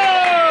DeVito!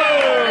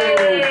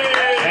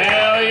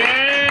 Hell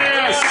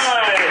yes!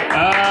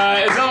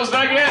 Is Elvis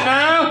back yet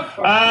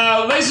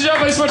now? Ladies and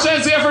gentlemen, please put your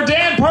hands together for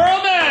Dan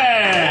Perlman!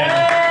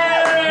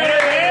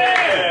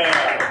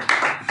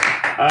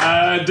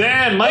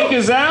 Dan, Mike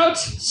is out,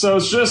 so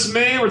it's just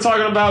me. We're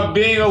talking about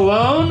being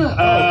alone. Cool.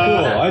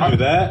 I do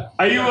that.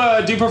 Are you?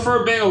 Do you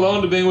prefer being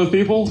alone to being with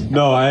people?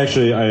 No, I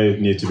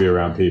need to be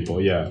around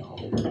people. Yeah.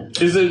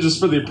 Is it just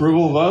for the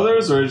approval of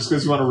others, or just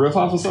because you want to riff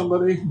off of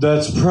somebody?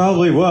 It's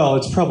probably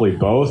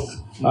both.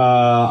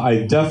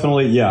 I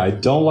definitely, I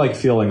don't like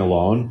feeling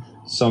alone.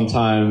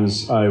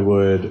 Sometimes I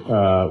would.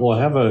 I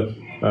have a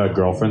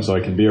girlfriend, so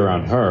I can be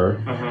around her.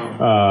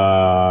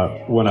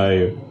 When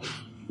I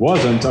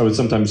wasn't, I would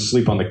sometimes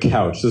sleep on the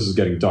couch. This is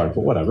getting dark,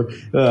 but whatever.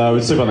 I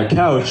would sleep on the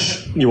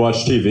couch. You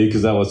watch TV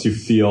because that lets you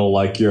feel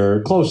like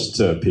you're close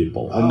to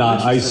people and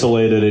not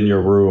isolated in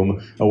your room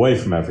away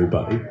from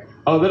everybody.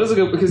 Oh, that is a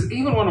good, because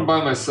even when I'm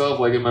by myself,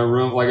 like in my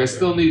room, like I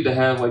still need to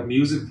have like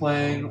music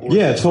playing or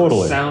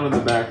totally. sound in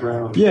the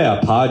background.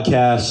 Yeah,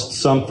 podcast,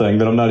 something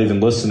that I'm not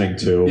even listening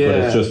to, but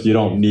it's just you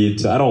don't need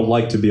to. I don't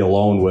like to be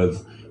alone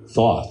with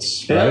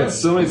thoughts. Right? Yeah,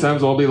 so many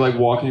times I'll be like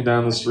walking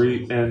down the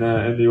street in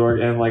New York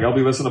and like I'll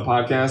be listening to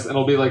podcasts and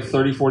it'll be like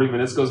 30-40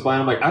 minutes goes by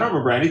and I'm like, I don't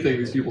remember anything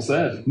these people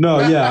said. No,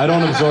 I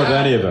don't absorb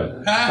any of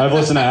it. I've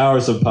listened to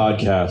hours of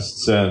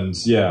podcasts and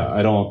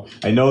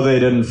I know they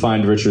didn't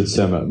find Richard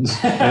Simmons,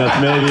 and that's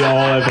maybe all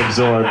I've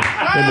absorbed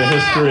in the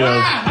history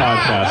of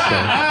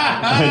podcasting.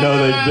 I know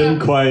they didn't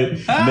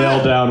quite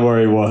nail down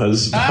where he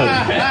was, but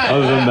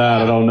other than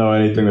that, I don't know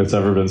anything that's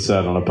ever been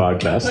said on a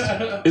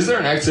podcast. Is there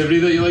an activity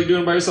that you like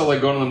doing by yourself,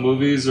 like going to the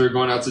movies or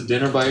going out to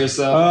dinner by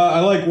yourself?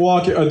 I like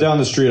walking down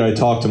the street. I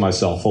talk to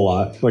myself a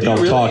lot. Like I'll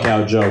talk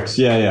out jokes.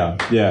 Yeah.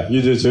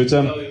 You do too,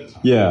 Tim?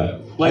 Yeah.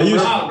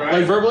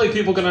 Like verbally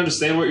people can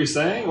understand what you're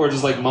saying, or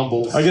just like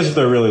mumbles? I guess if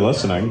they're really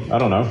listening. I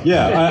don't know.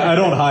 Yeah, I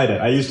don't hide it.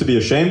 I used to be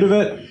ashamed of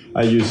it.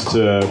 I used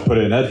to put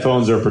it in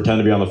headphones or pretend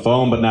to be on the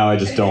phone, but now I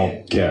just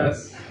don't care.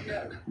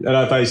 And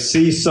if I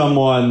see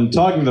someone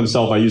talking to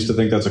themselves, I used to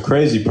think that's a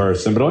crazy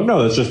person, but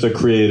no, that's just a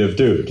creative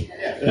dude.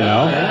 You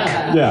know?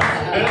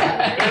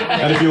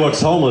 Yeah. And if he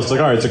looks homeless, like,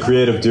 all right, it's a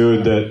creative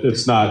dude that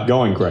it's not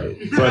going great.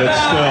 But it's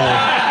still,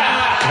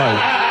 like,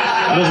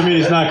 it doesn't mean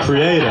he's not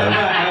creative.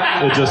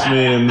 It just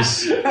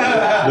means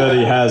that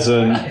he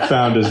hasn't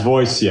found his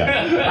voice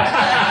yet.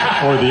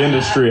 Or the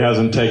industry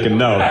hasn't taken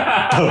note.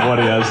 of what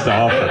he has to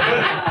offer.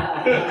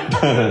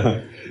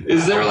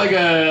 Is there like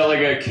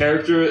a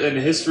character in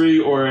history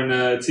or in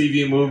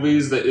TV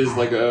movies that is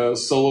like a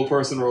solo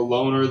person or a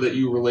loner that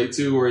you relate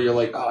to, or you're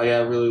like, oh yeah,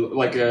 really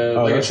like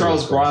a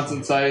Charles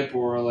Bronson type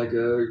or like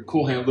a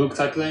Cool Hand Luke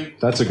type thing?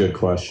 That's a good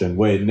question.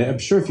 Wait, I'm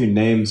sure if you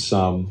named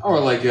some, or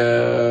like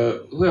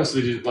who else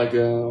did you like?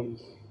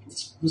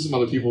 Who's some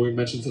other people we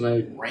mentioned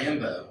tonight?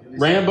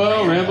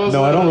 Rambo's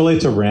No, I don't relate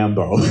to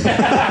Rambo.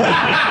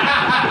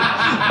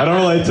 I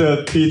don't relate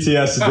to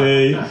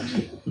PTSD,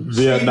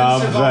 Vietnam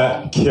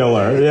vet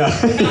killer. Yeah,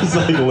 it's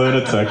like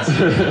lunatics.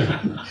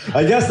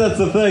 I guess that's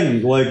the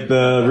thing. Like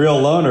the real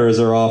loners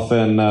are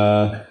often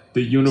the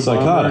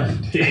psychotic.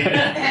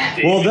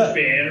 Well,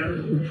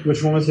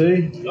 which one was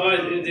he?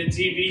 The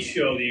TV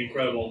show, The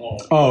Incredible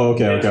Hulk. Oh,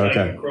 okay.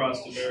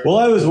 Across America. Well,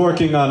 I was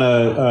working on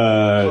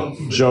a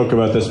joke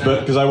about this,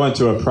 but because I went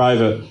to a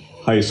private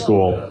high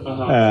school,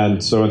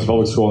 and so I went to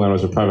public school, and then I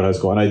was at private high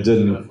school, and I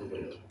didn't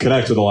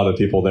connect with a lot of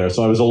people there,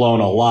 so I was alone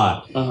a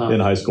lot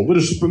in high school, which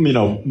is,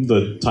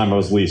 the time I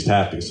was least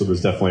happy, so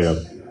there's definitely a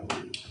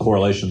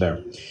correlation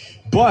there.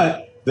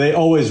 But they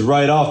always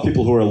write off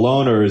people who are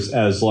loners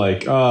as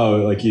like,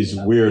 oh, like he's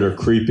weird or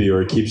creepy or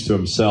he keeps to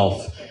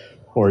himself,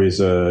 or he's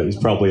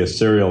probably a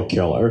serial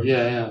killer.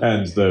 Yeah.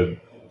 And the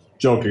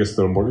joke, I guess,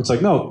 it's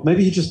like, no,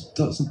 maybe he just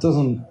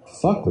doesn't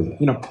fuck with you.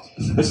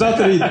 It's not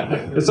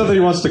that he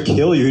wants to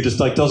kill you. He just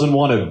like doesn't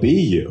want to be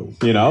you.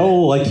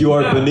 Like you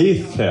are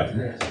beneath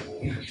him.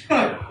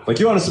 Like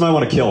you honestly might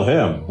want to kill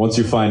him once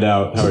you find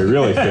out how he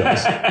really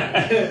feels.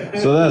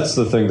 So that's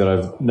the thing that I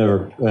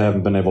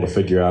haven't been able to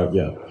figure out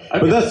yet.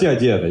 But that's the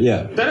idea of it.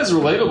 Yeah. That is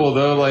relatable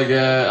though. Like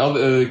all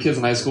the kids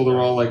in high school, they're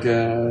all like.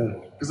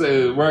 Because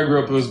where I grew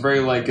up, it was very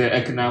like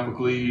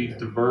economically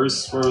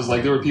diverse. Where it was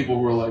like there were people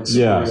who were like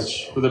super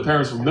rich, but their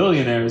parents were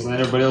millionaires, and then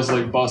everybody else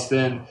like bust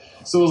in.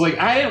 So it was like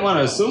I didn't want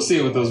to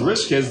associate with those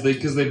rich kids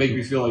because they make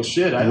me feel like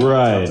shit. I don't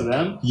want to talk to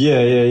them.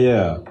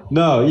 Yeah.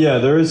 No, yeah,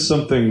 there is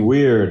something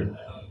weird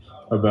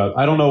about.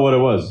 I don't know what it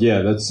was.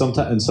 Yeah, that's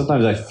sometimes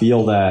I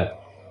feel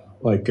that.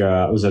 Like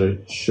I was at a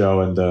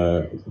show and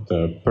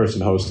the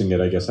person hosting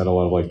it, I guess, had a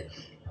lot of like.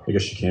 I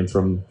guess she came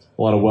from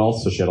a lot of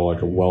wealth, so she had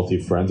a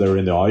wealthy friends that were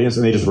in the audience,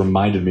 and they just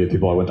reminded me of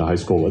people I went to high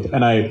school with.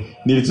 And I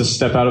needed to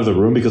step out of the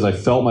room because I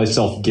felt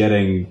myself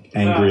getting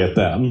angry at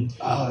them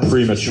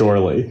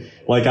prematurely.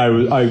 Like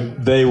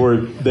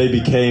they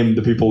became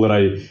the people that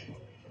I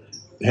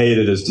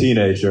hated as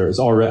teenagers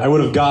already. I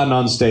would have gotten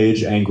on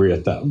stage angry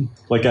at them.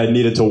 Like I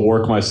needed to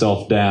work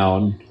myself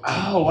down.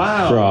 Oh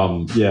wow!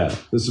 From this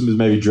is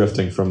maybe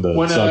drifting from the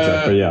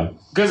subject, but yeah.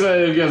 Because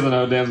you guys don't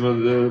know, Dan's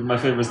one of my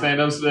favorite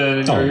stand-ups,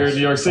 and you're here in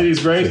New York City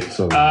is great.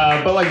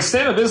 But like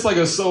stand-up is like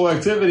a solo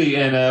activity,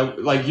 and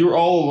like you're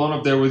all alone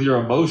up there with your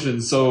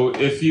emotions. So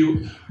if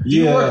do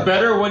you work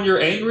better when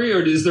you're angry,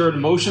 or is there an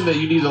emotion that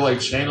you need to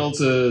like channel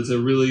to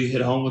really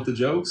hit home with the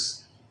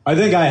jokes? I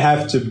think I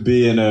have to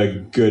be in a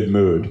good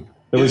mood,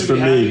 at least for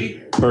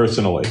me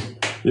personally.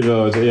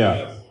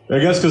 I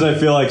guess because I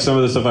feel like some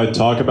of the stuff I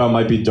talk about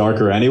might be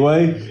darker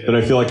anyway, but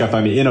I feel like if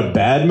I'm in a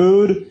bad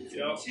mood.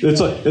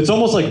 It's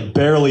almost like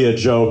barely a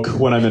joke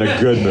when I'm in a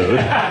good mood.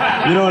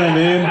 You know what I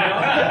mean?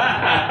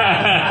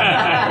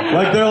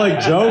 Like they're like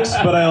jokes,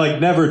 but I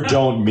like never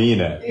don't mean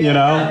it.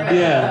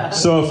 Yeah.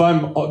 So if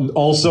I'm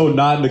also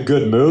not in a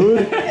good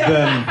mood,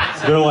 then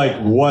they're like,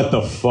 "What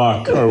the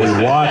fuck are we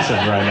watching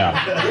right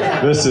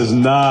now? This is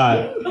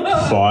not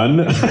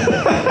fun."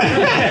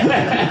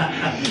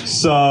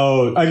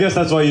 So I guess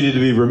that's why you need to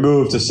be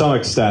removed to some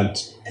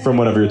extent from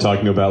whatever you're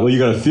talking about. Well, you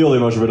got to feel the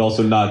emotion, but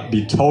also not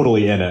be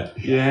totally in it.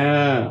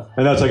 Yeah.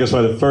 And that's, I guess,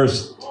 why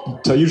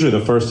usually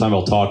the first time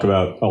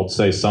I'll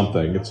say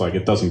something, it's like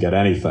it doesn't get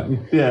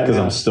anything. Yeah. Because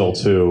I'm still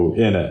too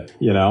in it,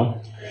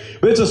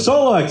 But it's a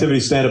solo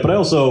activity stand-up, but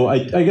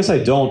I guess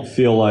I don't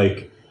feel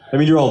like,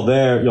 you're all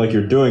there,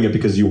 you're doing it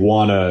because you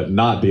want to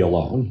not be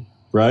alone,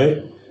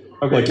 right?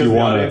 Okay, like the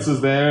audience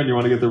is there and you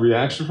want to get the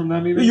reaction from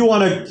them even? You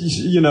want to,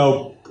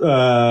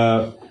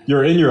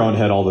 you're in your own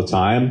head all the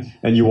time,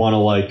 and you want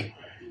to,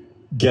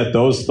 get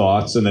those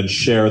thoughts and then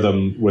share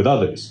them with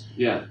others.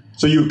 Yeah.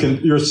 So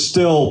you're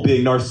still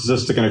being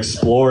narcissistic and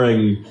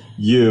exploring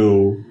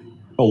you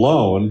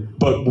alone,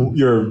 but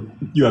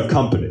you have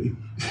company.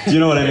 Do you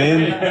know what I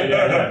mean?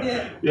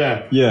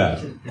 Yeah.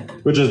 Yeah.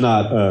 Which is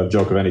not a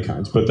joke of any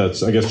kind, but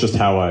that's, I guess, just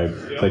how I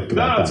think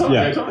about that.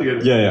 I totally get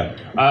it. Yeah.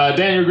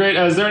 Dan, you're great.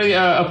 Is there any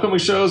upcoming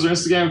shows or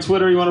Instagram,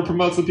 Twitter you want to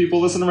promote to the people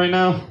listening right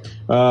now?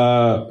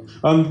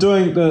 I'm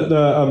doing the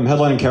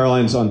headlining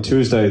Caroline's on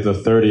Tuesday, the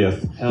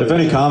 30th. If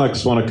any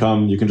comics want to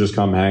come, you can just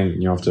come hang.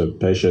 You don't have to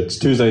pay shit. It's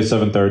Tuesday,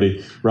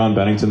 7:30. Ron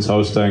Bennington's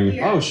hosting.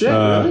 Oh, shit,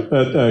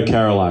 really? At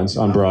Caroline's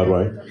on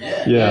Broadway.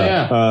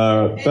 Yeah.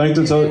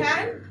 Bennington's like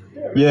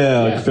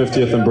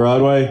 50th and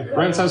Broadway.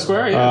 Right in Times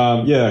Square,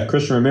 yeah.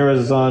 Christian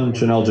Ramirez is on.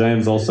 Janelle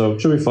James also.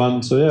 Should be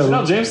fun. So, yeah.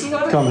 Janelle James is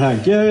on? Come hang.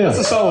 Yeah. That's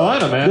a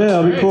solid lineup, man. Yeah,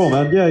 it'll be cool,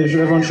 man. Yeah,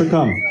 everyone should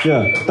come.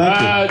 Yeah. Thank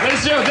you.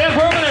 Thanks, Joe. Dan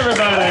Perlman,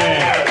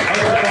 everybody.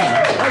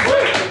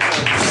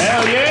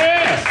 Hell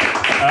yeah!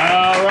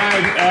 All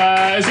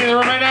right, is he in the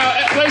room right now?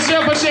 Ladies and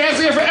gentlemen, put your hands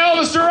together for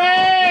Elvis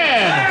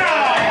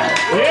Duran!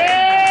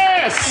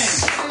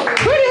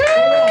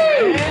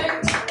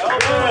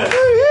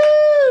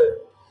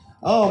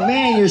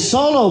 you're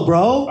solo,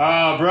 bro.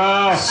 Oh,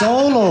 bro.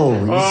 Solo.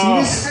 You see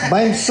this?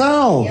 By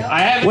himself.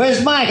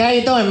 Where's Mike? How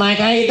you doing, Mike?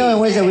 How you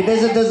doing? There's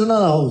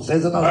another host.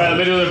 There's another All right, let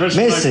me do the first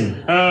Missing.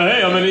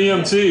 hey, I'm an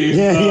EMT.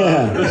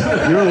 Yeah.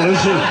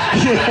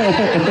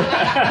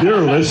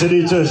 You're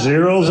listening to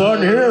Zeros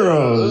on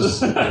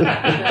Heroes.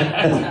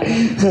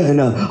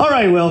 No. All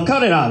right, Will,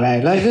 cut it out,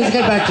 man. Let's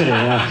get back to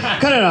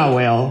this. Cut it out,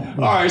 Will.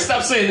 All right,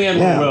 stop saying the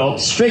N-word, Will.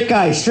 Straight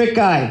guy.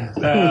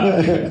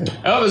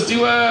 Elvis, do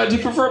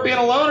you prefer being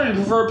alone or do you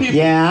prefer people?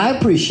 Yeah, I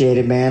appreciate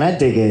it, man. I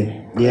dig it.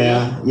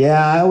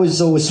 Yeah. I always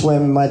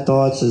swim in my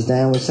thoughts, as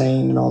Dan was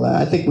saying, and all that.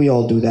 I think we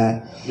all do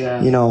that.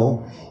 Yeah. You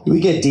know, we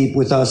get deep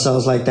with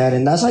ourselves like that,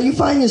 and that's how you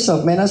find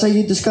yourself, man. That's how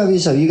you discover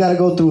yourself. You got to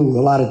go through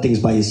a lot of things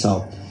by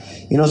yourself.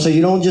 You know, so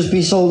you don't just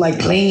be so like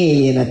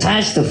clingy and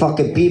attached to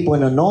fucking people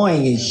and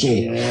annoying and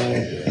shit.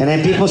 And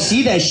then people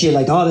see that shit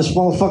like, oh, this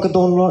motherfucker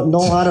don't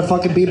know how to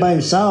fucking be by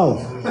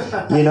himself.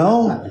 You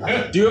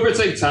know? Do you ever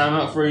take time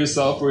out for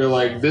yourself where you're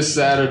like, this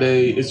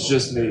Saturday, it's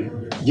just me?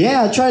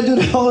 Yeah, I try to do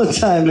that all the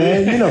time,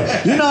 man. You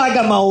know, I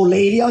got my old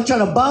lady. I'm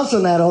trying to bounce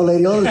on that old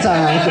lady all the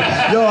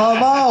time. Yo,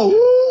 I'm out.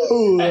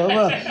 Woo!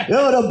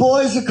 Yo, the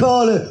boys are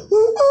calling.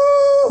 Woo!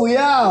 We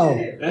out.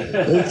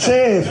 That's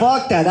it.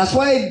 Fuck that.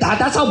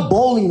 That's how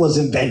bowling was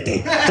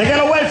invented. To get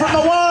away from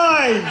the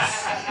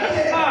wives.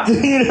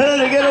 You know,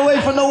 to get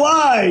away from the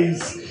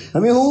wives. I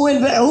mean,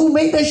 who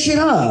made that shit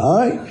up? All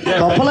right, a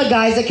couple of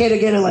guys that came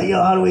together like,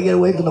 yo, how do we get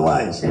away from the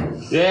wives?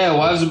 Yeah,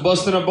 wives are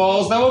busting our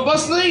balls. Now we're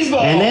busting these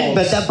balls. And then,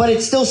 but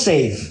it's still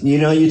safe. You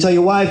know, you tell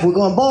your wife we're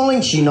going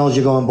bowling, she knows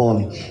you're going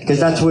bowling because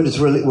that's what's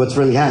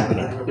really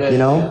happening. You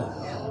know.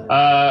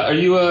 Do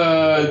you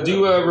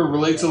ever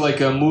relate to like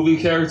movie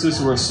characters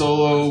who are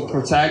solo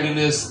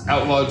protagonists,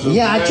 outlaw?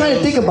 Yeah, I try to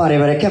think about it,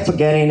 but I kept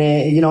forgetting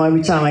it. You know,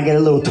 every time I get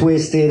a little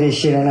twisted and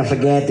shit, and I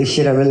forget the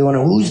shit I really want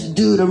to. Who's the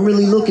dude I'm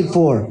really looking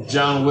for?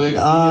 John Wick.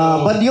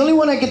 But the only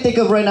one I can think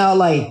of right now,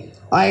 like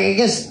I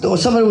guess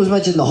somebody was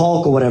mentioning the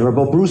Hulk or whatever,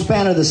 but Bruce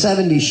Banner, the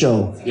 '70s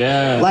show.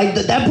 Yeah. Like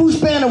that Bruce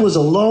Banner was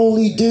a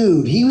lonely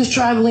dude. He was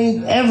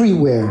traveling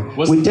everywhere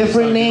with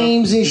different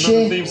names and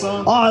shit.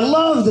 Oh, I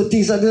love the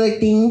theme song. They're like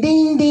ding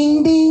ding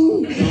ding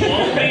ding,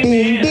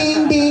 ding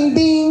ding ding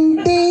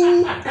ding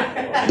ding,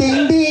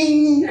 ding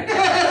ding,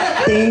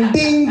 ding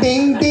ding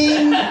ding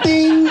ding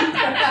ding,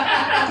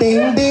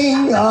 ding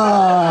ding.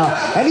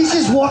 And he's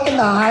just walking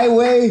the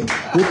highway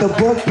with the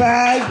book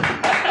bag.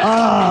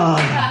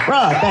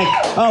 Bro, thank you.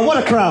 What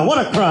a crowd.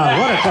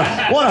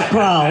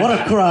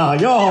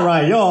 You're all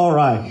right.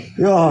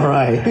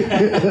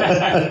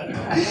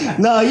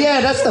 No, yeah,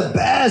 that's the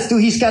best,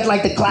 dude. He's got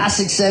like the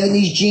classic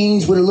 70s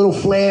jeans with a little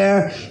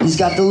flare. He's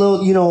got the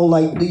little, you know,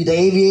 like the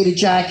aviator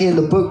jacket and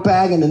the book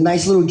bag and the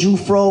nice little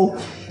Jufro.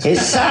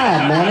 It's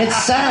sad, man.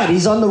 It's sad.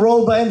 He's on the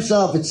road by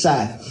himself. It's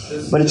sad.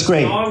 But it's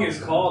great. The song is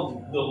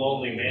called The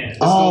Lonely Man.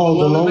 The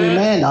Lonely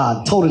Man?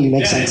 Totally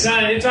makes sense.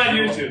 It's on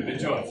YouTube.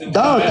 Enjoy it.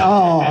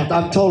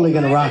 I'm totally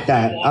gonna rock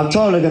that. I'm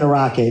totally gonna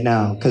rock it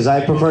now because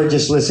I prefer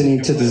just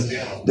listening to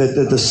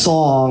the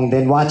song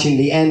than watching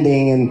the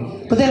ending.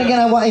 But then again,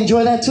 I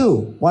enjoy that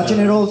too. Watching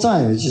it all the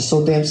time. It's just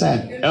so damn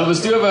sad.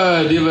 Elvis, do you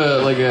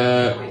have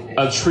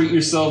a treat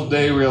yourself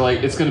day where you're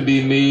like, it's gonna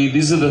be me?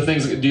 These are the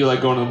things. Do you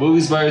like going to the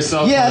movies by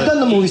yourself? Yeah, I've done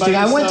the movies thing.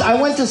 I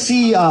went to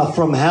see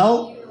From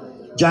Hell.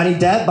 Johnny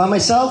Depp by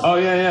myself. Oh,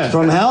 yeah.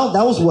 From Hell.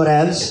 That was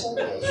whatevs.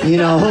 You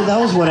know, that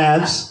was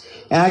whatevs.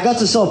 And I got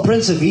to saw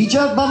Prince of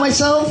Egypt by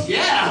myself.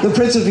 Yeah. The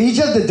Prince of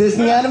Egypt, the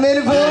Disney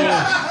animated film.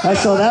 I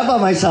saw that by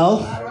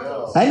myself.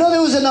 I know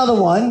there was another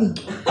one.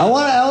 I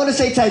want to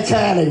say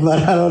Titanic,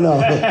 but I don't know.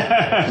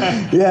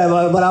 Yeah,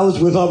 but I was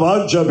with a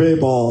bunch of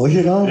people,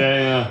 you know?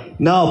 Yeah.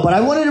 No, but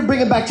I wanted to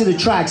bring it back to the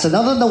tracks.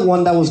 Another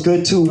one that was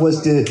good, too,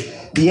 was the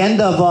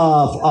end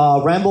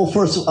of Rambo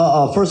First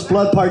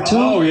Blood Part 2.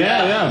 Oh,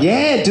 yeah.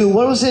 Yeah, dude,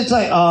 what was it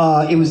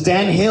like? It was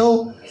Dan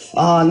Hill.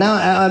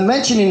 Now, I'm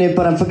mentioning it,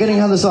 but I'm forgetting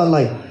how the song,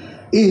 like,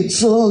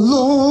 it's a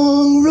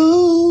long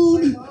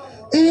road,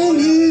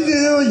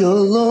 and you're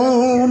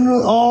alone.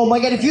 Oh, my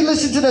God, if you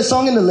listen to the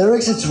song and the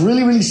lyrics, it's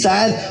really, really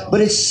sad,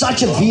 but it's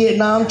such a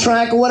Vietnam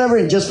track or whatever,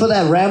 and just for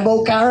that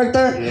Rambo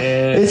character,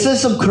 it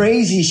says some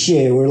crazy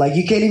shit where, like,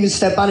 you can't even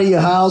step out of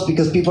your house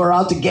because people are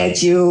out to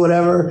get you,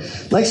 whatever.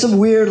 Like some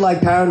weird,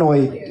 like,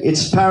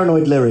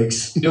 paranoid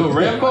lyrics. Yo,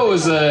 Rambo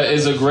is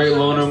a great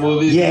loner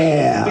movie.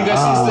 Yeah. You guys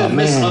see that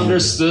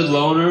misunderstood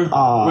loner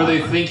where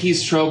they think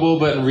he's trouble,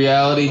 but in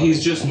reality,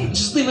 he's just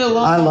leave me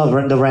alone. I love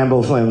the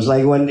Rambo films.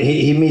 Like when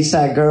he meets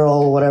that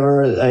girl,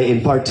 whatever,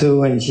 in part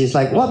 2, and she's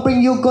like, "What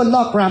bring you good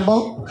luck,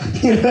 Rambo?"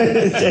 You know,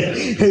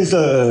 it's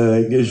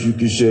I guess you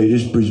could say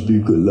this brings me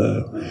good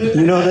luck.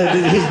 You know,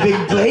 his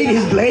big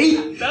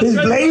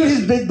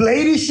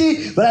blade and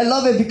shit. But I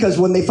love it because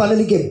when they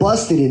finally get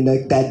busted in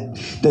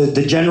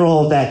the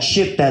general of that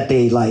ship that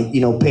they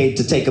paid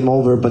to take him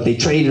over, but they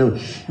betrayed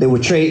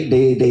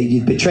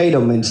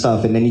him and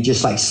stuff, and then he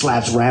just like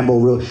slaps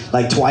Rambo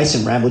twice,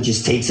 and Rambo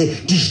just takes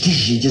it.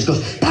 He just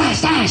goes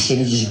dash,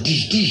 and he just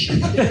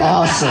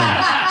awesome.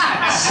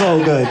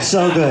 So good.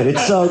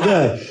 It's so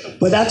good.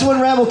 But that's when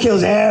Rambo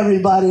kills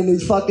everybody and he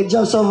fucking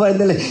jumps over and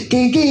they're like,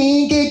 ging,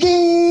 ging, ging,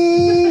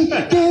 ging.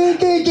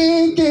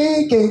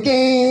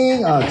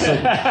 Oh, it's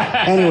like,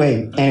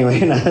 anyway,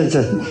 no, it's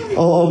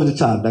over the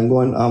top. I'm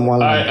going. All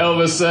right,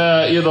 Elvis,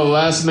 you're the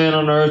last man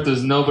on earth.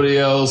 There's nobody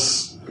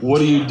else. What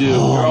do you do? You're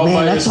all man,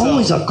 by that's yourself.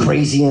 always a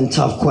crazy and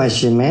tough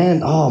question,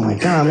 man. Oh my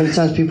God, how many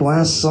times people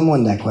ask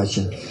someone that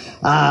question?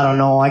 I don't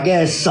know. I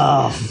guess,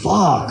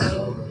 fuck.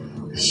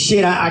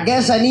 Shit, I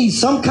guess I need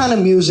some kind of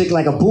music,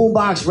 like a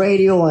boombox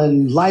radio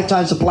and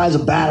lifetime supplies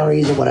of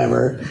batteries or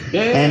whatever,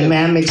 and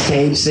man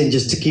mixtapes, and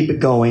just to keep it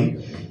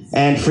going.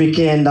 And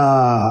freaking,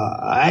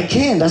 I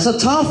can't. That's a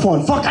tough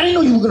one. Fuck, I didn't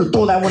know you were gonna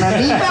throw that one at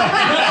me.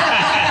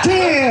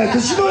 Damn,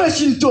 because you know that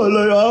shit is tough.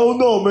 Like, I don't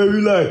know,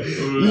 maybe like,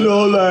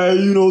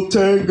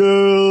 10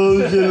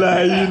 girls and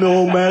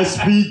mad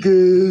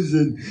speakers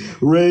and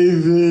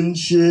raving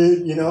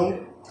shit, All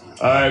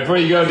right, before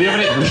you go, do you have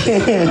any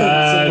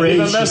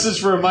a message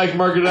for Mike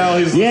Mercadal?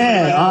 He's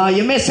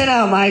you're missing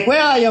out, Mike.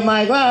 Where are you,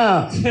 Mike?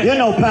 Well, you're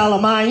no pal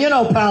of mine. You're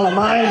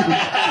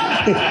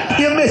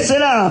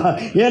missing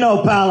out. You're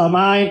no pal of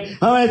mine.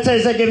 How many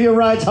times I give you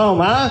rides home,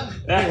 huh?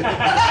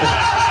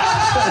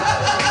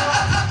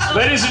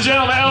 Ladies and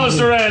gentlemen, Elvis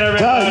Duran,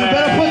 everybody. You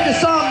better put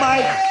this on,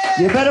 Mike.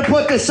 You better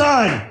put this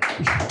on.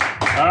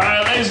 All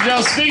right, ladies and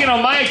gentlemen, speaking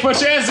of Mike,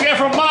 put your hands together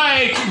for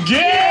Mike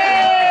Gill.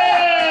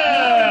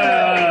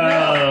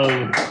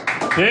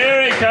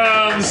 Here he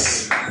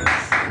comes.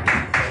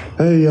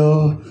 Hey,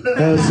 y'all.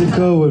 How's it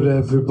going,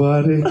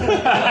 everybody?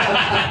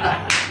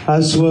 I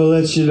just want to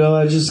let you know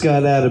I just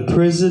got out of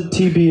prison,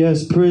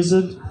 TBS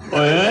prison.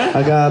 Oh, yeah?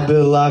 I got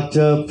been locked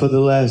up for the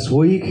last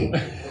week.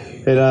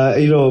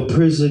 And,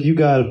 prison, you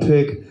got to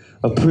pick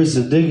a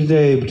prison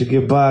nickname to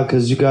get by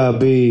because you gotta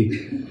be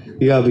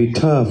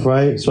tough,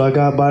 right? So I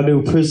got my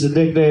new prison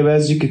nickname.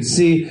 As you can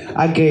see,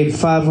 I gained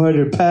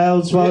 500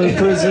 pounds while in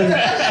prison.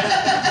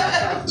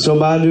 So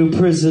my new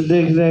prison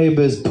nickname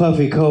is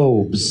Puffy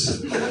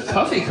Combs.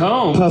 Puffy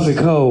Combs? Puffy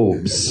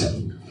Combs.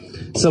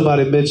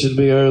 Somebody mentioned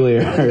me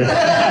earlier.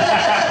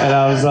 And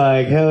I was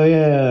like, hell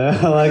yeah,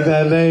 I like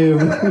that name.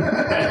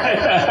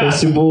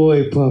 It's your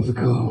boy, Puffy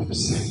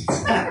Combs.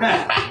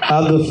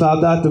 I'm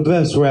not the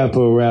best rapper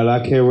around.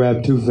 I can't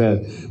rap too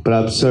fast, but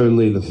I'm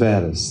certainly the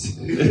fattest.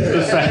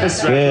 The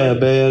fattest rapper? Yeah,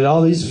 man.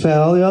 All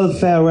the other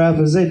fat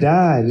rappers, they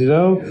died,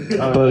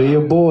 But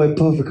your boy,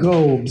 Puffy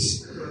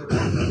Combs,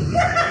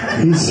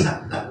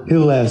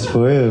 he'll last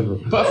forever.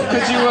 Puffy,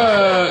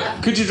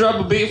 could you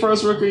drop a beat for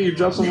us, Rookie? You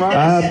drop some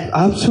rhymes?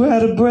 I'm too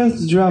out of breath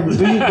to drop a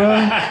beat,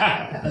 bro.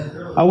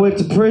 I went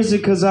to prison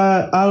because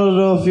I don't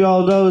know if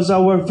y'all know, I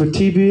work for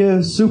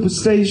TBS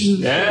Superstation.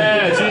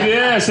 Yeah,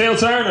 TBS, Hale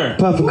Turner.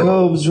 Puffy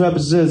Combs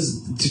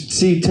represents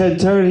Ted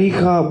Turner. He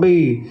caught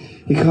me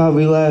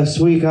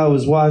last week. I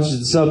was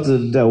watching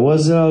something that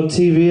wasn't on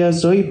TBS,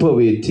 so he put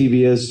me in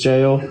TBS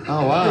jail.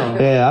 Oh, wow.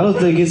 Yeah, I don't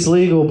think it's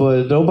legal,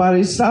 but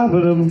nobody's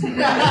stopping him. So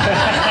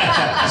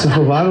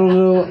I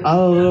don't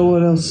know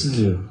what else to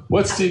do.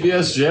 What's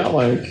TBS jail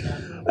like?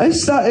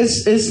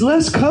 It's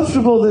less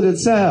comfortable than it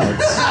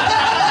sounds.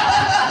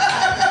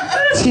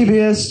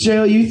 TBS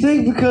jail. You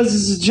think because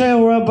it's a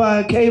jail run by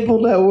a cable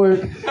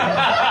network,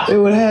 it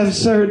would have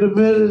certain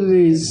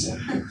amenities,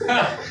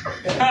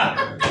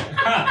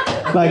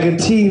 like a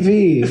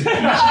TV.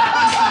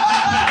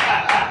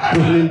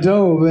 But it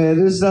don't, man.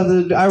 There's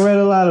nothing. I read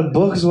a lot of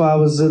books while I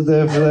was in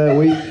there for that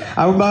week.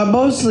 I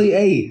mostly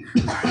ate.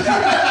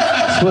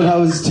 That's what I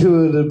was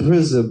doing in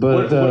prison.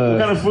 But what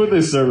kind of food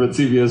they serve at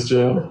TBS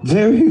jail?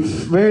 Very,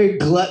 very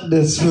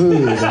gluttonous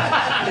food.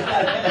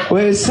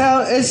 Wait, it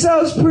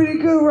sounds pretty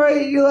good,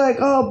 right? You're like,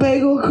 oh,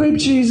 bagel, cream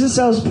cheese. It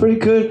sounds pretty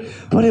good.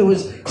 But it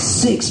was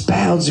 6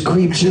 pounds of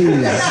cream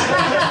cheese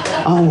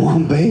on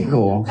one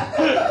bagel.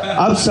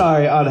 I'm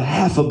sorry, on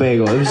half a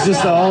bagel. It was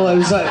just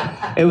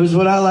it was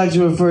what I like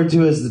to refer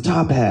to as the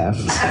top half.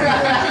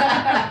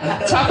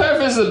 Top half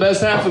is the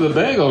best half of the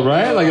bagel,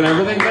 right? Like an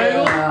everything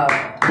bagel?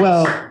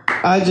 Well,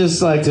 I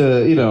just like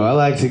to, I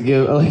like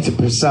to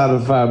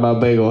personify my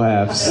bagel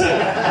halves.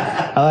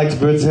 I like to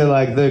pretend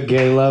like they're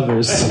gay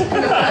lovers.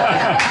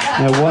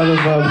 And one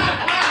of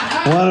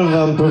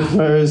them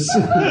prefers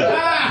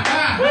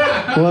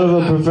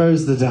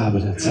the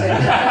dominant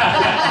side.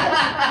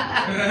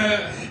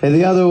 And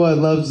the other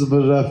one loves them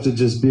enough to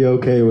just be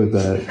okay with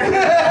that.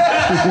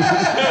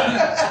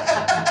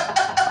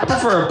 I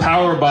prefer a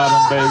power bottom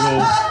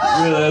bagel.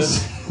 Really,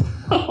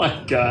 oh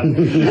my god.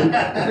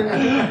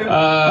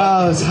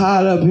 It's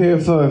hot up here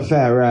for a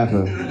fat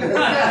rapper.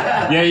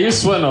 Yeah, you're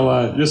sweating a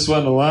lot.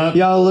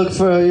 Y'all look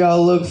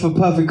for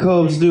Puffy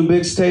Combs' new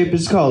mixtape.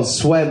 It's called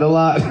Sweating a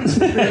Lot.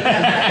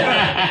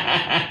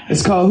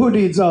 It's called Who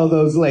Needs All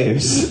Those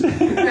Layers?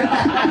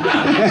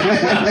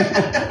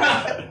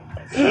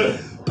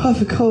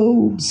 Puffy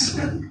Combs.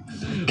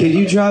 Can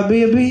you drop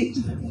me a beat?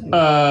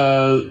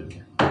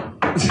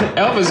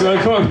 Elvis, you want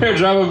to come up here and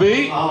drop a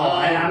beat? Oh,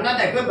 I'm not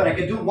that good, but I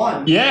can do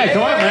one. Yeah,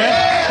 come on,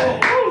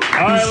 man.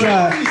 All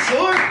right,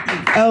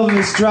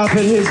 Elvis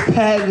dropping his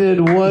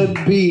patented one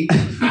beat.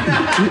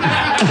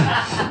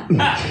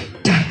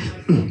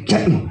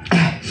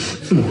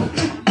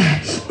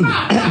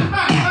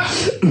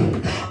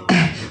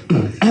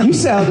 You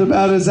sound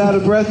about as out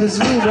of breath as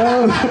me,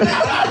 bro.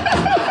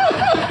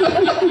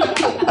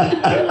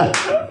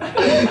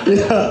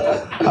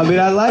 Yeah. I mean,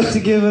 I like to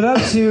give it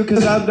up to you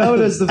because I'm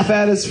known as the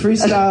fattest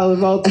freestyle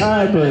of all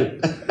time, but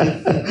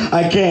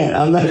I can't.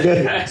 I'm not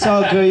good. It's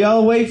all good.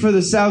 Y'all wait for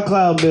the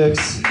SoundCloud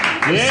mix.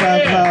 The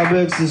SoundCloud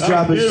mix is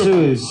dropping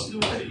soon.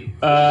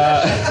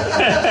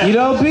 You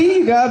don't beat?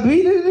 You got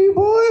beat it, you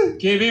boy?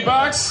 Can you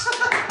beatbox?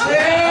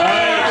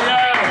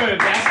 Good.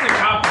 That's the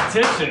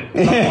competition.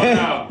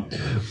 Yeah.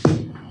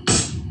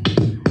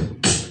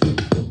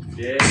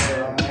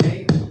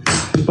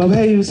 Bob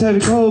Hayes, Heavy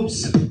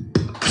Combs.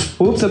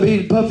 Whoops, I'm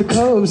eating puffy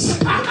combs.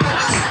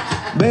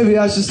 Maybe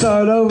I should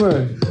start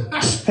over.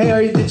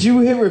 Hey, did you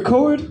hit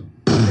record?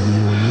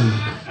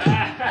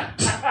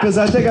 Because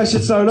I think I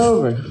should start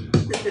over.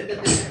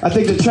 I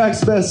think the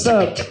track's messed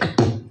up.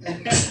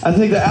 I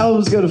think the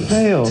album's gonna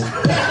fail.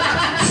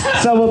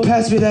 Someone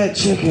pass me that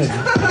chicken.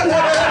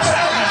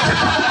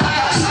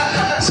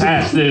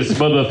 Pass this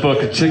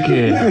motherfucking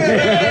chicken.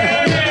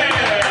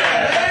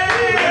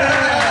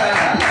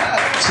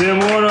 Tim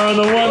Warner on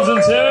the ones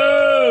and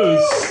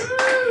twos.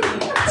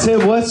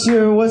 Tim,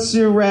 what's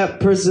your rap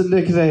person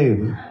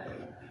nickname?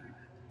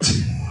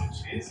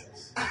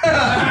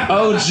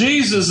 Oh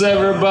Jesus,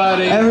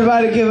 everybody!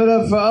 Everybody, give it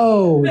up for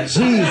Oh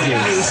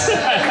Jesus!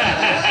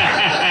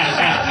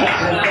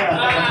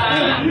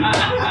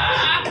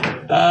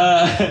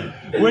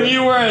 When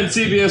you were in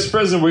TBS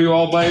prison, were you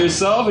all by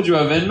yourself? Did you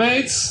have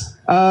inmates?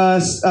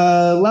 A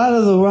lot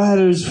of the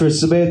writers for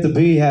Samantha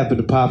Bee happen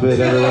to pop in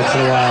every once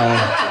in a while.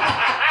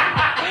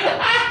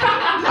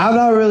 I'm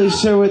not really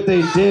sure what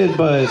they did,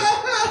 but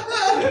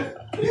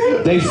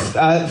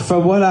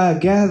from what I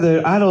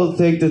gathered, I don't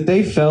think that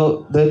they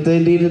felt that they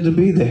needed to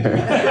be there.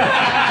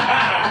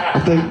 I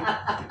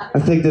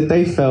think that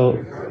they felt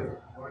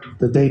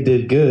that they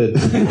did good.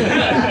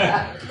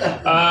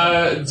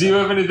 Do you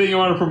have anything you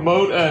want to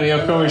promote? Any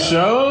upcoming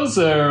shows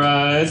or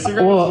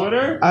Instagram or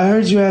Twitter? I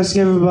heard you ask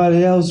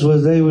everybody else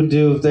what they would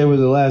do if they were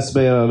the last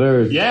man on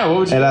Earth. Yeah, what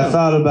would you do? I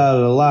thought about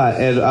it a lot,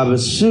 and I'm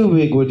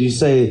assuming when you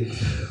say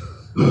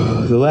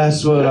the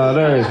last one on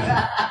Earth,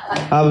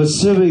 I'm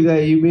assuming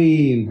that you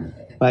mean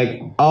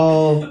like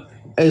all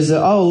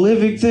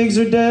living things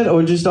are dead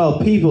or just all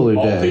people are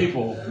dead? All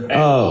people.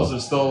 Animals are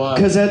still alive.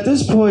 Because at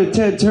this point,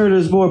 Ted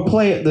Turner's more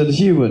plant than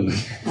human.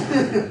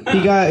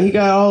 He got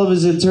all of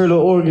his internal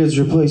organs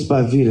replaced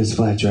by Venus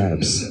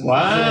flytraps.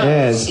 Wow.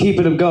 Yeah, it's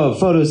keeping him going.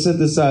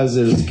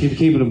 Photosynthesizers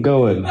keeping him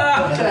going.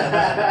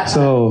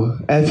 So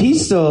if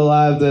he's still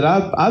alive, then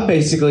I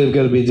basically am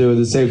going to be doing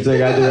the same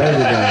thing I do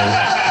every day,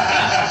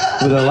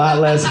 with a lot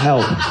less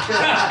help.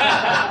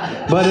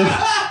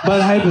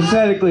 But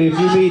hypothetically, if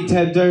you meet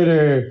Ted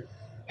Turner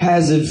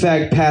has in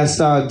fact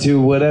passed on to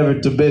whatever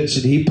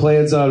dimension he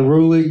plans on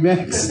ruling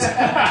next.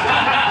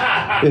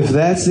 If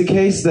that's the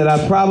case, then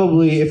I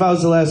probably, if I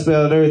was the last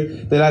man on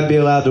Earth, then I'd be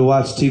allowed to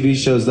watch TV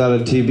shows not on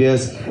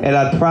TBS, and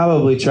I'd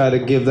probably try to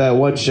give that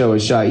one show a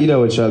shot. You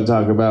know what show I'm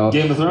talking about?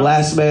 Game of Thrones?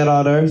 Last Man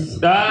on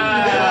Earth.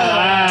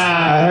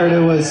 I heard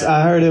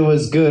it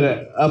was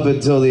good up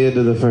until the end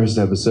of the first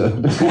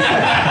episode.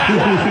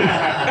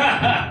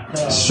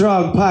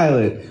 Strong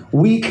pilot,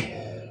 weak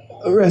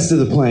rest of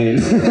the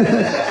plane.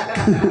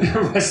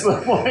 Rest of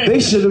the plane. They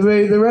should have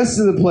made the rest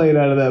of the plane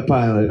out of that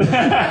pilot.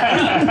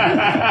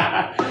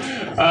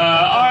 All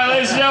right,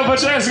 ladies and gentlemen,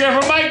 put your hands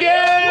together for Mike Gill!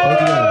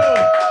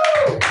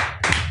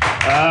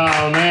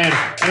 Oh, man.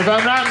 And if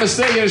I'm not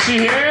mistaken, is she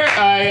here?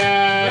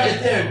 Right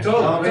there.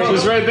 Go.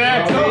 She's right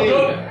there?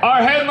 Go.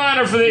 Our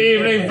headliner for the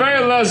evening,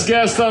 very last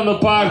guest on the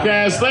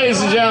podcast. Ladies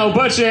and gentlemen,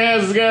 put your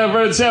hands together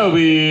for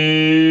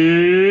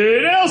Toby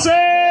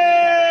Nelson!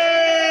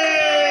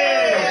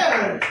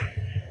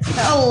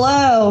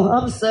 Hello,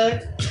 I'm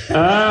sick.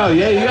 Oh,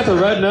 yeah, you got the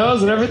red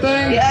nose and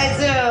everything? Yeah, I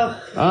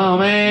do. Oh,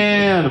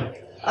 man.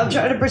 I'm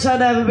trying to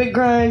pretend I haven't been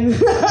crying.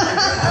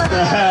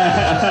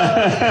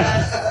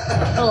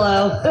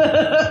 Hello.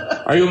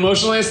 Are you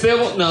emotionally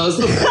unstable? No, it's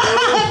the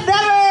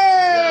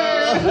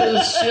Never!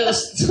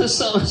 It's just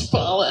so much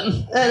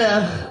pollen. I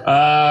know.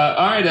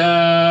 All right,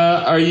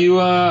 are you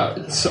a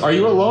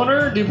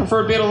loner? Do you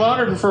prefer being alone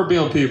or prefer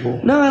being with people?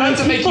 No, I like like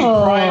to make you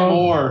people. cry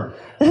more.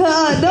 No,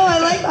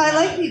 I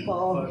like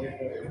people.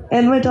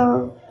 And my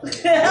dog.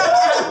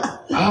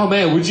 Oh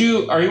man, are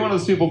you one of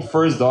those people who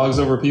prefers dogs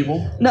over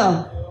people?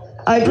 No.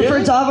 I prefer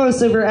Really?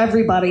 Davos over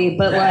everybody,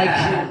 but like,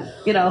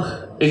 you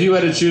know. If you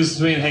had to choose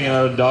between hanging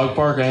out at a dog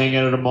park or hanging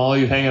out at a mall,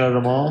 you'd hang out at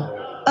a mall?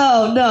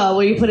 Oh no,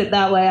 when you put it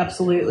that way,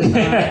 absolutely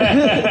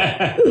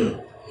not.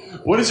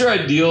 What is your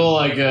ideal,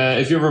 like,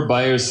 if you're ever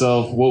by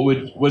yourself,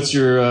 what's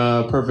your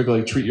perfect,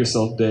 like, treat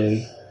yourself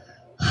day?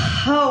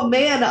 Oh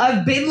man,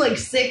 I've been like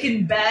sick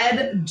in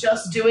bed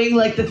just doing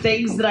like the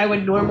things that I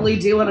would normally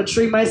do on a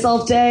treat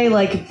myself day,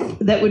 like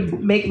that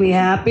would make me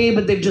happy,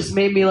 but they've just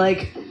made me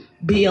like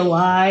be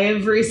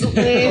alive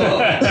recently.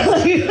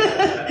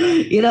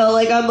 You know,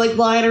 like I'm like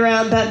lying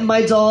around petting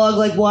my dog,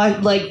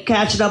 like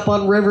catching up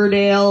on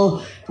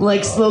Riverdale,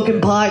 like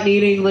smoking pot and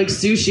eating like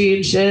sushi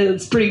and shit.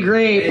 It's pretty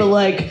great, but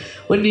like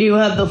when you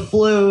have the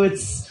flu,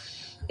 it's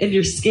and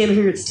your skin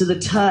hurts to the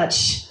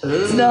touch.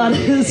 It's not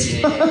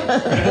as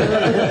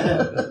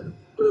fun.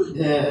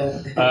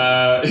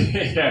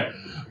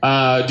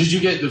 Did you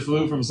get the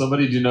flu from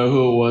somebody? Do you know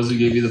who it was who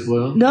gave you the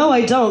flu? No,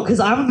 I don't, because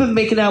I haven't been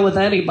making out with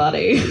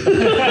anybody.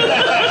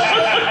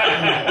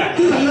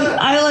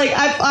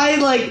 I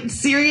like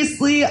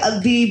seriously,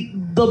 the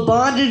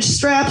bondage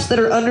straps that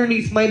are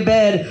underneath my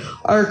bed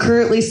are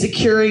currently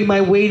securing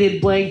my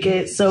weighted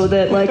blanket so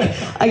that like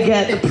I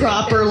get the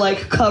proper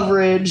like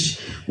coverage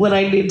when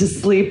I need to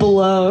sleep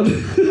alone.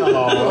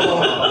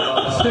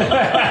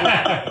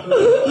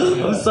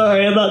 I'm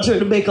sorry, I'm not trying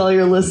to make all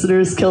your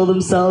listeners kill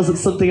themselves.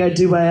 It's something I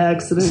do by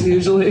accident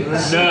usually.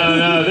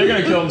 No, they're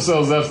gonna kill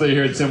themselves after they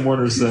hear Tim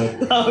Werner say.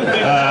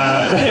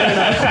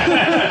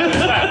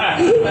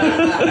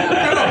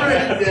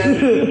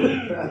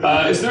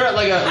 Is there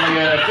like a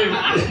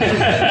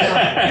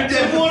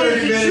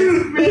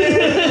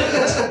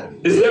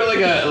is there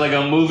like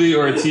a movie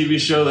or a TV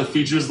show that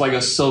features like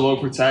a solo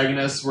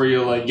protagonist where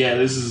you're like, yeah,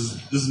 this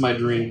is my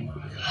dream,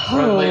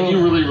 or like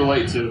you really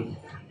relate to?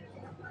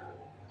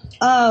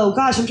 Oh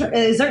gosh,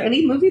 is there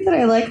any movie that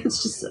I like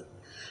that's just?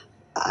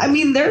 I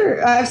mean,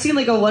 I've seen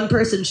like a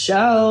one-person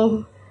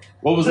show.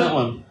 What was that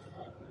one?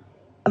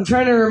 I'm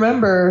trying to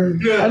remember.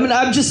 I mean,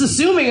 I'm just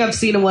assuming I've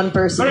seen a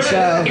one-person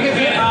show. It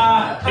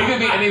could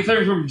be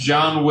anything from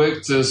John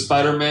Wick to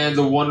Spider-Man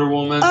to Wonder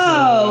Woman.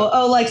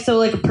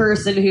 Like a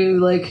person who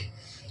like,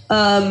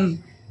 no,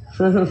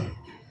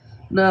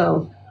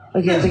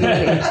 I can't think of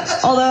any.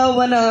 Although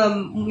when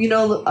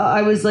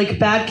I was like a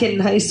bad kid in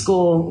high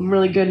school, I'm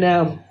really good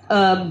now.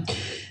 I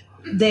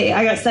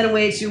got sent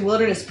away to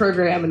wilderness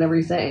program and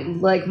everything.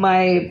 Like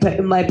my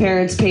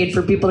parents paid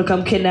for people to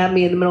come kidnap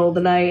me in the middle of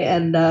the night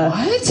and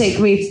take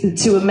me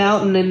to a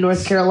mountain in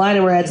North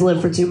Carolina where I had to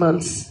live for 2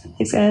 months.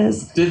 Thanks,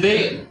 guys. Did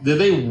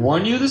they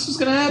warn you this was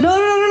gonna happen?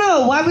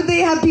 No. Why would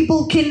they have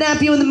people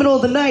kidnap you in the middle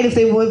of the night if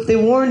they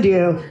warned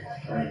you?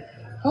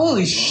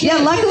 Holy shit. Yeah,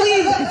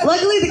 luckily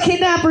the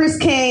kidnappers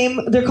came.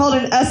 They're called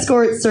an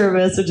escort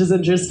service, which is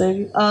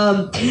interesting.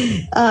 The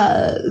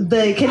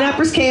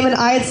kidnappers came and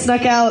I had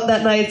snuck out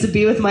that night to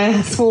be with my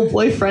asshole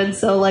boyfriend.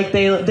 So like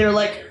they're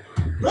like,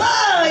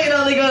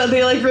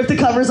 they like rip the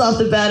covers off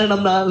the bed and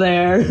I'm not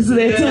there. So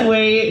they had to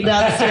wait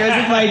downstairs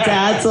with my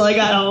dad till I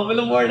got home in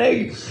the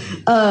morning.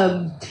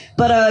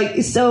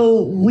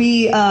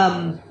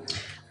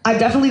 I've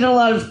definitely done a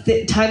lot of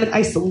time in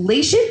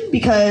isolation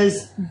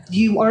because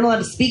you aren't allowed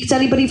to speak to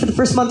anybody for the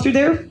first month you're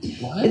there.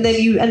 What? And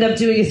then you end up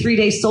doing a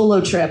 3-day solo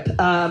trip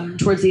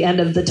towards the end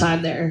of the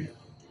time there.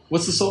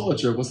 What's the solo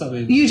trip? What's that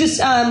mean? You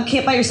just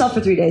camp by yourself for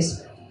 3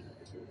 days.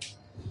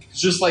 It's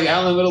just like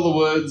out in the middle of the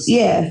woods.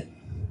 Yeah.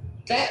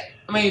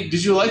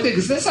 Did you like that?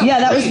 Because that sounds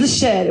that great. was the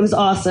shit. It was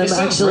awesome, It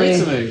sounds actually.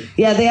 great to me.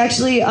 Yeah, they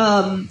actually,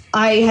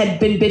 I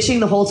had been bitching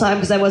the whole time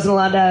because I wasn't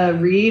allowed to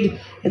read,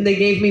 and they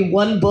gave me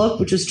one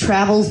book, which was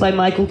Travels by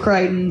Michael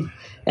Crichton,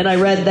 and I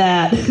read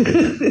that,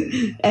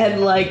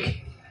 and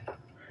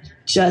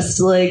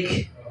just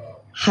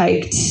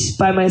hiked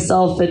by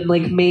myself and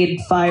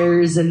made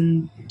fires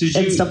and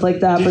stuff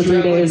like that for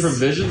 3 days. Did you have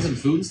provisions and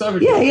food and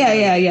stuff?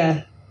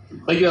 Yeah.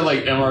 Like you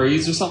had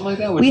MREs or something like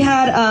that? We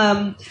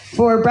had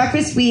for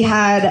breakfast we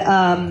had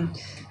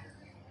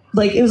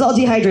it was all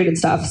dehydrated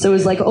stuff. So it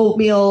was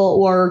oatmeal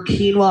or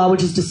quinoa,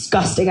 which is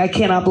disgusting. I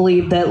cannot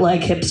believe that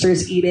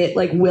hipsters eat it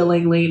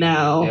willingly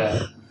now.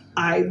 Yeah.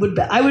 I would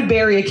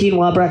bury a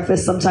quinoa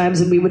breakfast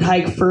sometimes, and we would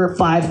hike for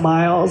 5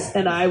 miles,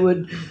 and I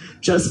would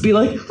just be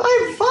like,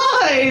 I'm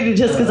fine,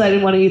 just because I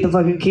didn't want to eat the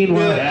fucking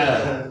quinoa.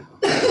 Yeah.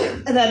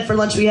 And then for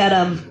lunch we had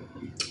a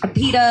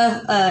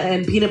pita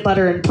and peanut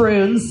butter and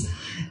prunes.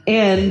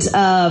 And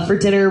for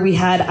dinner, we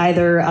had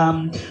either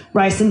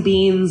rice and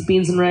beans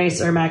and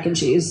rice, or mac and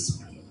cheese.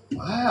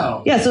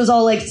 Wow. Yeah, so it was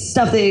all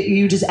stuff that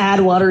you just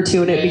add water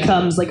to and it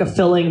becomes a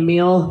filling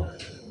meal.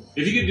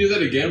 If you could do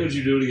that again, would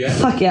you do it again?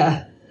 Fuck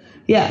yeah.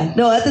 Yeah.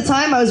 No, at the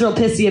time I was real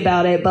pissy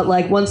about it, but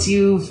once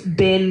you've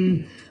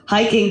been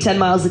hiking 10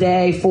 miles a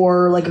day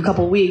for a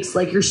couple weeks,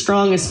 you're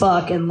strong as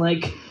fuck, and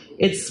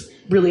it's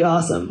really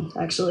awesome,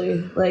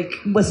 actually.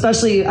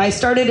 Especially, I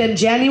started in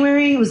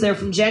January, was there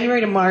from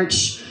January to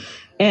March.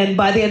 And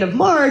by the end of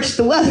March,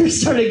 the weather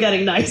started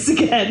getting nice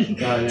again.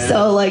 Oh, yeah.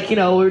 So,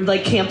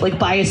 we'd camp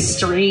by a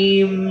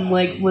stream,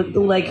 it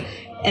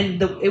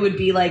would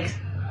be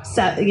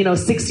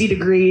 60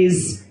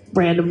 degrees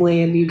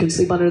randomly, and you could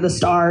sleep under the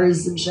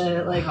stars and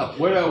shit. What part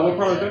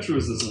of the country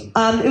was this in?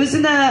 It was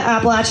in the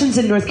Appalachians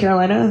in North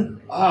Carolina.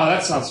 Oh,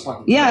 that sounds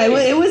fucking. Yeah,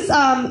 it was.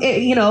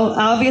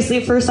 Obviously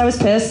at first I was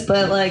pissed,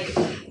 but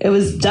it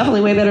was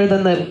definitely way better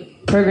than the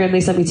program they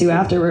sent me to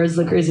afterwards,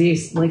 the crazy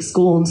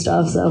school and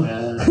stuff. So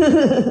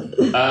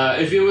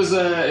if you were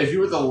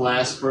the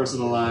last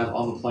person alive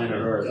on the planet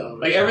Earth,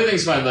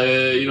 everything's fine,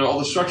 all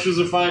the structures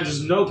are fine,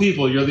 just no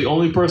people, you're the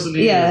only person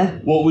here. Yeah.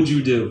 What would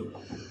you do?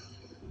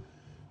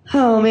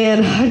 Oh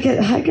man, I'd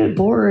get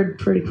bored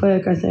pretty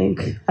quick. I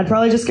think I'd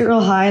probably just get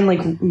real high and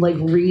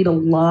read a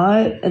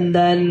lot, and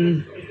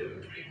then.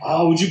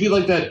 Oh, would you be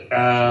like that?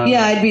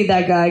 Yeah, I'd be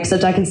that guy,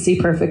 except I can see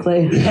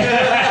perfectly.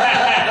 Yeah.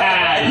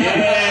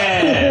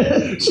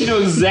 She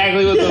knows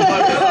exactly what the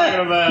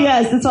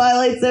Yes, the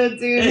Twilight Zone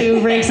dude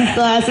who breaks his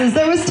glasses.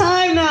 There was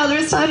time now.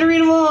 There's time to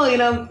read them all.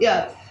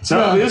 Yeah.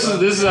 So this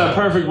is a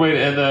perfect way to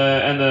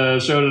end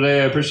the show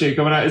today. I appreciate you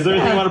coming out. Is there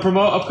anything you want to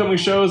promote? Upcoming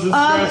shows,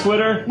 Instagram,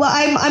 Twitter? Well,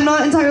 I'm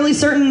not entirely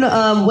certain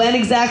when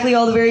exactly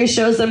all the various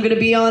shows that I'm going to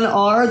be on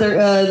are.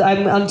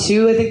 I'm on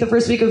 2, I think, the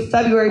first week of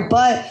February.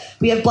 But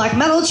we have Black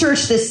Metal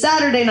Church this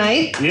Saturday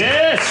night.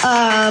 Yes.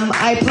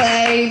 I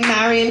play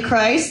Marion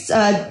Christ,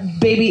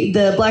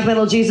 the Black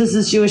Metal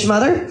Jesus' Jewish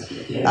mother,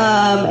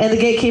 and the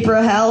Gatekeeper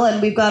of Hell.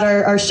 And we've got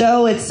our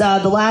show. It's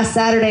the last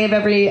Saturday of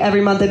every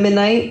month at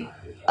midnight.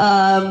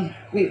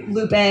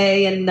 Lupe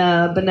and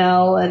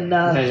Benel and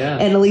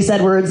Elise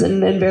Edwards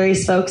and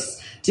various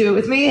folks do it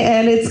with me,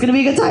 and it's going to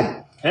be a good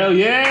time. Hell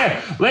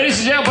yeah. Ladies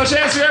and gentlemen, put your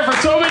hands together for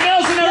Toby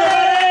Nelson,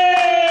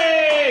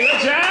 everybody!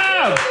 Good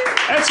job!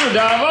 That's for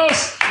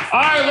Davos. All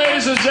right,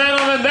 ladies and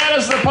gentlemen, that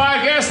is the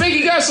podcast. Thank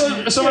you guys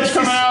so much for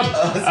coming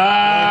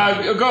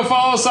out. Go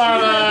follow us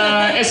on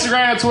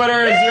Instagram,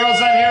 Twitter,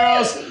 Zeros on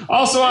Heroes.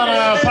 Also on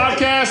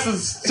podcast and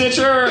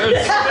Stitcher.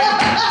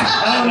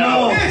 I don't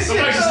know.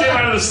 Somebody just came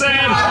out of the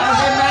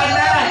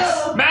sand.